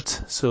got injured.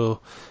 So,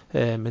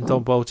 and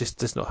Dom Ball just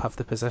does not have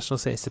the positional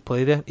sense to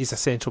play there. He's a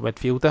central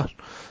midfielder.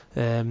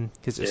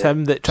 Because it's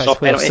him that tried to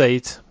play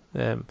offside.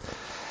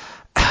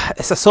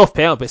 It's a soft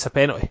penalty, but it's a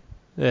penalty.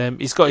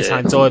 He's got his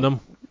hands on him.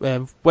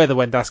 Whether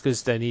Windass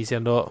goes down easy or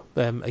not.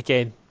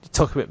 Again, you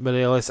talk about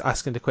Morelos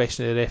asking the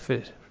question of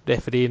the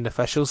referee and the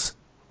officials.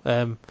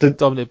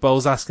 Dominic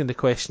Ball's asking the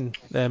question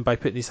by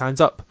putting his hands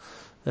up.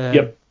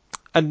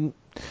 And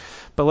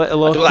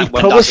Belitalo, he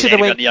probably should have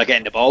went near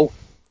getting the ball.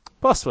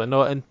 Possibly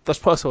not, and there's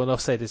possibly an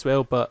offside as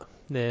well, but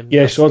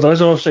so there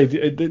is an offside.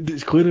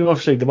 It's clearly an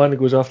offside. The man that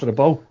goes after the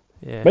ball.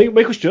 Yeah.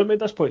 Michael Stewart made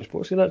this point in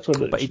sports,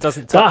 but he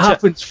doesn't touch that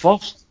happens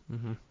first.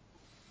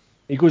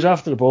 He goes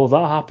after the ball.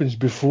 That happens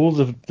before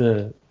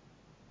the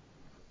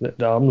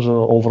arms are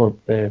over.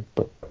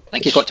 But I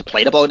think he's got to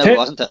play the ball now,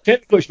 wasn't it?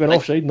 Technically, it's been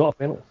offside, not a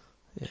penalty.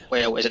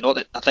 Well, is it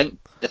not? I think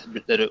is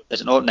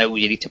it not now?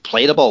 You need to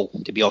play the ball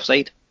to be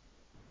offside.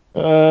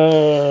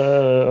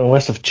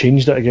 Unless they've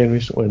changed it again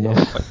recently. No.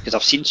 Because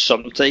I've seen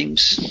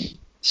sometimes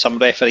some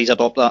referees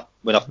adopt that.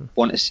 When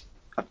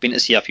I've been to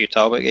see a few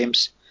Talbot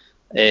games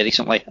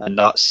recently, and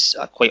that's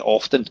quite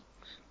often.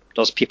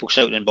 There's people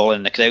shouting and ball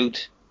in the crowd,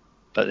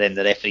 but then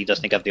the referee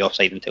doesn't give the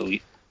offside until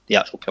the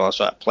actual players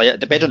try to play it. It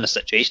depends on the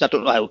situation. I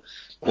don't know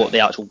what the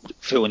actual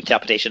full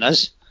interpretation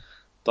is,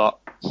 but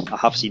I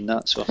have seen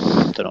that, so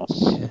I don't know.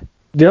 Yeah.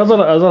 The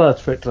other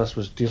aspect of this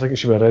was, do you think it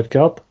should be a red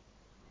card?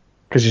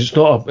 Because is it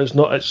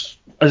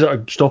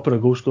a stopping a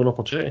goal scoring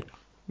opportunity?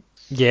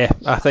 Yeah,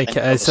 I think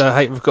it is. I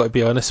think we've got to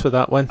be honest with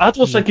that one. I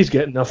don't think he's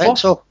getting there I think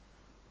first. so.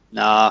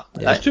 Nah,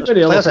 There's too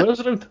many other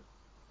players around,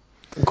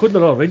 including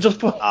another Rangers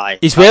player. Aye,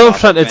 He's well in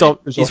front of Don.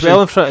 He's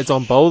well in front of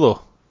Don Ball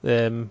though.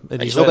 And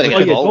he's not going to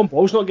get the ball. Don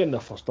Ball's not getting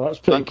there first. That's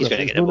I think he's going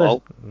to get the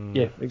ball.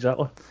 Yeah,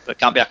 exactly. But it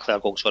can't be a clear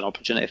goal scoring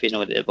opportunity if he's not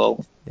going to get the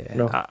ball. Yeah,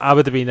 No. I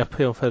would have been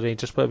appealing for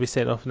Rangers, but I'd be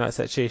sent off in that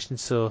situation.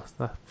 So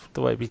I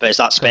don't want to be. But is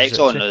that specs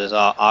on, or is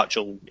that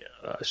actual?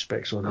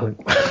 Specs on, I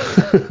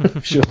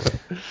think. Sure.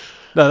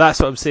 No, that's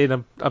what I'm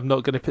saying. I'm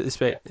not going to put the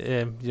spec.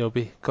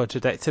 Be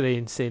contradictory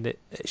and saying that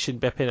it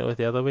shouldn't be a penalty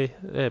the other way,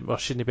 or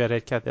shouldn't be a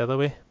red card the other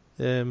way.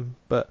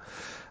 But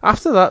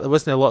after that, there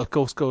wasn't a lot of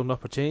goal scoring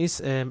opportunities.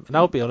 And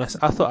I'll be honest,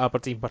 I thought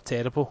Aberdeen were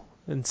terrible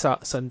on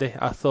Sunday.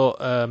 I thought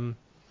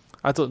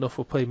I don't know if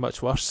we'll play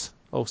much worse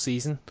all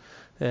season.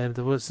 There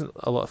wasn't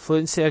a lot of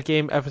fluency in our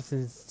game.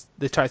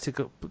 They tried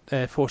to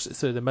force it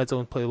through the middle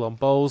and play long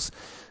balls.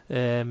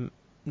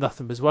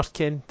 Nothing was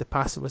working. The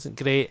passing wasn't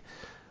great,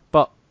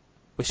 but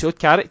we showed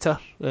character,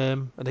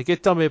 and a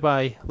good dummy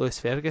by Lewis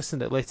Ferguson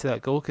that led to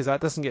that goal, because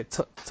that doesn't get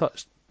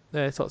talked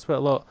about a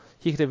lot.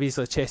 He could have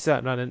easily chested that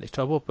and ran into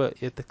trouble, but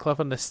he had the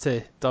cleverness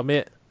to dummy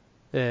it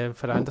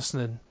for Anderson,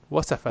 and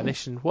what a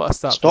finish and what a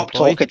start. Stop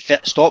talking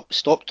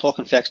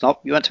fixing up.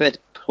 You want to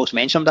post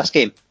mention of this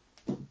game,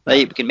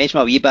 right? We can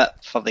mention a wee bit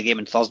for the game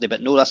on Thursday,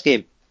 but no, this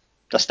game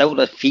there's still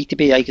the fee to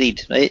be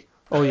agreed, right?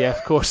 Oh yeah,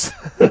 of course.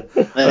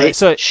 Right.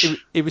 So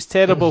it was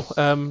terrible.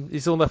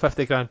 He's only a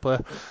 50 grand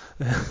player.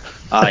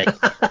 Aye,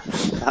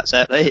 that's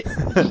it, right?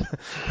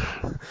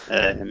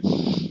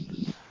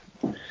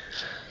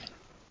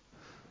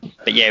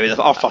 But yeah, with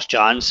our first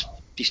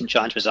decent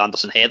chance was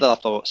Anderson header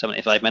after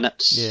 75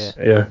 minutes.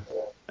 Yeah.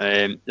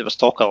 There was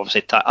talk,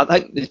 obviously. I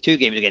think the two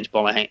games against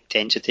Burnley, I think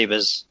intensity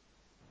was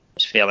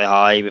fairly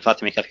high. We've had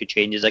to make a few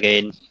changes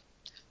again.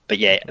 But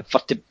yeah,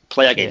 to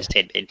play against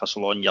 10 men for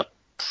so long, you're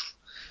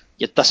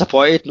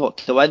disappointed not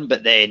to win,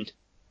 but then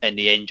in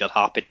the end you're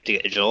happy to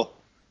get a draw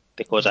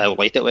because of how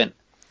late it went.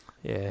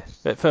 Yeah,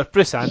 but for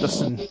Bruce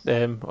Anderson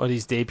on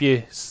his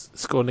debut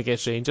scoring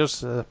against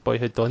Rangers, a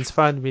boyhood Dons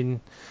fan, I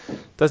mean,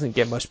 doesn't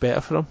get much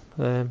better for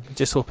him.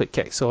 Just hope it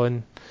kicks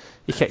on.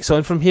 He kicks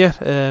on from here,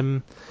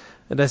 and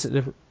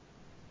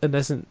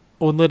isn't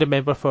only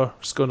remembered for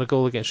scoring a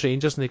goal against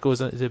Rangers, and he goes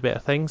on to do better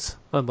things.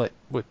 Unlike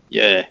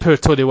poor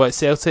Tony Watt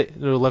Celtic,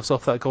 who lives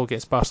off that goal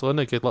against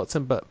Barcelona. Good luck to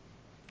him, but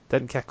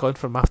didn't kick on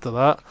from after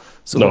that.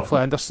 So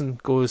hopefully Anderson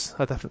goes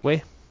a different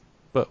way,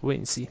 but wait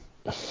and see.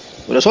 Well,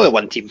 there's only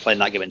one team playing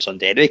that game on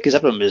Sunday anyway, because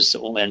everyone was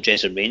only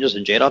interested in Rangers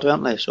and Gerrard,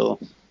 weren't they? So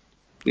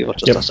we were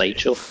just a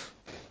sideshow.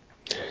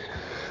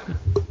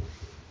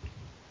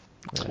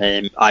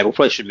 We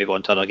probably should move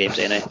on to other games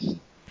anyway.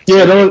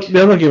 Yeah,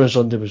 the other game on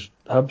Sunday was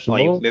Hibs.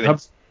 I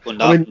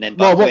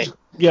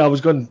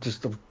was going to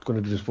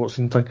do the sports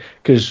thing,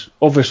 because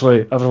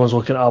obviously everyone's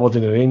looking at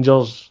Aberdeen and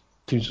Rangers,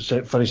 teams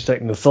that finished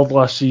second and third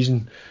last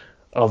season.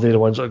 Are they the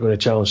ones that are going to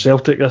challenge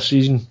Celtic this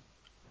season?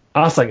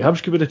 I think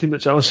Hibs could be the team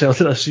that challenge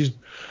Celtic this season.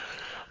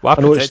 I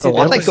think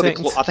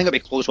it'll be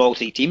close with all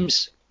three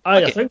teams.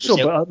 I think so,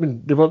 but I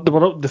mean,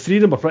 the three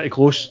of them were pretty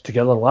close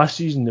together last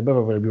season. They maybe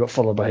were a bit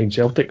further behind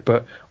Celtic,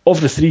 but of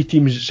the three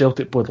teams that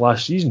Celtic played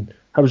last season,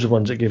 Hibs were the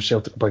ones that gave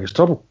Celtic the biggest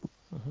trouble.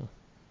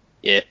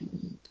 Yeah,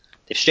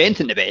 they've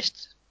strengthened the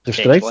best. They've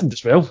strengthened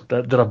as well.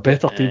 They're a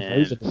better team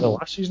than they were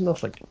last season, I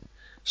think.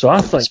 So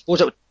I think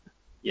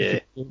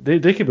they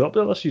could be up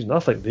there this season. I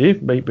think they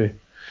might be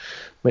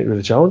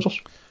the challengers.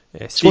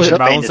 Yeah, Stephen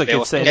Brown's a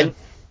good signing.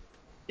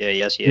 Yeah,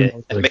 he is. Yeah,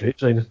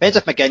 depends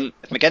if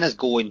McGinn is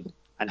going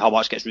and how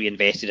much gets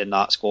reinvested in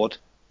that squad.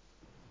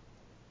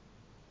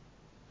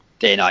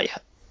 Then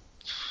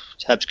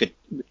Hibs could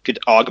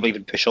arguably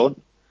even push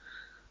on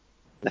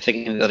if they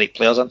can get the right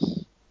players in.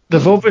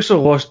 They've obviously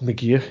lost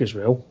McGeoch as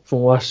well from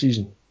last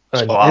season.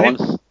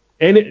 Scott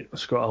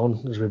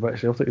Allen is way back to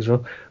Celtic as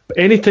well. But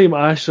any time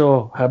I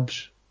saw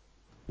Hibs,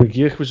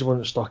 McGeoch was the one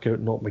that stuck out,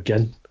 not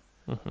McGinn.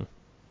 Mm-hmm.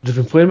 They've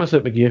been playing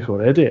without McGeoch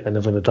already, and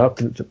they've been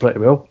adapting it pretty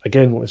well.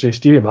 Again, let's say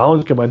Stevie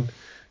Mallon come in,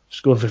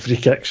 scoring for free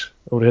kicks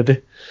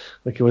already,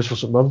 like he was for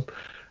St Mirren.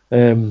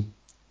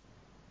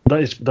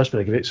 That's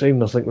been a great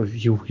sign. I think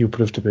he'll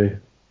prove to be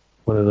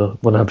one of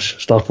Hibs'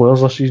 star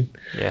players this season.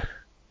 Yeah.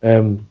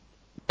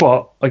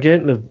 But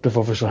again, they've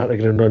obviously had a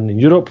ground run in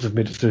Europe. They've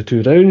made it through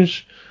 2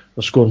 rounds.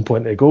 They're scoring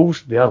plenty of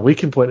goals. They are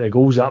leaking plenty of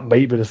goals. That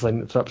might be the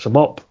thing that trips them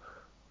up.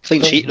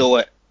 Clean sheet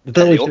though.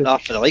 They opened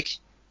that for the league.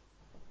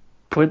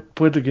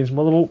 Played against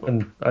Motherwell,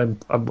 and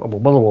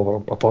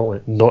Motherwell are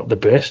apparently not the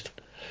best.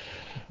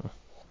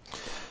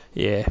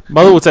 Yeah,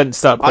 Motherwell didn't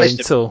start playing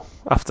Managed to- until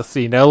after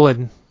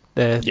 3-0,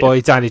 and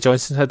boy Danny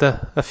Johnson had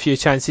a few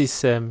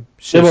chances. They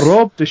were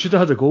robbed. They should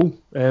have had a goal.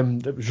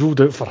 It was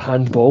ruled out for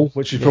handball,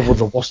 which is probably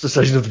the worst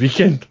decision of the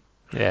weekend.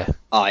 Yeah.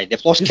 Aye,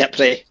 they've lost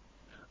Kipre,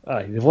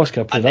 Aye, they've lost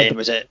Kipre. and then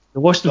was it They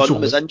lost him so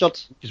Dunn was late injured?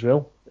 as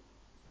well.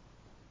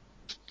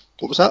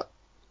 What was that?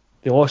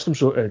 They lost him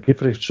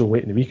Kipre so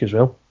late in the week as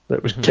well.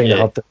 It was kind of Yeah.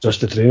 hard to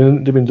adjust the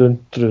training they've been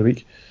doing through the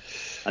week.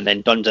 And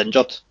then Dunn's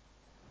injured.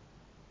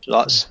 So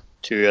that's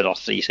 2 or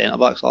 3 centre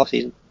backs last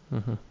season.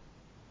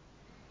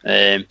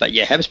 But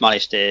yeah, Hibs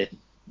managed to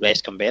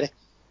rest Cumberi,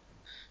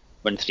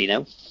 win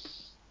 3-0.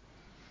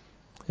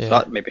 Yeah. So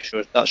that maybe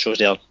shows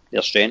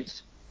their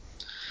strength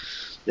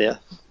there.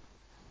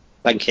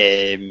 I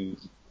think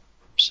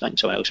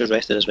someone else was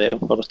rested as well,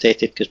 or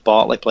rotated, because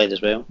Bartley played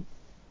as well.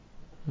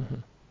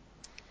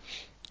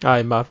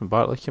 Aye, Marvin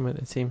Bartley came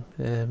into the team.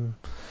 And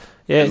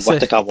It's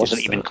Whittaker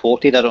wasn't even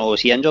quoted. I don't know,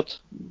 was he injured?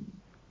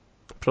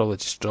 probably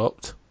just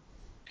dropped.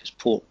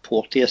 Because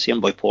Porteous,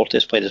 same boy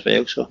Porteous played as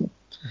well. So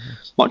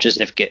much as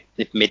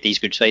they've made these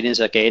good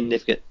signings again,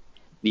 they've got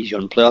these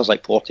young players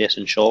like Porteous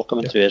and Shaw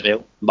coming through as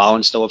well.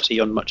 Ballon's still obviously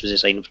young, much as they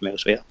signed him from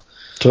elsewhere.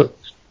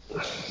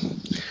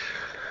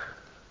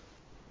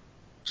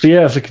 So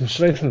yeah, if they can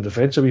strengthen the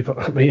defence a wee bit,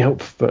 it might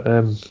help. But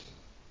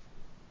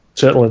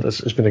certainly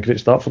it's been a great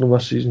start for them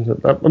this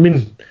season. I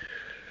mean,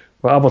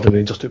 well, Aberdeen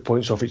Rangers took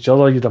points off each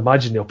other. You'd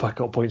imagine they'll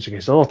pick up points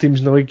against other teams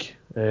in the league,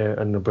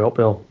 and they'll be up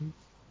there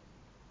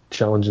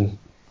challenging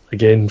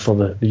again for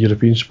the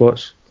European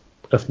spots,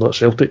 if not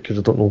Celtic, because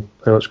I don't know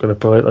how it's going to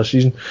play out this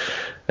season.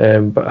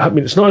 But I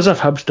mean, it's not as if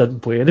Hibs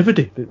didn't play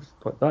anybody.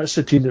 That's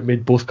the team that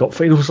made both cup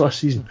finals last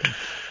season.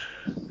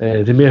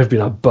 They may have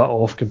been a bit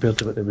off compared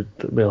to what they would.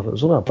 Well, it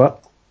was only a bit.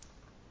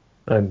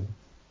 And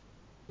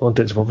all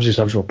intents and purposes,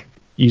 Hibs were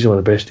easily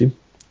the best team.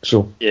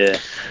 So Yeah.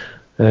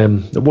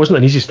 it wasn't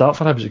an easy start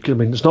for Hibs. I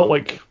mean, it's not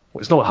like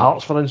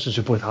Hearts, for instance,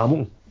 who played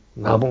Hamilton.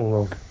 And Hamilton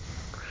were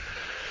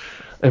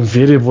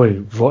invariably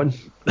rotten.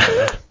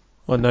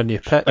 On their new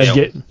pitch. And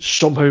yet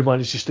somehow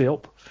managed to stay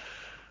up.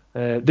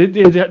 They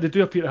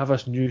do appear to have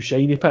this new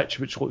shiny pitch,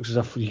 which looks as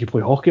if you could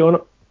play hockey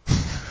on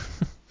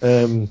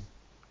it.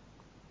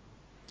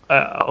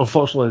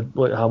 Unfortunately,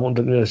 like Hamilton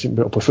didn't really seem to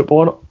be able to play football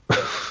on it.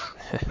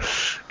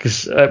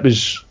 Because it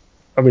was,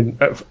 I mean,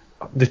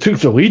 they took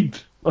the lead,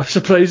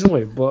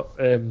 surprisingly, but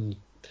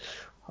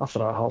after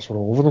that, Hearts were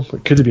all over them.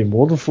 It could have been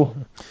more than 4.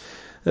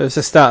 There was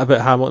a stat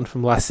about Hamilton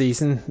from last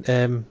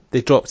season.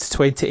 They dropped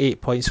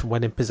 28 points from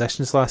winning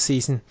positions last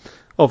season.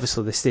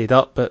 Obviously, they stayed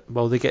up, but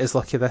will they get as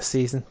lucky this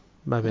season?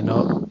 Maybe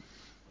not.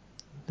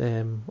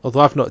 Although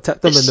I've not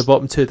tipped them in the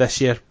bottom 2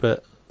 this year,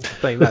 but I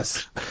think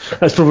that's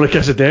probably a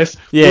kiss of death.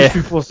 Yeah. Most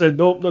people said,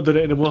 nope, not doing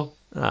it anymore.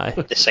 aye.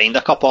 They signed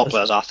a couple of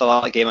players after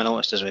that game, I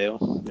noticed as well.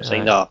 They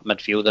signed a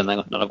midfielder and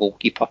then a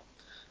goalkeeper.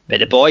 But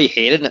the boy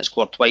Heron that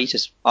scored twice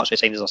is actually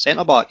signed as a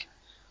centre back,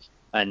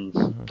 and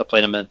they're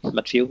playing him in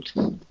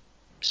midfield.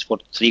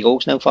 Scored 3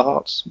 goals now for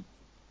Hearts.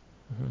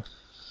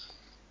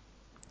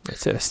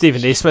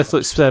 Stephen Naismith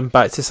looks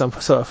back to some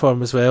sort of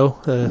form as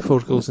well. 4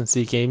 goals in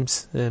 3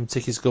 games.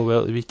 Took his goal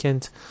well at the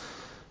weekend.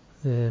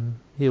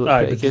 He looked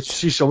pretty good.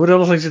 See some of the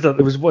other things he did.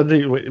 There was one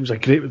night it was a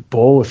great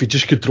ball if he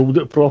just controlled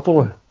it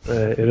properly,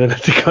 and then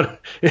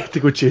he had to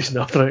go chasing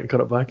after it and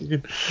cut it back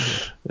again.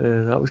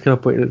 That was kind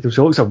of pointing. He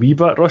looks a wee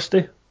bit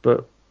rusty,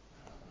 but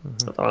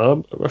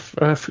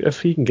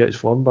if he can get his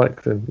form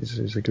back, then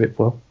he's a great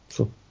player.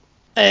 So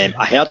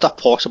I heard a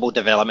possible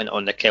development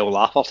on the Kyle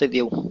Lafferty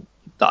deal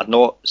that I'd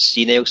not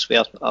seen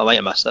elsewhere. I might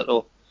have missed it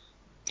though.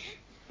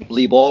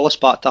 Lee Wallace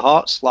back to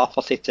Hearts,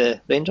 Lafferty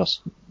to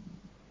Rangers.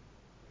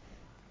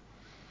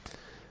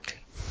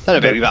 Don't know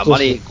about a wee bit of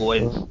money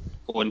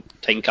going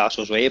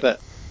Tynecastle's way,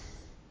 but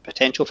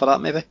potential for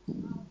that maybe.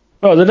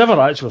 well, they never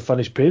actually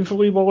finished paying for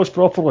Lee Wallace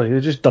properly. They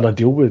just done a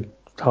deal with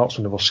Hearts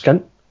when they were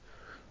skint.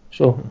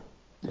 So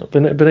it'd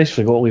be nice if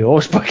they got Lee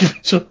Wallace back.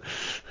 So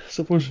I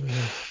suppose.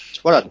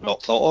 It's what I'd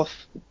not thought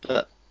of.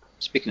 But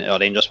speaking to a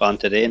Rangers fan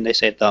today, and they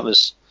said that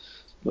was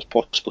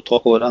possible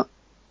talk about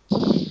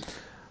that.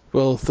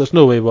 Well, there's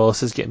no way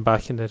Wallace is getting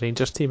back in the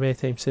Rangers team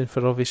anytime soon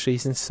for obvious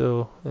reasons.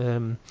 So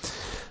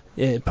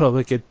it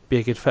probably could be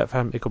a good fit for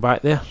him to go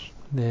back there.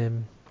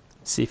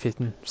 See if he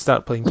can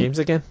start playing games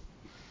again.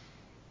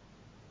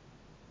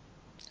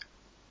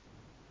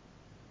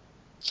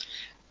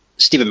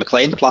 Stephen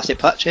McLean, plastic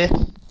pitch, eh?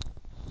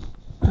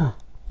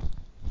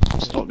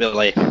 It's not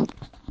really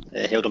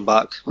held him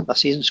back this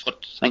season. I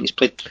think he's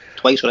played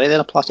twice already on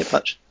a plastic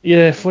pitch.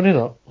 Yeah, funny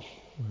that.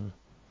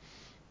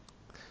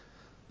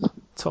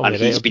 Tommy And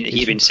he's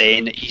Wright, been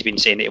saying that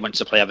he wants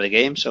to play every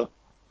game, so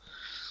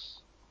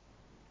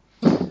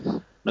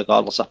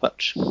regardless of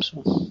pitch.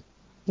 So.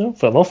 No,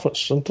 fair enough.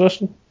 It's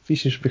interesting. If he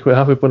seems to be quite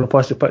happy playing on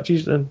plastic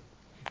pitches, then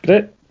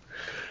great.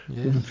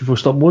 Yeah. People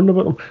stop moaning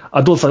about them.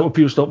 I don't think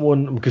people stop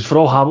moaning them because for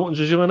all Hamilton's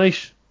is really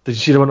nice. Did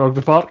you see them in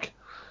Rugby Park?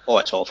 Oh,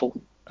 it's awful.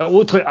 It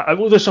looked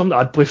like something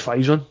I'd play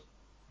fives on.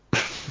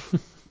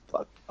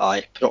 But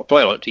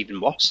probably looked even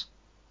worse.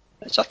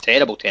 It's a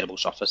terrible, terrible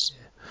surface.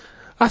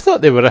 I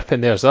thought they were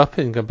ripping theirs up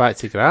and going back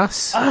to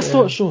grass. I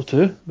thought so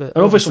too. But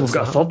And obviously we've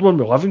got a it's third one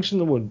with Livingston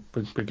that we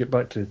get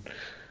back to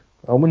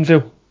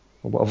Almondvale,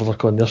 or whatever they're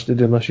calling their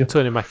stadium this year.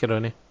 Tony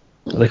Macaroni.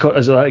 Is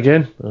it that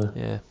again?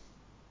 Yeah.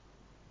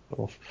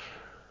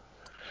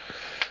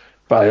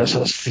 But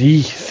there's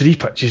three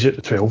pitches out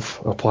of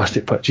 12 are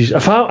plastic pitches.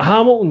 If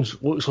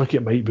Hamilton's looks like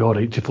it might be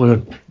alright to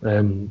play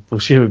on, we'll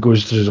see how it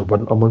goes through the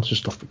winter months and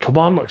stuff. But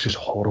Kilmarnock's is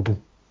horrible.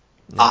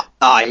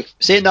 Aye.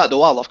 Saying that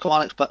though, I love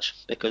Kilmarnock's pitch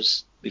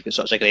because we've got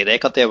such a great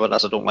record there,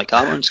 whereas I don't like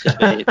Hamilton's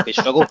because we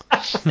struggle.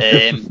 So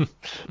I don't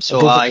think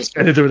it's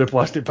anything to do with the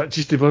plastic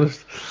pitches, to be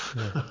honest.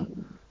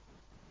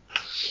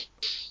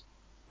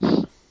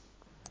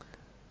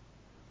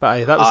 But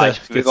aye, that was a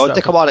we good got to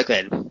start. Kilmarnock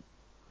then.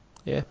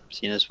 Yeah.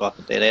 Seeing as we're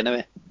there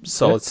anyway.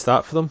 Solid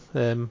start for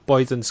them.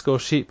 Boyd on the score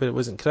sheet, but it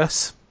wasn't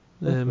Chris.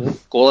 Goal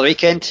of the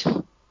weekend.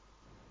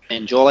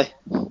 And Jolly.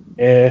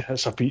 Yeah,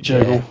 it's a peach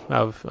goal.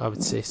 I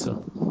would say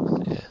so.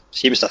 Yeah.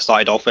 Seems to have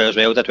started off well as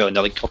well, did well in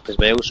the League Cup as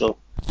well, so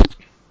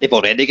they've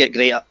already got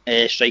great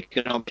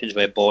striking options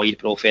with Boyd,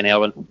 Brophy and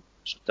Irwin.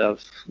 So they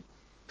have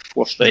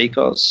 4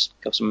 strikers,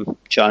 give some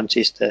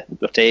chances to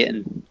rotate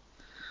and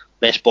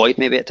rest Boyd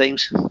maybe at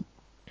times.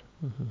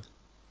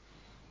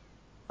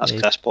 That's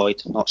Chris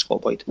Boyd, not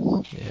Scott Boyd.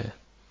 Yeah.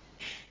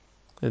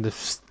 And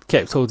they've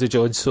kept hold of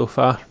Jones so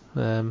far.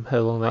 How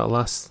long that'll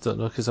last, don't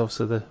know, because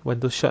obviously the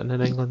window's shutting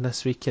in England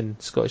this week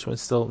and Scottish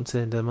one's still open to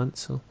the end of the month,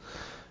 so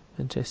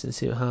interesting to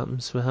see what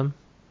happens with him.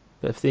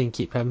 But if they can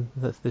keep him,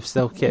 they've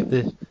still kept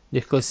the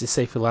nucleus the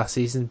same for last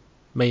season,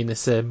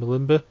 minus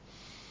Malumbu.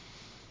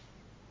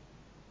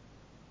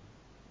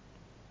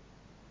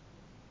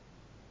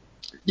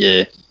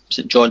 Yeah,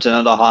 St John's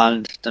on the other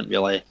hand didn't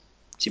really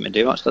seem to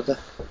do much, did they?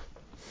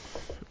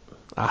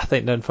 I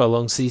think they're in for a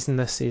long season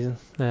this season.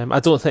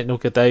 I don't think they'll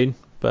go down,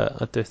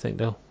 but I do think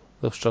they'll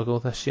struggle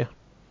this year.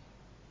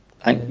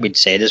 I think we'd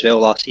said as well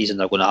last season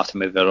they're going to have to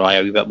move their eye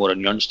a wee bit more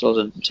on youngsters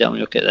and certainly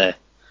look at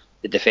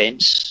the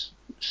defence.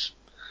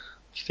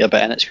 Fair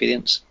bit of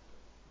inexperience.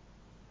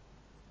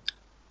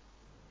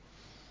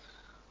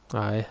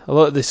 Aye, a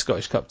lot of the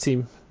Scottish Cup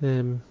team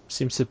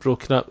seems to have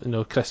broken up. You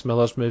know, Chris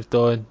Miller's moved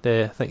on.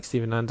 I think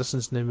Stephen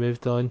Anderson's now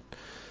moved on.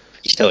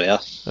 He's still there.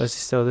 Oh, is he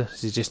still there?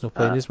 Is he just not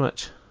playing as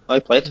much? I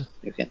played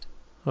weekend.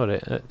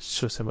 Alright, that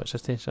shows how much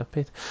attention I've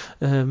paid.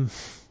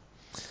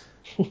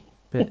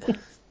 But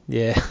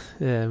yeah,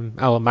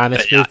 Alan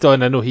Mannix moved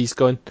on. I know he's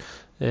gone.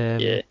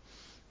 Yeah.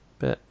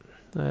 But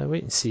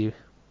wait and see.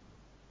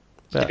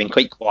 They've been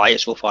quite quiet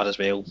so far as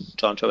well,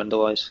 transfer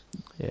window wise.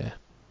 Yeah.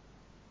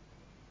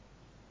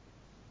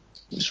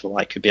 So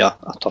that could be a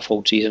tough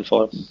old season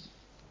for them.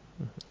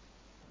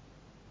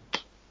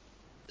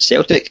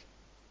 Celtic.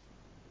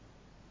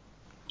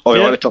 Oh,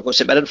 you want to talk about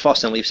St Mirren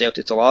first and leave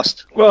Celtic to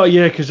last? Well,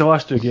 yeah, because the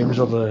last 2 games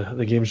are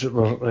the games that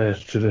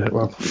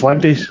were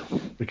flag days,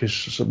 because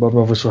St Mirren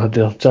obviously had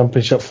their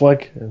championship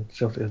flag and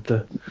Celtic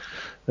had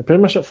the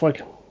Premiership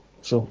flag.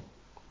 So,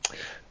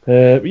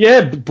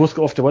 both got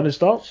off to winning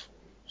starts.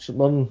 St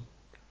Mirren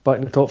back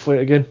in the top flight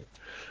again.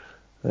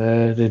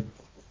 They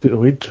put the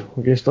lead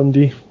against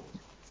Dundee.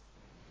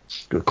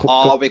 We're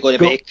going to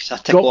make a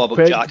tickle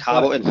about Jack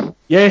Hamilton.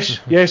 Yes,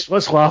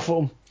 let's laugh at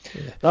him.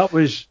 Yeah.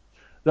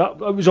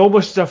 It was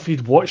almost as if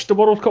he'd watched the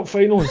World Cup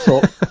final and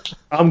thought,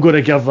 I'm going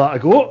to give that a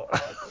go.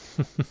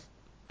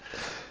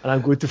 And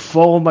I'm going to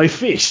fall on my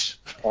face.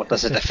 Or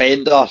does the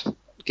defender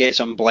get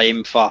some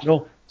blame for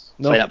playing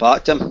it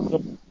back to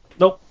him?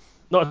 No,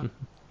 not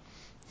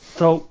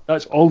at all.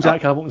 That's all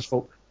Jack Hamilton's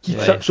fault. He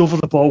trips over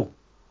the ball.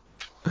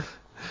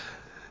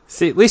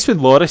 See, at least when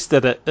Loris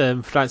did it,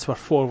 France were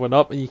 4-1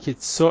 up, and you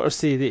could sort of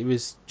say that he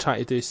was trying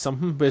to do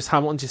something, whereas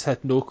Hamilton just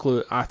had no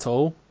clue at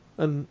all.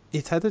 And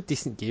he'd had a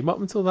decent game up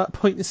until that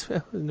point as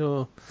well. You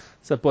know,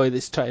 it's a boy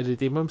that's trying to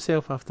redeem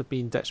himself after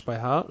being ditched by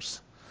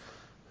Hearts.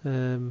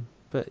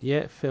 But yeah,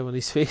 it fell on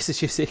his face,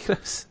 as you say,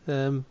 Chris.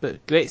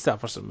 But great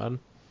start for St Mirren.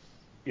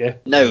 Yeah.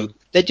 Now,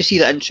 did you see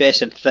the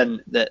interesting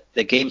thing that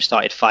the game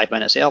started 5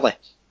 minutes early?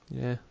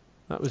 Yeah,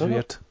 that was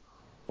weird.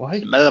 Why?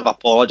 St Mirren have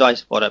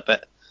apologised for it,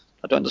 but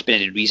I don't think there's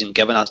been any reason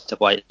given as to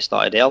why it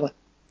started early.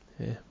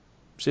 Yeah,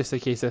 it's just a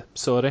case of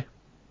sorry.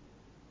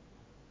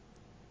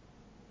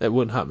 It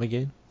won't happen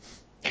again.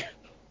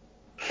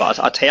 But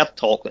I'd heard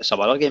talk that some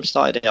other games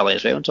started early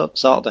as well on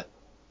Saturday.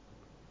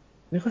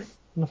 Really?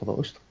 Never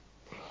noticed.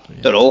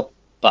 Yeah. Don't know,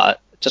 but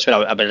just when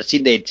I'd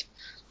seen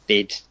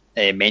they'd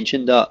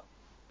mentioned that,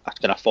 I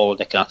kind of followed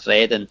the kind of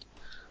thread, and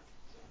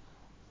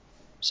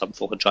some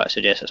folk had tried to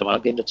suggest that some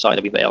other games had started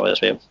a wee bit early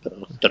as well.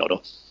 But don't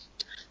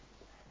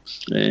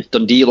know.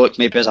 Dundee looked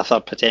maybe as if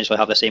they'd potentially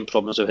have the same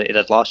problems as they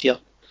did last year.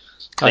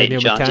 Creating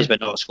chances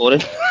but not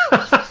scoring.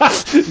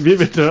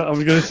 Maybe too. I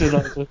was going to say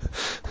that too.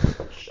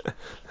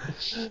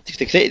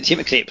 They seem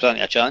to create plenty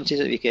of chances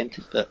at the weekend,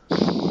 but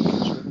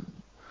it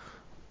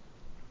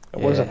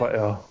was a bit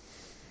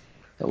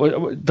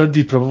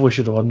Dundee probably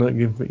should have won that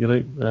game, but you're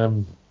right.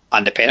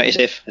 And the penalty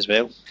save as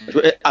well.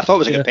 I thought it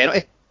was a good penalty.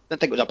 I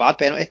didn't think it was a bad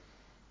penalty.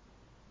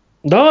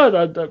 No,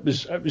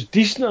 it was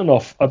decent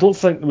enough. I don't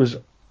think there was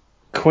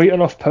quite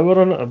enough power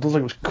on it. I don't think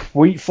it was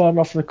quite far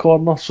enough in the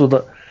corner so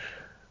that,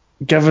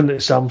 given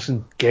that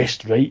Samson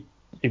guessed right,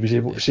 he was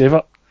able to save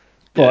it.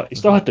 But he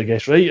still had to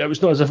guess right. It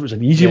was not as if it was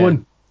an easy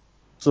one.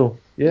 So,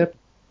 yeah,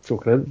 full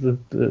credit to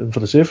him for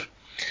the save.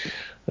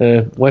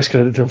 Less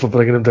credit to him for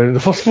bringing him down in the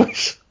first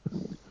place.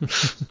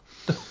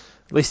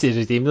 At least he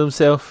redeemed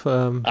himself.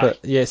 But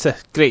yeah, it's a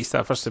great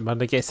start for St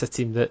Mirren against a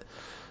team that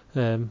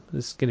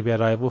is going to be a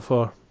rival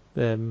for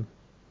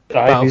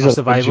battle for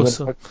survival.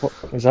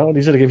 Exactly,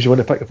 these are the games you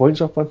want to pick the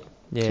points up on.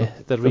 Yeah,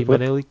 the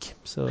mini league.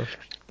 So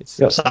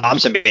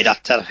Samson made a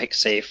terrific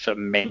save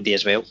from Mendy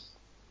as well.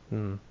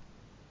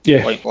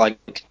 Yeah,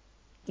 like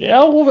yeah.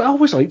 I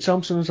always liked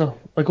Samson as a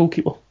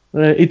goalkeeper.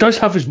 He does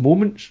have his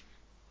moments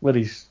where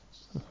he's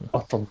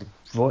utterly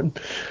rotten,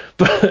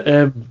 but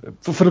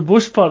for the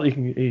most part,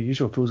 he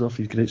usually pulls off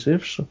these great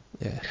saves. So.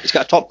 Yeah, he's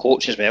got a top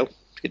coach as well.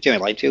 He's got Jamie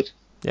Linefield.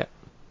 Yeah,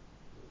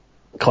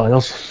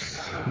 Clangers.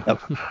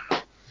 Yep.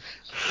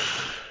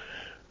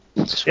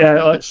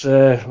 Yeah, let's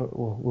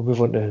we'll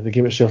move on to the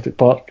game at Celtic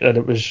Park, and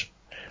it was.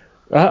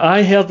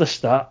 I heard the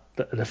stat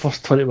that in the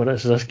first 20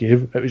 minutes of this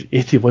game, it was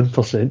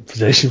 81%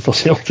 possession for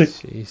Celtic.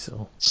 Jeez,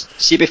 oh.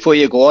 See, before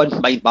you go on,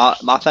 mind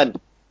Martin,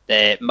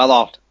 the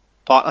Miller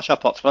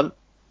partnership up front.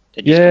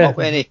 Did you come up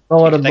with any?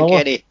 Miller and think Miller.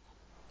 any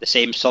the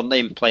same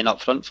surname playing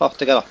up front for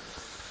together?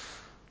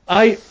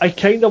 I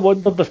kind of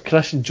wondered if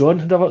Chris and John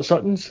had ever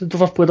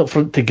played up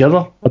front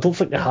together. I don't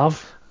think they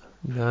have.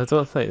 No, I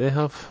don't think they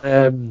have.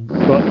 But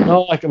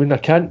no, I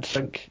can't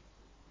think.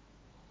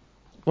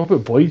 What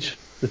about Boyd?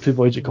 The two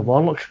Boyds at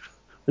Kilmarnock?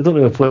 They don't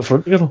really play up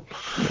front together.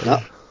 No.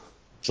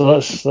 So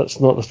that's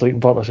not the striking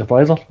partnership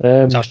either. So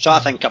I was trying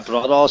to think of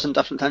brothers and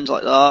different things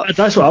like that.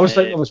 That's what I was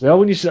thinking as well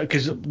when you said,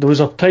 because there was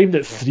a time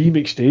that 3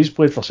 McStays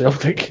played for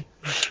Celtic.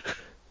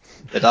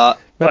 Did that?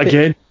 But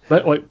again,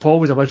 like Paul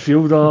was a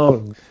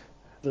midfielder,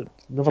 and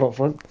never up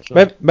front. So.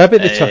 Maybe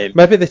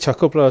the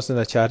Chuckle Brothers in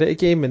a charity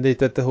game, and they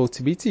did the whole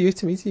to me to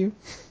you.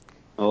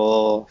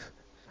 Oh,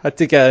 had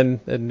to get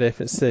in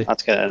reference to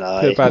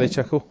poor Barry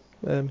Chuckle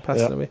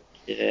passing away.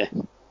 Yeah.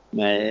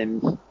 Trying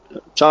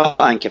to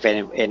think of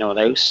anyone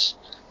else,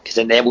 because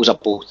the Neville's are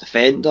both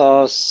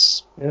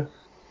defenders. Yeah.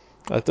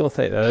 I don't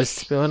think there is,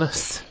 to be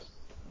honest.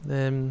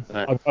 From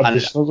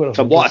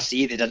what I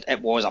see,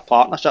 it was a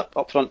partnership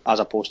up front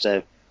as opposed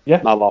to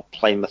Miller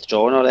playing with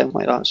John or anything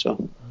like that.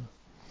 So,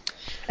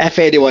 if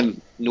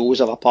anyone knows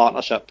of a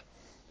partnership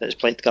that's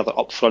played together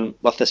up front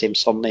with the same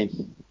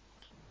surname,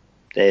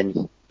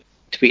 then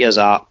tweet us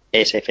at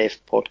SFF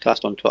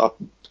Podcast on Twitter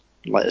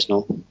and let us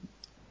know.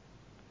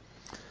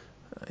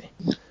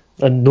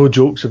 And no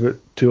jokes about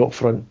 2 up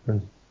front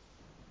and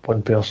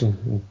 1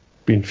 person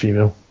being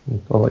female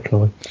and all that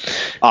kind of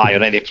thing.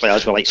 You're any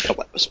players with like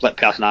split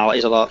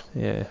personalities or that.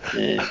 Yeah.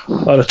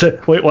 Like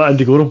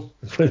Andy Gorham,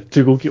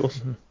 2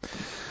 goalkeepers.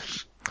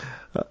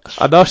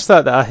 Another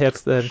stat that I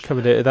heard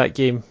coming out of that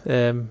game,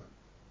 the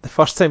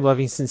first time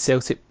Livingston and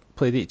Celtic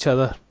played each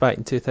other back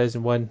in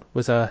 2001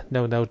 was a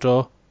 0-0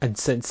 draw, and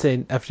since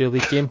then every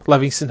league game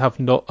Livingston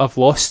have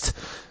lost.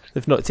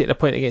 They've not taken a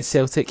point against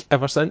Celtic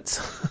ever since.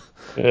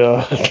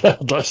 Yeah,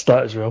 that's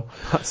that as well.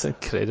 That's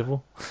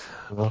incredible.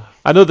 Yeah.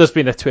 I know there's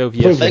been a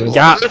 12-year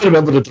gap. I don't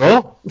remember the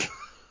draw.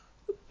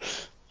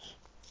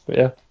 But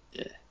yeah.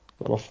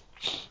 Rough.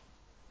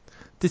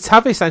 Did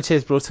Javi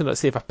Sanchez-Broten not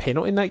save a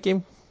penalty in that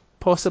game?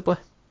 Possibly.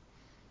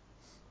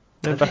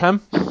 Remember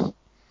him?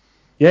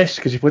 Yes,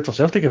 because he played for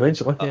Celtic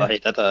eventually. He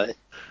did,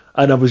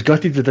 And I was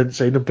gutted they didn't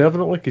sign him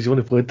permanently because he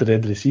only played to the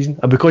end of the season.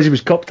 And because he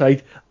was cup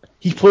tied,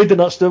 he played in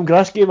that Sturm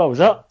Grass game. I was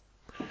at.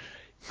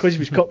 Because he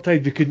was cup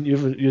tied, we couldn't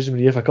use him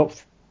in the FA Cup.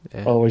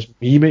 Yeah. Otherwise,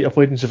 he might have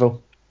played in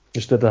Seville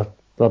instead of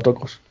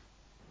Douglas.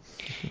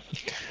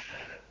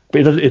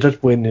 But he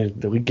did play in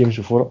the league games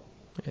before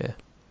it. Yeah.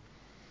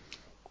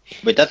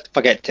 We did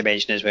forget to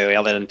mention as well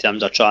earlier in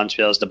terms of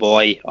transfers, the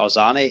boy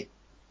Arzani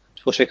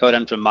supposed to be called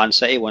in from Man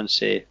City once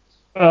he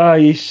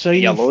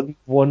signed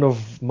one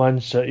of Man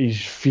City's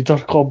feeder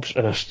clubs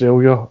in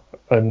Australia,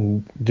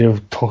 and they're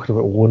talking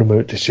about loaning him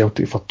out to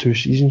Celtic for 2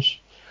 seasons.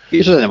 He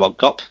was in the World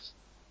Cup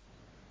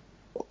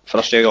for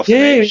Australia off the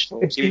bench,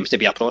 so it seems to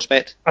be a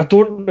prospect. I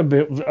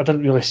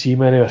didn't really see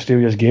many of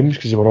Australia's games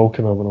because they were all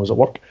kind of when I was at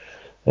work.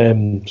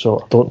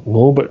 So I don't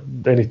know, but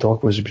any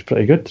talk was he was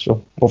pretty good.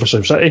 So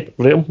obviously City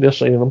rate him, they're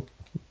signing him.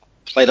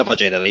 Player of a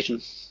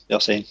generation, they're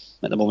saying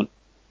at the moment.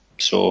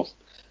 So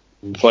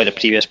probably the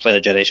previous player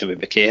of generation would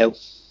be Cahill.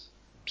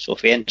 So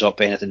if he ends up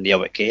anything near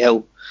what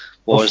Cahill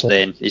was,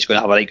 then he's going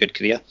to have a very good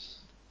career.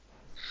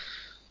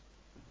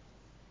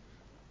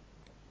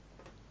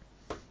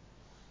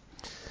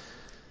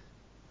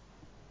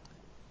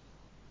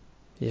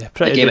 Yeah,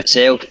 the game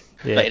itself,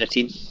 pretty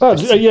routine.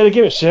 The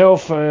game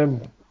itself.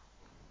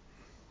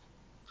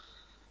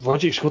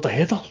 Rogic scored a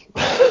header.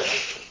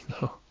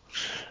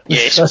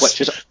 Yes, which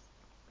was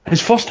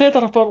his first header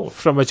apparently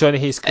from a Johnny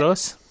Hayes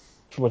cross.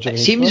 It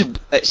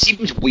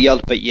seems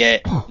weird, but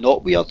yet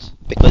not weird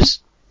because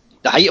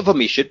the height of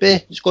him he should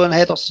be scoring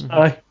headers.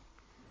 Aye,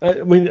 I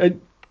mean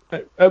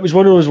it was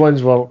one of those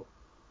ones where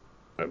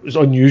it was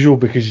unusual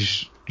because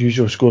he's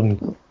usually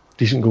scoring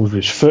decent goals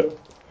with his foot.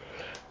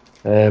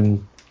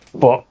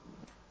 But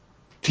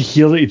to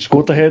hear that he'd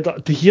scored the header,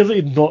 to hear that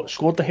he'd not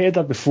scored the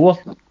header before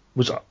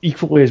was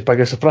equally as big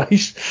a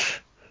surprise.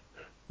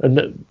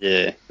 And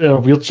in a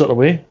weird sort of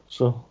way.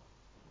 So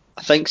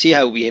I think, see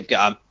how we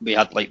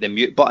had like the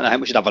mute button. I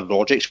think we should have a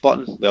Roderick's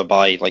button,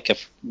 whereby like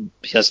if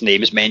his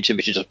name is mentioned,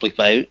 we should just bleep it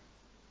out.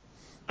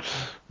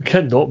 We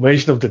can't not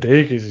mention him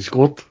today because he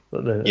scored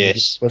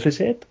Yes. with his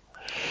head.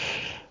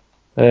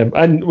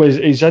 And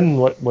he's in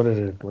like one of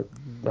the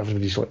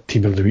everybody's like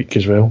team of the week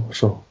as well.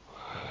 So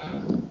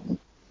it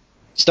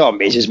still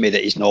amazes me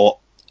that he's not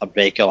a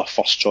regular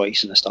first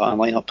choice in the starting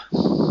lineup.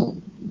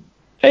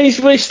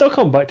 He's still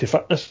coming back to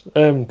fitness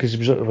because he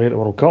was away at the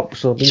World Cup.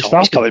 So he's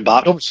always coming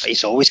back.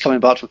 He's always coming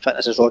back from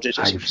fitness as Rodgers.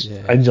 He was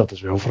injured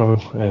as well for a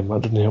while.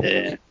 That didn't help.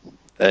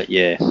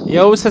 He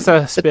always has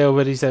a spell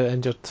where he's out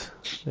injured,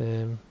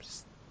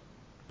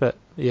 but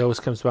he always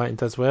comes back and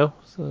does well.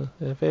 So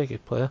a very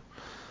good player.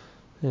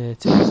 Two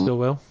things go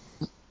well.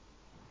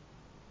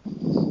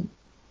 You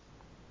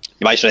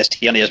might rest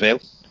Tierney as well.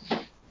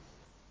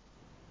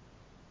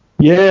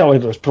 Yeah, I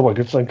think that's probably a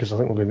good thing because I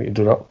think we're going to need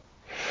to do that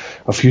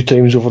a few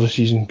times over the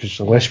season because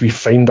unless we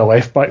find a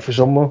left back for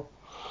somewhere.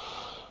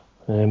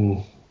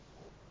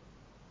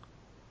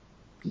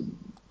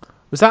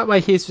 Was that why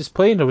Hayes was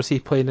playing, or was he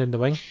playing in the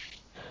wing?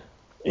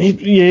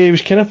 He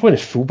was kind of playing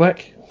as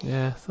fullback.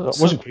 Yeah, I thought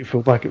it wasn't quite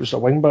fullback; it was a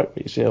wing back.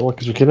 Because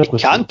we kind of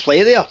can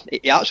play there.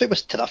 He actually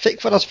was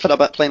terrific for us for a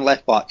bit playing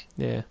left back.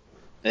 Yeah,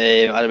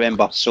 I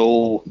remember.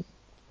 So,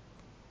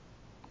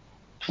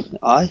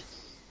 he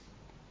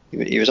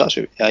was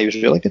actually he was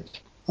really good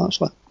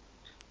actually.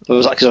 There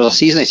was a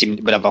season he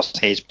seemed whenever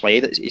Hayes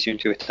played, he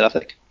seemed to be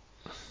terrific.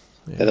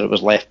 Yeah. Whether it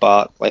was left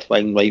back, left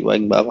wing, right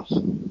wing, whatever.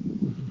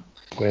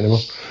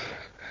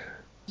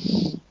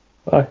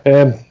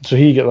 So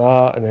he got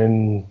that, and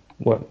then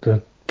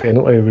the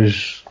penalty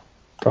was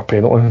a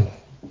penalty. I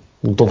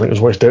don't think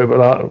there's much doubt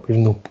about that,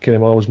 even though Kenny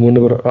Miller was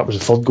moaning about it. That was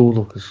the third goal,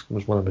 though, because there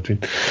was one in between.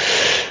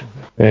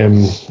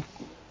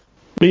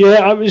 But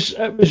yeah, it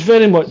was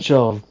very much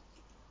a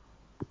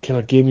kind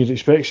of game you'd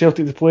expect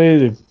Celtic to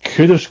play. They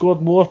could have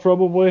scored more,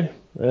 probably.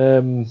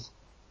 The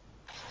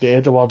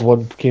Edouard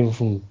one came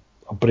from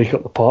a break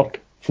up the park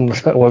from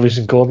the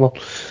Livingston corner.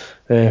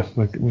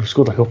 We've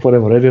scored a couple of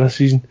them already this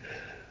season.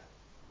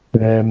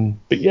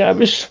 But yeah, it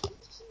was.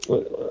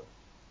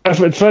 If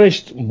it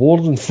finished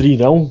more than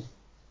 3-0,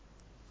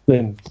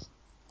 then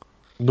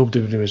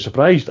nobody would be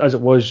surprised. As it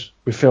was,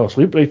 we fell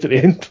asleep right at the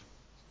end.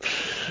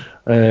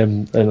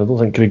 And I don't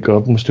think Craig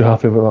Gordon was too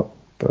happy about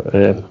that.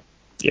 But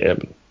yeah,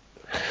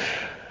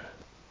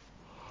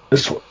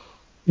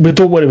 we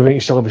don't want to be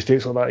making silly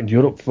mistakes like that in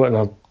Europe, but in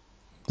a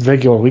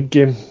regular league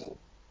game,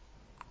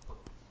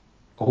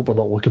 I hope we're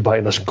not looking back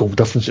at this goal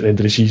difference at the end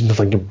of the season and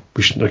thinking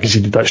we shouldn't have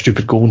conceded that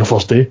stupid goal on the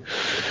first day.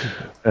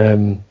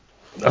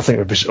 I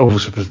think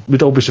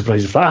we'd all be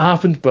surprised if that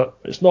happened, but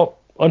it's not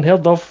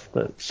unheard of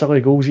that silly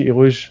goals that you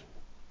lose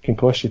can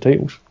cost you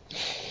titles.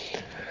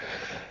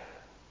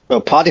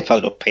 Well, Paddy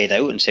Powell paid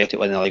out and Celtic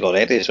won the league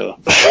already, so.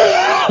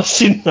 I've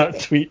seen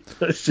that tweet.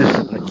 That's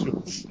just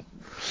ridiculous.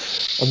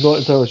 I'm not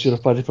entirely sure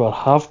if Paddy Powell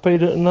have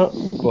paid out in that,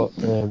 but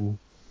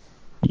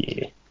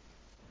yeah.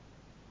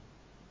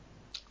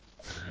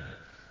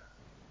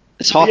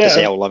 It's hard to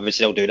say how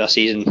Livingston will do this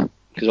season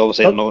because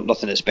obviously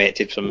nothing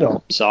expected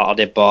from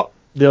Saturday, but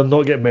they're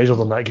not getting measured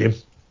on that game.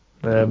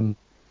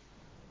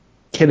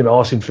 Kenny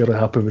Miller seemed fairly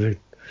happy with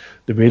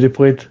the way they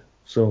played,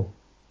 so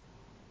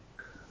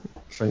I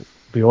think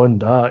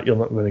beyond that you're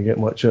not going to get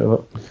much out of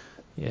it.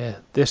 Yeah,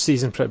 their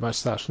season pretty much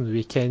starts from the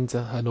weekend.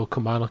 I know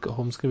Kilmarnock at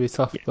home's going to be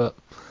tough, but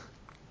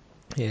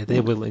yeah,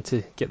 they're willing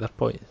to get their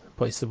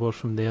points to the board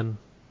from there and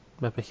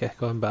maybe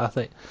kick on. But I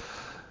think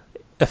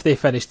if they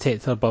finish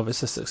 10th or above,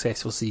 it's a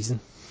successful season.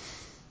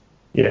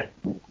 Yeah,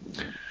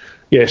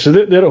 so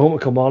they're at home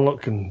at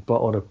Kilmarnock and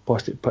battle on the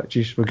plastic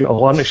pitches. We've got a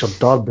Lanarkshire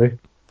derby,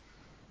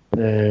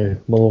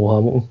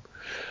 Motherwell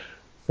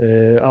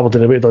Hamilton,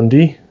 Aberdeen away to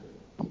Dundee.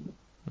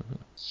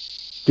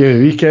 Game of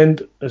the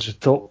weekend is the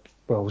top.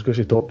 Well, I was going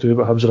to say top two,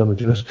 but Hibs are in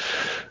between us.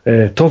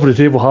 Top of the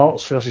table,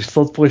 Hearts versus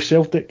third place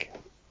Celtic.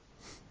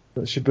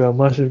 That should be a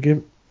massive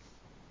game.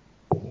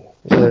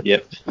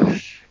 Yep.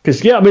 Because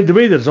the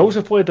way the results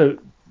have played out,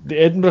 the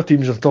Edinburgh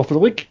teams are top of the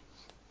league.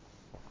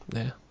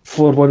 Yeah.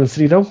 4-1 and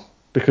 3-0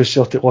 because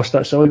Celtic lost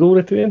that silly goal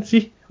right at the end.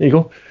 See, there you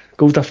go,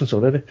 goal difference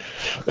already.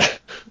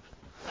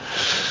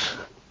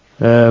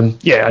 And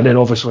then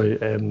obviously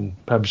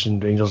Hibs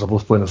and Rangers are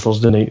both playing on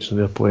Thursday night, so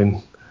they're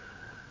playing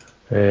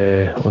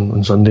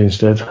on Sunday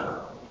instead.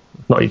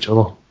 Not each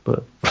other,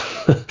 but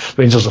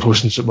Rangers are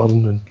hosting St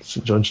Mirren and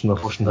St Johnstone are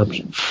hosting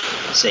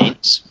Hibs.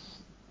 Saints.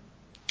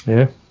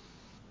 Yeah.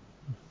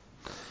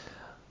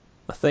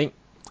 I think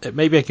it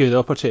may be a good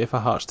opportunity for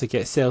Hearts to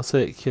get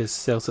Celtic because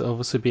Celtic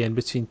obviously be in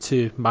between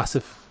two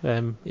massive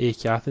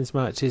AEK Athens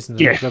matches and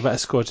there's a bit of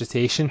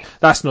scogitation.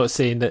 That's not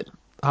saying that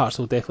Hearts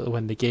will definitely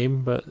win the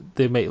game, but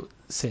they might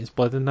sense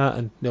blood in that,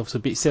 and they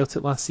obviously beat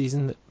Celtic last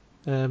season at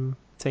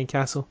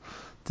Tynecastle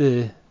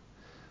to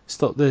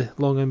stop the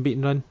long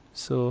unbeaten run.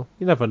 So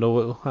you never know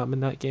what will happen in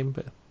that game,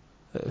 but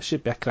it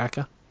should be a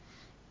cracker.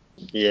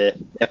 Yeah,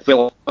 if we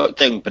look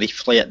down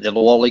briefly at the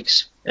lower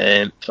leagues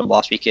from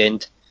last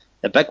weekend,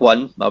 the big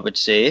one, I would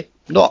say,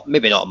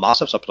 maybe not a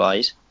massive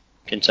surprise,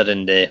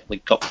 considering the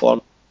League Cup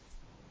form.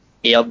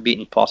 Ayr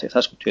beating Partick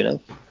Thistle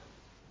 2-0.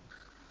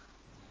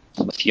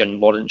 With young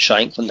Lawrence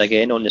Shankland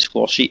again on the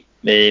score sheet.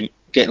 Getting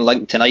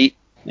linked tonight.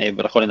 We're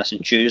recording this on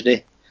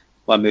Tuesday.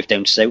 We'll move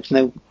down south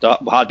now.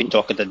 We had been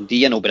talking to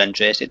Dundee, and been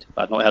interested,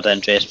 but I've not heard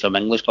interest from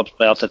English clubs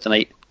prior to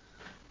tonight.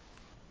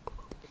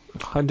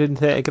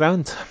 130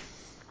 grand.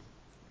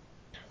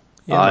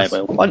 Aye,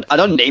 well, an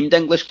unnamed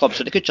English club,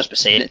 so they could just be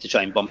saying it to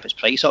try and bump its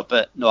price up,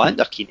 but no, I think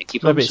they're keen to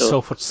keep him. Maybe it's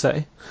Salford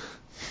City.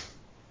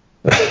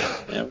 Yeah.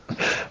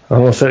 I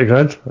don't know, 30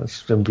 grand.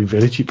 That's going to be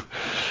very cheap.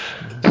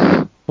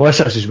 Well,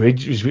 that's his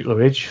wage, his weekly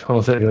wage.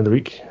 130 grand a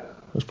week.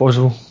 That's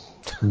possible.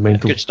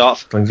 Mental. Good start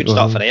for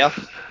Ayr.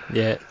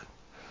 Yeah.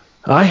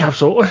 Aye,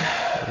 absolutely.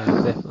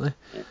 Yeah, definitely.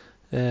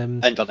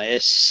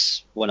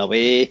 Inverness won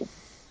away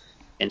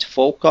against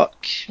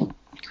Falkirk.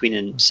 Queen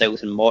and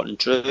South and Morton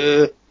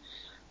drew.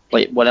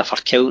 Winner for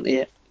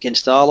County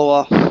against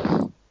Alloa.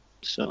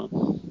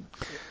 So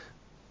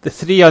the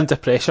three under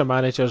pressure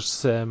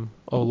managers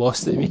all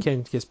lost at the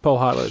weekend because Paul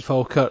Hartlett at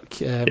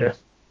Falkirk, Alan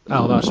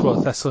Archibald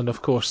at Thistle, and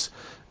of course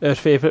our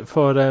favourite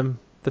for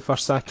the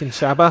first sack in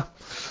Shabba.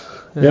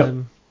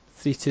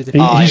 3-2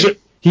 defeat.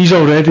 He's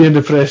already in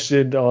the press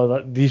saying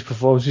that these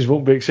performances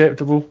won't be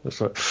acceptable.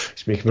 It's like,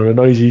 he's making all the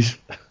noises.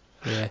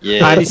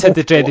 Yeah. And he's had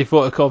the dreaded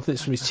vote of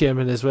confidence from his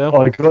chairman as well.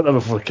 Oh, I got that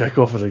before the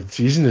kick-off of the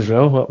season as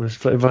well. That was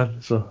pretty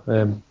bad. So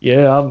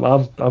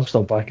I'm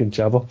still back in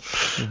Chabba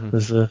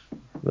as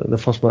the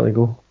first man to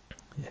go.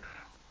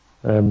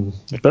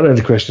 But then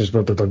the question is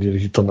whether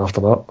Dundee turn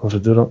after that if they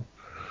do that.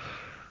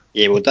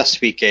 Yeah, well, this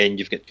weekend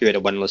you've got two of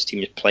the winless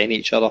teams playing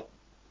each other.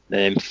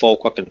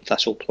 Falkirk and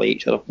Thistle play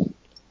each other.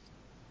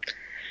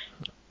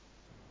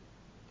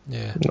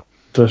 Yeah.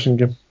 Interesting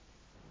game.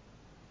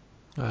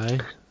 Aye.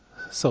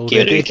 So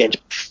Game of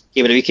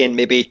the weekend,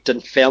 maybe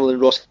Dunfermline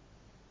and Ross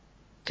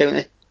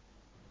County.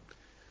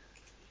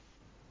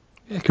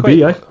 Yeah, could be,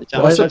 yeah.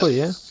 Possibly,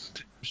 yeah.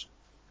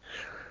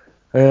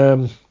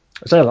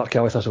 It's either that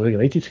Kelly Thistle or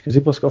United because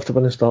they both got off to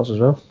winning starts as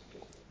well.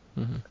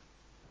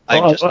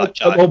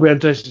 I'll be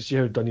interested to see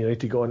how Dun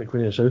United got on at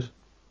Queen of the South.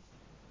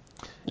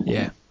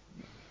 Yeah.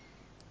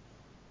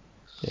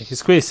 Yeah,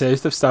 because Queen of the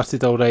South have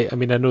started all right. I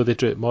mean, I know they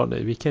drew at Morton at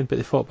the weekend, but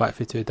they fought back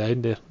for 2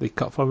 down. Their League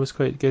Cup form was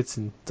quite good,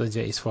 and Dundee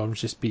United's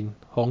form's just been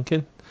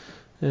honking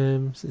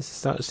since the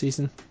start of the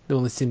season. The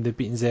only team they've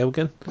beaten is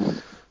Elgin.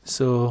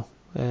 So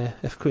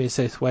if Queen of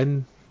the South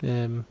win,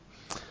 even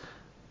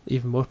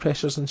more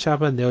pressures on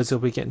Shabba, and the odds will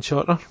be getting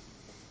shorter.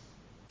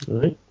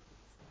 Right.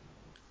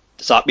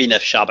 Does that mean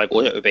if Shabba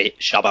goes, it would be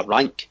Shabba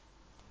rank?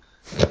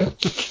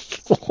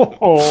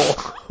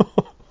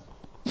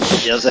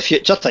 There's a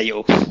future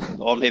title,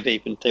 or maybe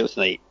even title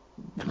tonight.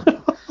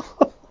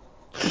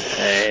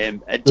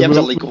 In terms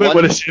of League One,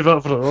 want to save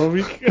that for another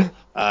week.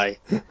 Aye.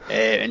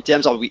 In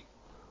terms of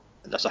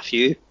there's a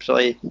few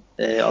probably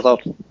other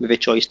maybe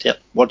choice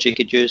words you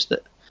could use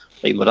that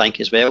like my rank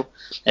as well.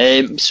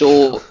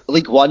 So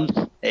League One,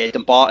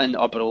 Dumbarton,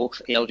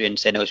 Arbroath, Airdrie and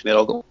St Helens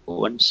all got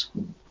wins.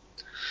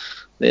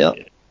 There.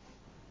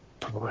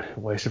 Probably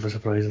less of a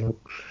surprise, isn't it?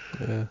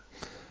 Yeah.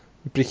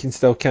 Brechin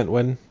still can't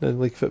win in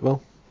league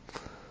football.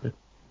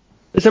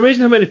 It's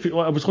amazing how many people.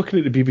 I was looking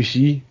at the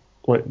BBC.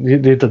 Like they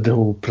did the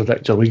whole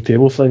predict your league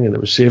table thing, and it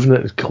was saving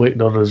it and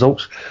collating all the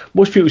results.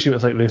 Most people seem to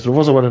think Raith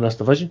Rovers are winning this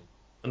division,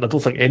 and I don't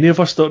think any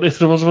of us thought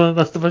Raith Rovers were winning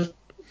this division.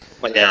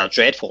 Well, they're a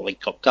dreadful League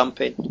Cup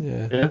campaign.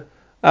 Yeah.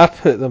 I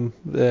put them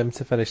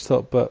to finish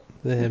top, but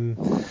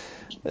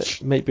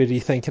it might be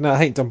rethinking it. I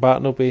think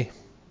Dumbarton will be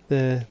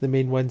the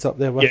main wins up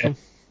there with them.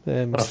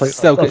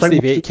 Still got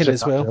Steve Aitken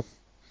as well.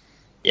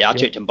 Yeah, I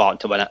took Dumbarton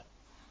to win it.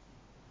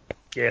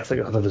 Yeah, I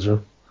think I did as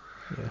well.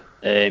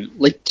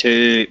 League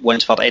 2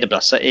 wins for Edinburgh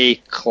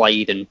City,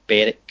 Clyde and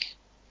Berwick.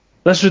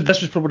 This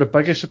was probably the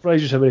biggest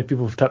surprise, is how many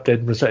people have tipped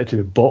Edinburgh City to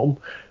the bottom,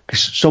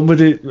 because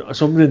somebody in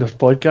the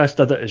podcast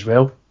did it as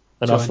well,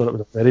 and John. I thought it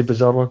was a very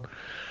bizarre one.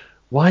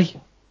 Why?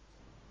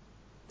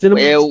 Do you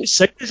know what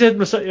signings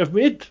Edinburgh City have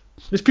made?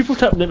 There's people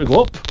tipping them to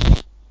go up.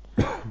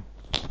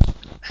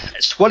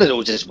 It's one of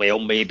those as well,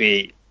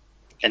 maybe.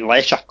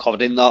 Unless you're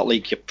covering that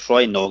league, you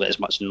probably not get as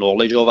much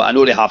knowledge of it. I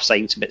know they have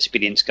signed some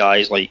experienced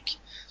guys like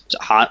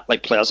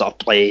players that have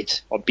played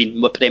or been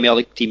with Premier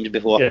League teams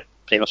before,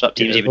 Premiership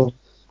teams even.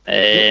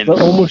 They're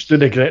almost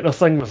doing the Gretna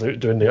thing without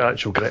doing the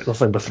actual Gretna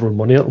thing by throwing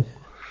money at them.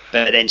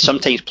 But then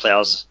sometimes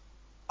players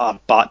are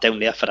back down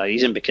there for a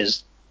reason,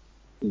 because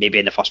maybe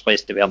in the first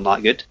place they weren't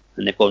that good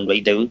and they've gone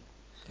right down.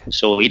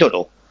 So you don't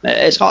know.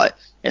 It's hard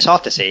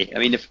to say. I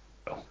mean, if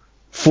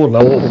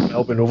 4-0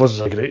 Albion Rovers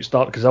is a great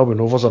start, because Albion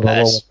Rovers are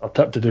a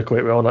tip to do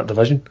quite well in that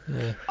division.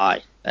 Yeah.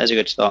 Aye, it is a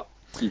good start,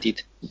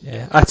 indeed.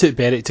 Yeah, I took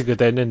Berwick to go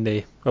down, and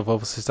they have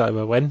obviously started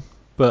with a win.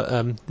 But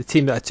the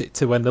team that I took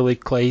to win the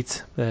league, Clyde,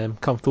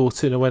 comfortable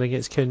 2-0 win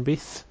against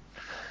Cownbeath.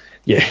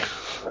 Yeah,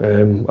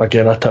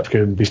 again, I tipped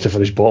Cownbeath to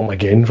finish bottom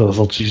again for the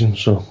third season,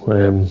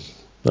 so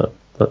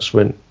that's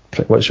went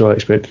pretty much what I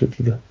expected it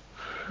to do.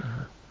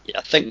 Yeah,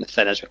 I think the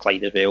thing is with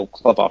Clyde as well,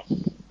 clever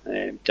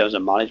in terms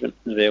of management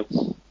as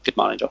well. Good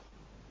manager.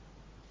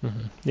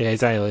 Mm-hmm. Yeah,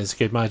 exactly. He's a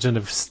good manager.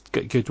 They've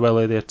got good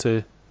Willie there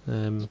too.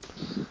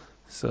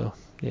 So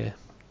yeah,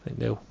 I think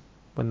they'll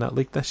win that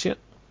league this year.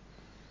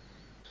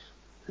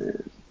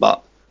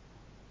 But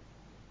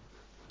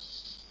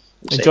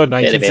and John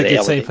Rankin's very, a very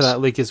good sign days. for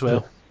that league as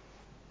well.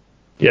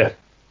 Yeah.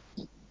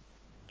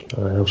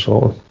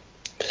 Absolutely.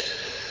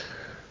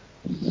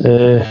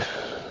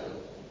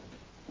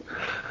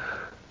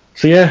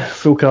 So yeah,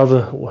 full card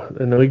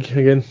in the league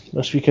again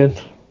this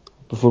weekend.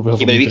 Before we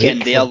have a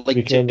weekend there,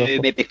 like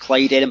maybe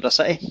Clyde, Edinburgh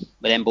City,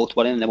 with them both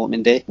winning the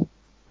opening day.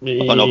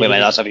 But not maybe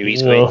that's a few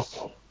weeks away.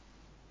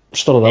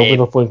 Stirling Albion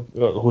are playing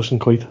hosting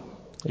Clyde.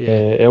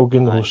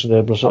 Elgin hosting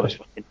Edinburgh City.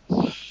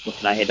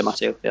 Looking ahead of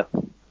myself there.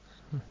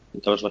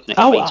 I was looking at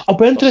Clyde. I'll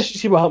be interested to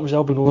see what happens to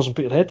Albion Rovers and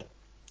Peterhead.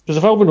 Because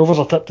if Albion Rovers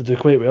are tipped to do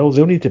quite well,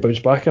 they'll need to bounce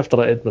back after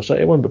that Edinburgh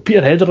City one. But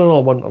Peterhead are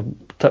another one are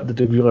tipped to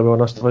do really well in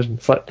this division. In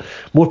fact,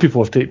 more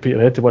people have taken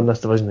Peterhead to win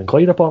this division than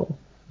Clyde apparently.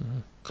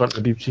 According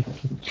to the BBC.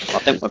 I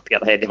think with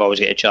Peterhead they've always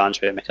got a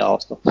chance with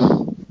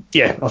McAllister.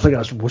 Yeah, I think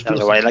that's most people.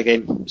 That's a while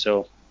game,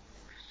 so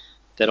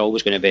they're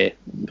always going to be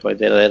probably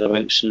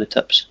thereabouts in the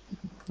tips.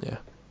 Yeah.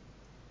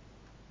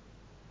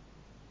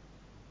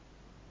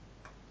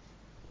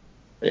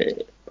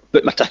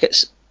 Booked my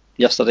tickets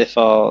yesterday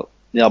for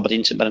the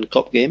Aberdeen St Mirren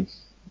Cup game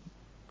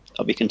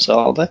a week in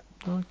Saturday.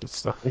 Oh, good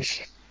stuff.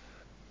 Which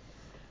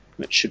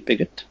should be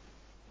good.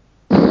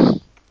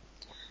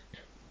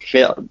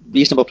 Fair,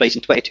 reasonable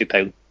pricing,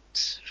 £22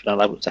 for an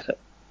level ticket.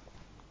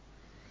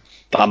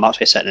 But I'm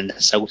actually sitting in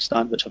the south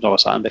stand, which I've never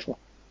sat in before.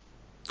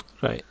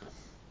 Right.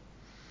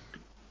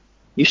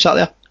 You sat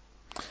there?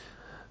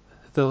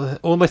 The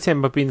only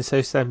time I've been in the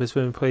south stand was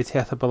when we played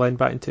Hertha Berlin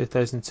back in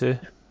 2002.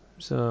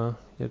 So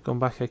you're going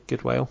back a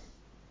good while.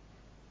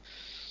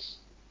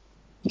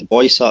 The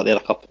boy sat there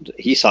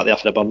he sat there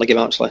for the Burnley game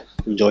actually,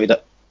 enjoyed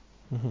it.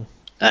 Mm-hmm.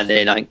 And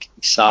then I think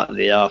he sat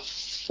there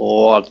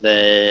for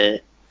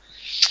the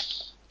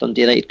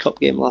Dundee United Cup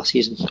game last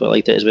season, quite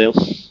liked it as well.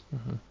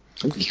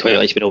 Mm-hmm. He quite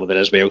likes being over there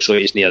as well, so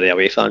he's near the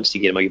away fans to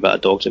give him a bit of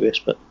dog's abuse.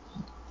 But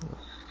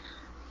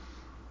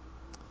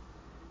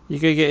you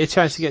gonna get a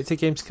chance to get to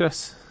games,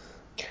 Chris?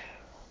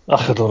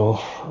 I don't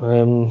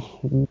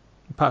know.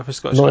 Apart from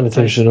Scottish not Cup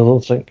anytime soon, I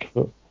don't think.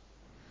 But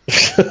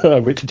I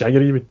wait till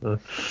January, you mean?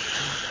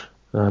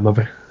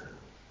 Maybe.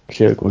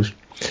 See how it goes.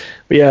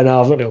 But yeah,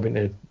 no, I've not really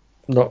been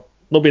not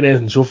been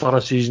anything so far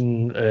this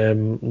season.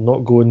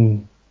 Not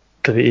going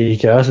to the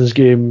AEK Athens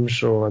game,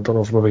 so I don't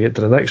know if we'll maybe get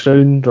to the next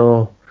round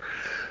or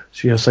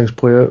see how things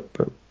play out.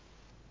 But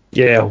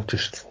yeah, I'll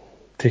just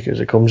take it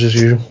as it comes as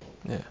usual.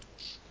 Yeah.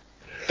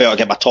 But I'll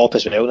get my top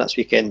as well next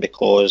weekend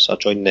because I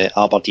joined the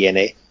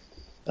AberDNA,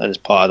 and as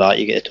part of that,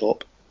 you get a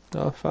top.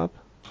 Oh, fab.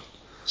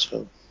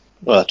 So,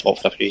 a top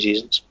for a few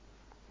seasons.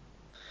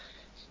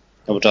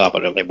 I would have a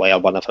really wear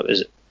one if it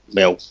was,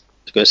 well, I was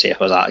going to say if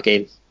I was at a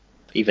game.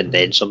 Even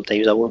then,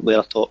 sometimes I won't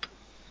wear a top,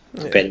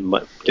 depending on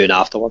what I'm doing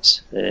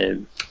afterwards.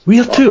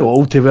 We're too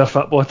old to wear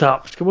football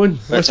tops. Come on,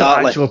 let's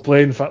actually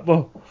playing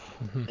football.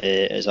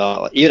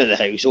 Exactly. Even in the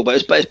household, but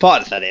it's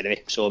part of the thing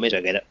anyway, so I may as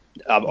well get it.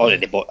 I've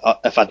already bought.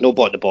 If I'd not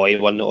bought the boy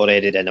one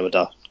already, then I would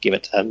have give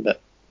it to him. But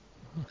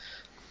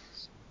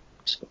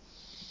so.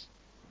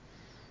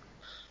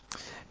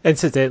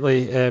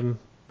 Incidentally,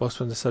 whilst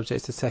we're on the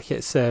subject of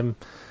tickets,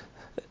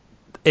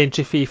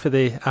 entry fee for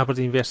the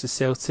Aberdeen versus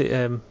Celtic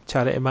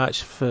charity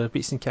match for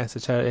Beats and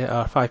Cancer charity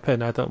are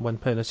 £5 adult and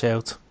 £1 a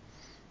child.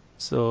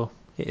 So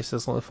get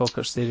yourselves along to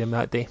Falkirk Stadium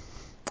that day.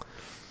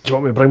 Do you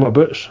want me to bring my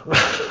boots?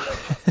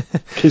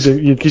 Because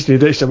you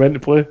need extra men to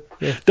play.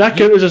 Yeah. That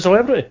count as a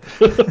celebrity.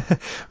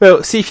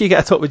 Well, see if you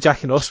get a top with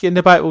Jack and Oski in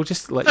the back, we'll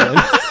just let you in.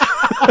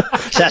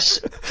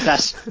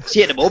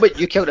 See, at the moment,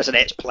 you count as an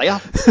ex-player.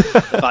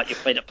 The fact you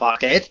played at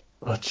Parkhead.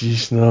 Oh,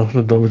 jeez, no,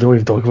 we don't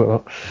even talk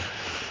about that.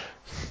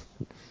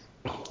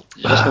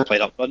 You just not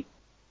played up front.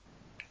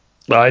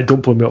 Aye,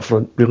 don't put me up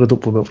front. Really,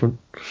 don't put me up front.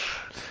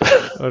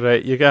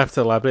 Alright, you're going to have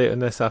to elaborate on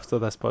this after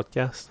this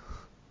podcast.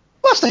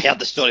 Must have heard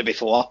the story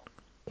before.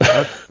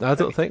 I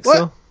don't think what?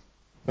 so.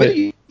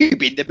 When you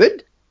been the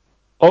moon?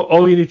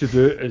 All you need to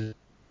do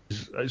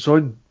is it's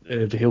on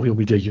the Hail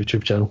Media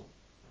YouTube channel.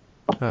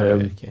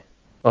 Okay.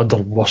 Under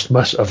worst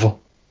miss ever.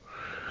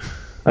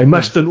 I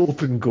missed an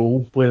open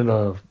goal playing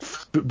a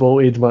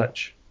football aid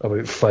match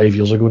about 5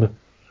 years ago now.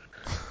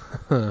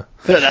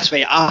 Put it this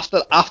way,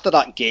 after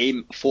that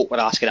game, folk were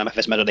asking him if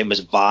his middle name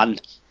was Van.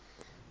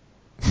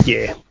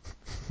 Yeah.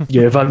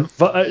 Yeah,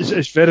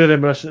 it's very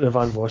reminiscent of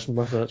Van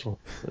Vossenmith, that's all.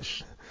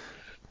 It's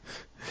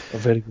a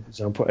very good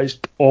example. It's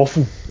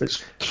awful.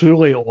 It's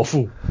truly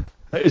awful.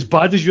 As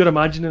bad as you're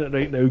imagining it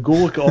right now, go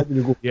look it up and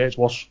you go, yeah, it's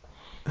worse.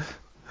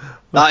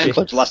 That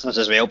includes listeners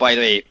as well, by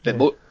the way.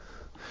 But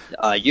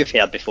you've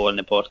heard before in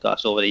the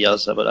podcast over the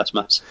years about this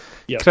miss.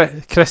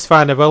 Yep. Chris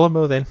Van de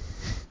Willemo then?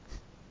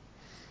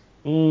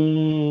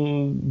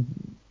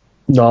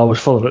 No, I was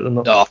further out than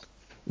that. No,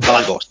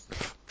 Van Voss.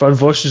 Van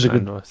Voss is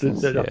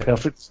a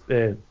perfect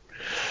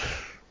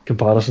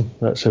comparison.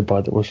 That's how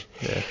bad it was.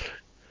 Yeah.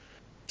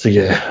 So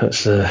yeah,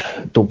 it's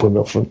don't put me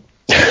up front.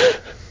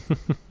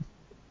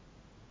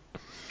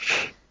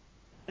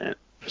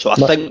 So I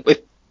think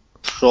we've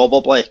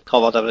probably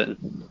covered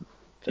everything.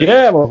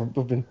 Yeah, well,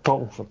 we've been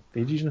talking for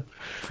ages now.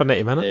 For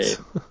 90 minutes.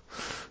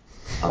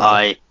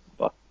 Aye.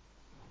 But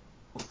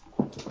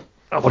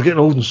We're getting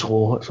old and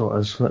slow, that's what it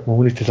is.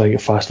 We need to try to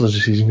get faster as the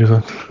season goes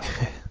on.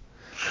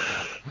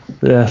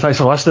 Yeah, thanks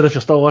for listening if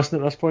you're still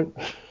listening at this point.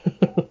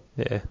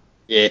 Yeah.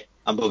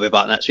 And we'll be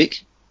back next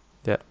week.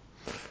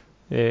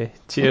 Yeah.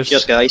 Cheers.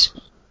 Cheers, guys.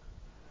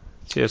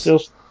 Cheers.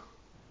 Cheers.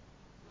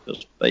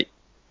 Cheers. Bye.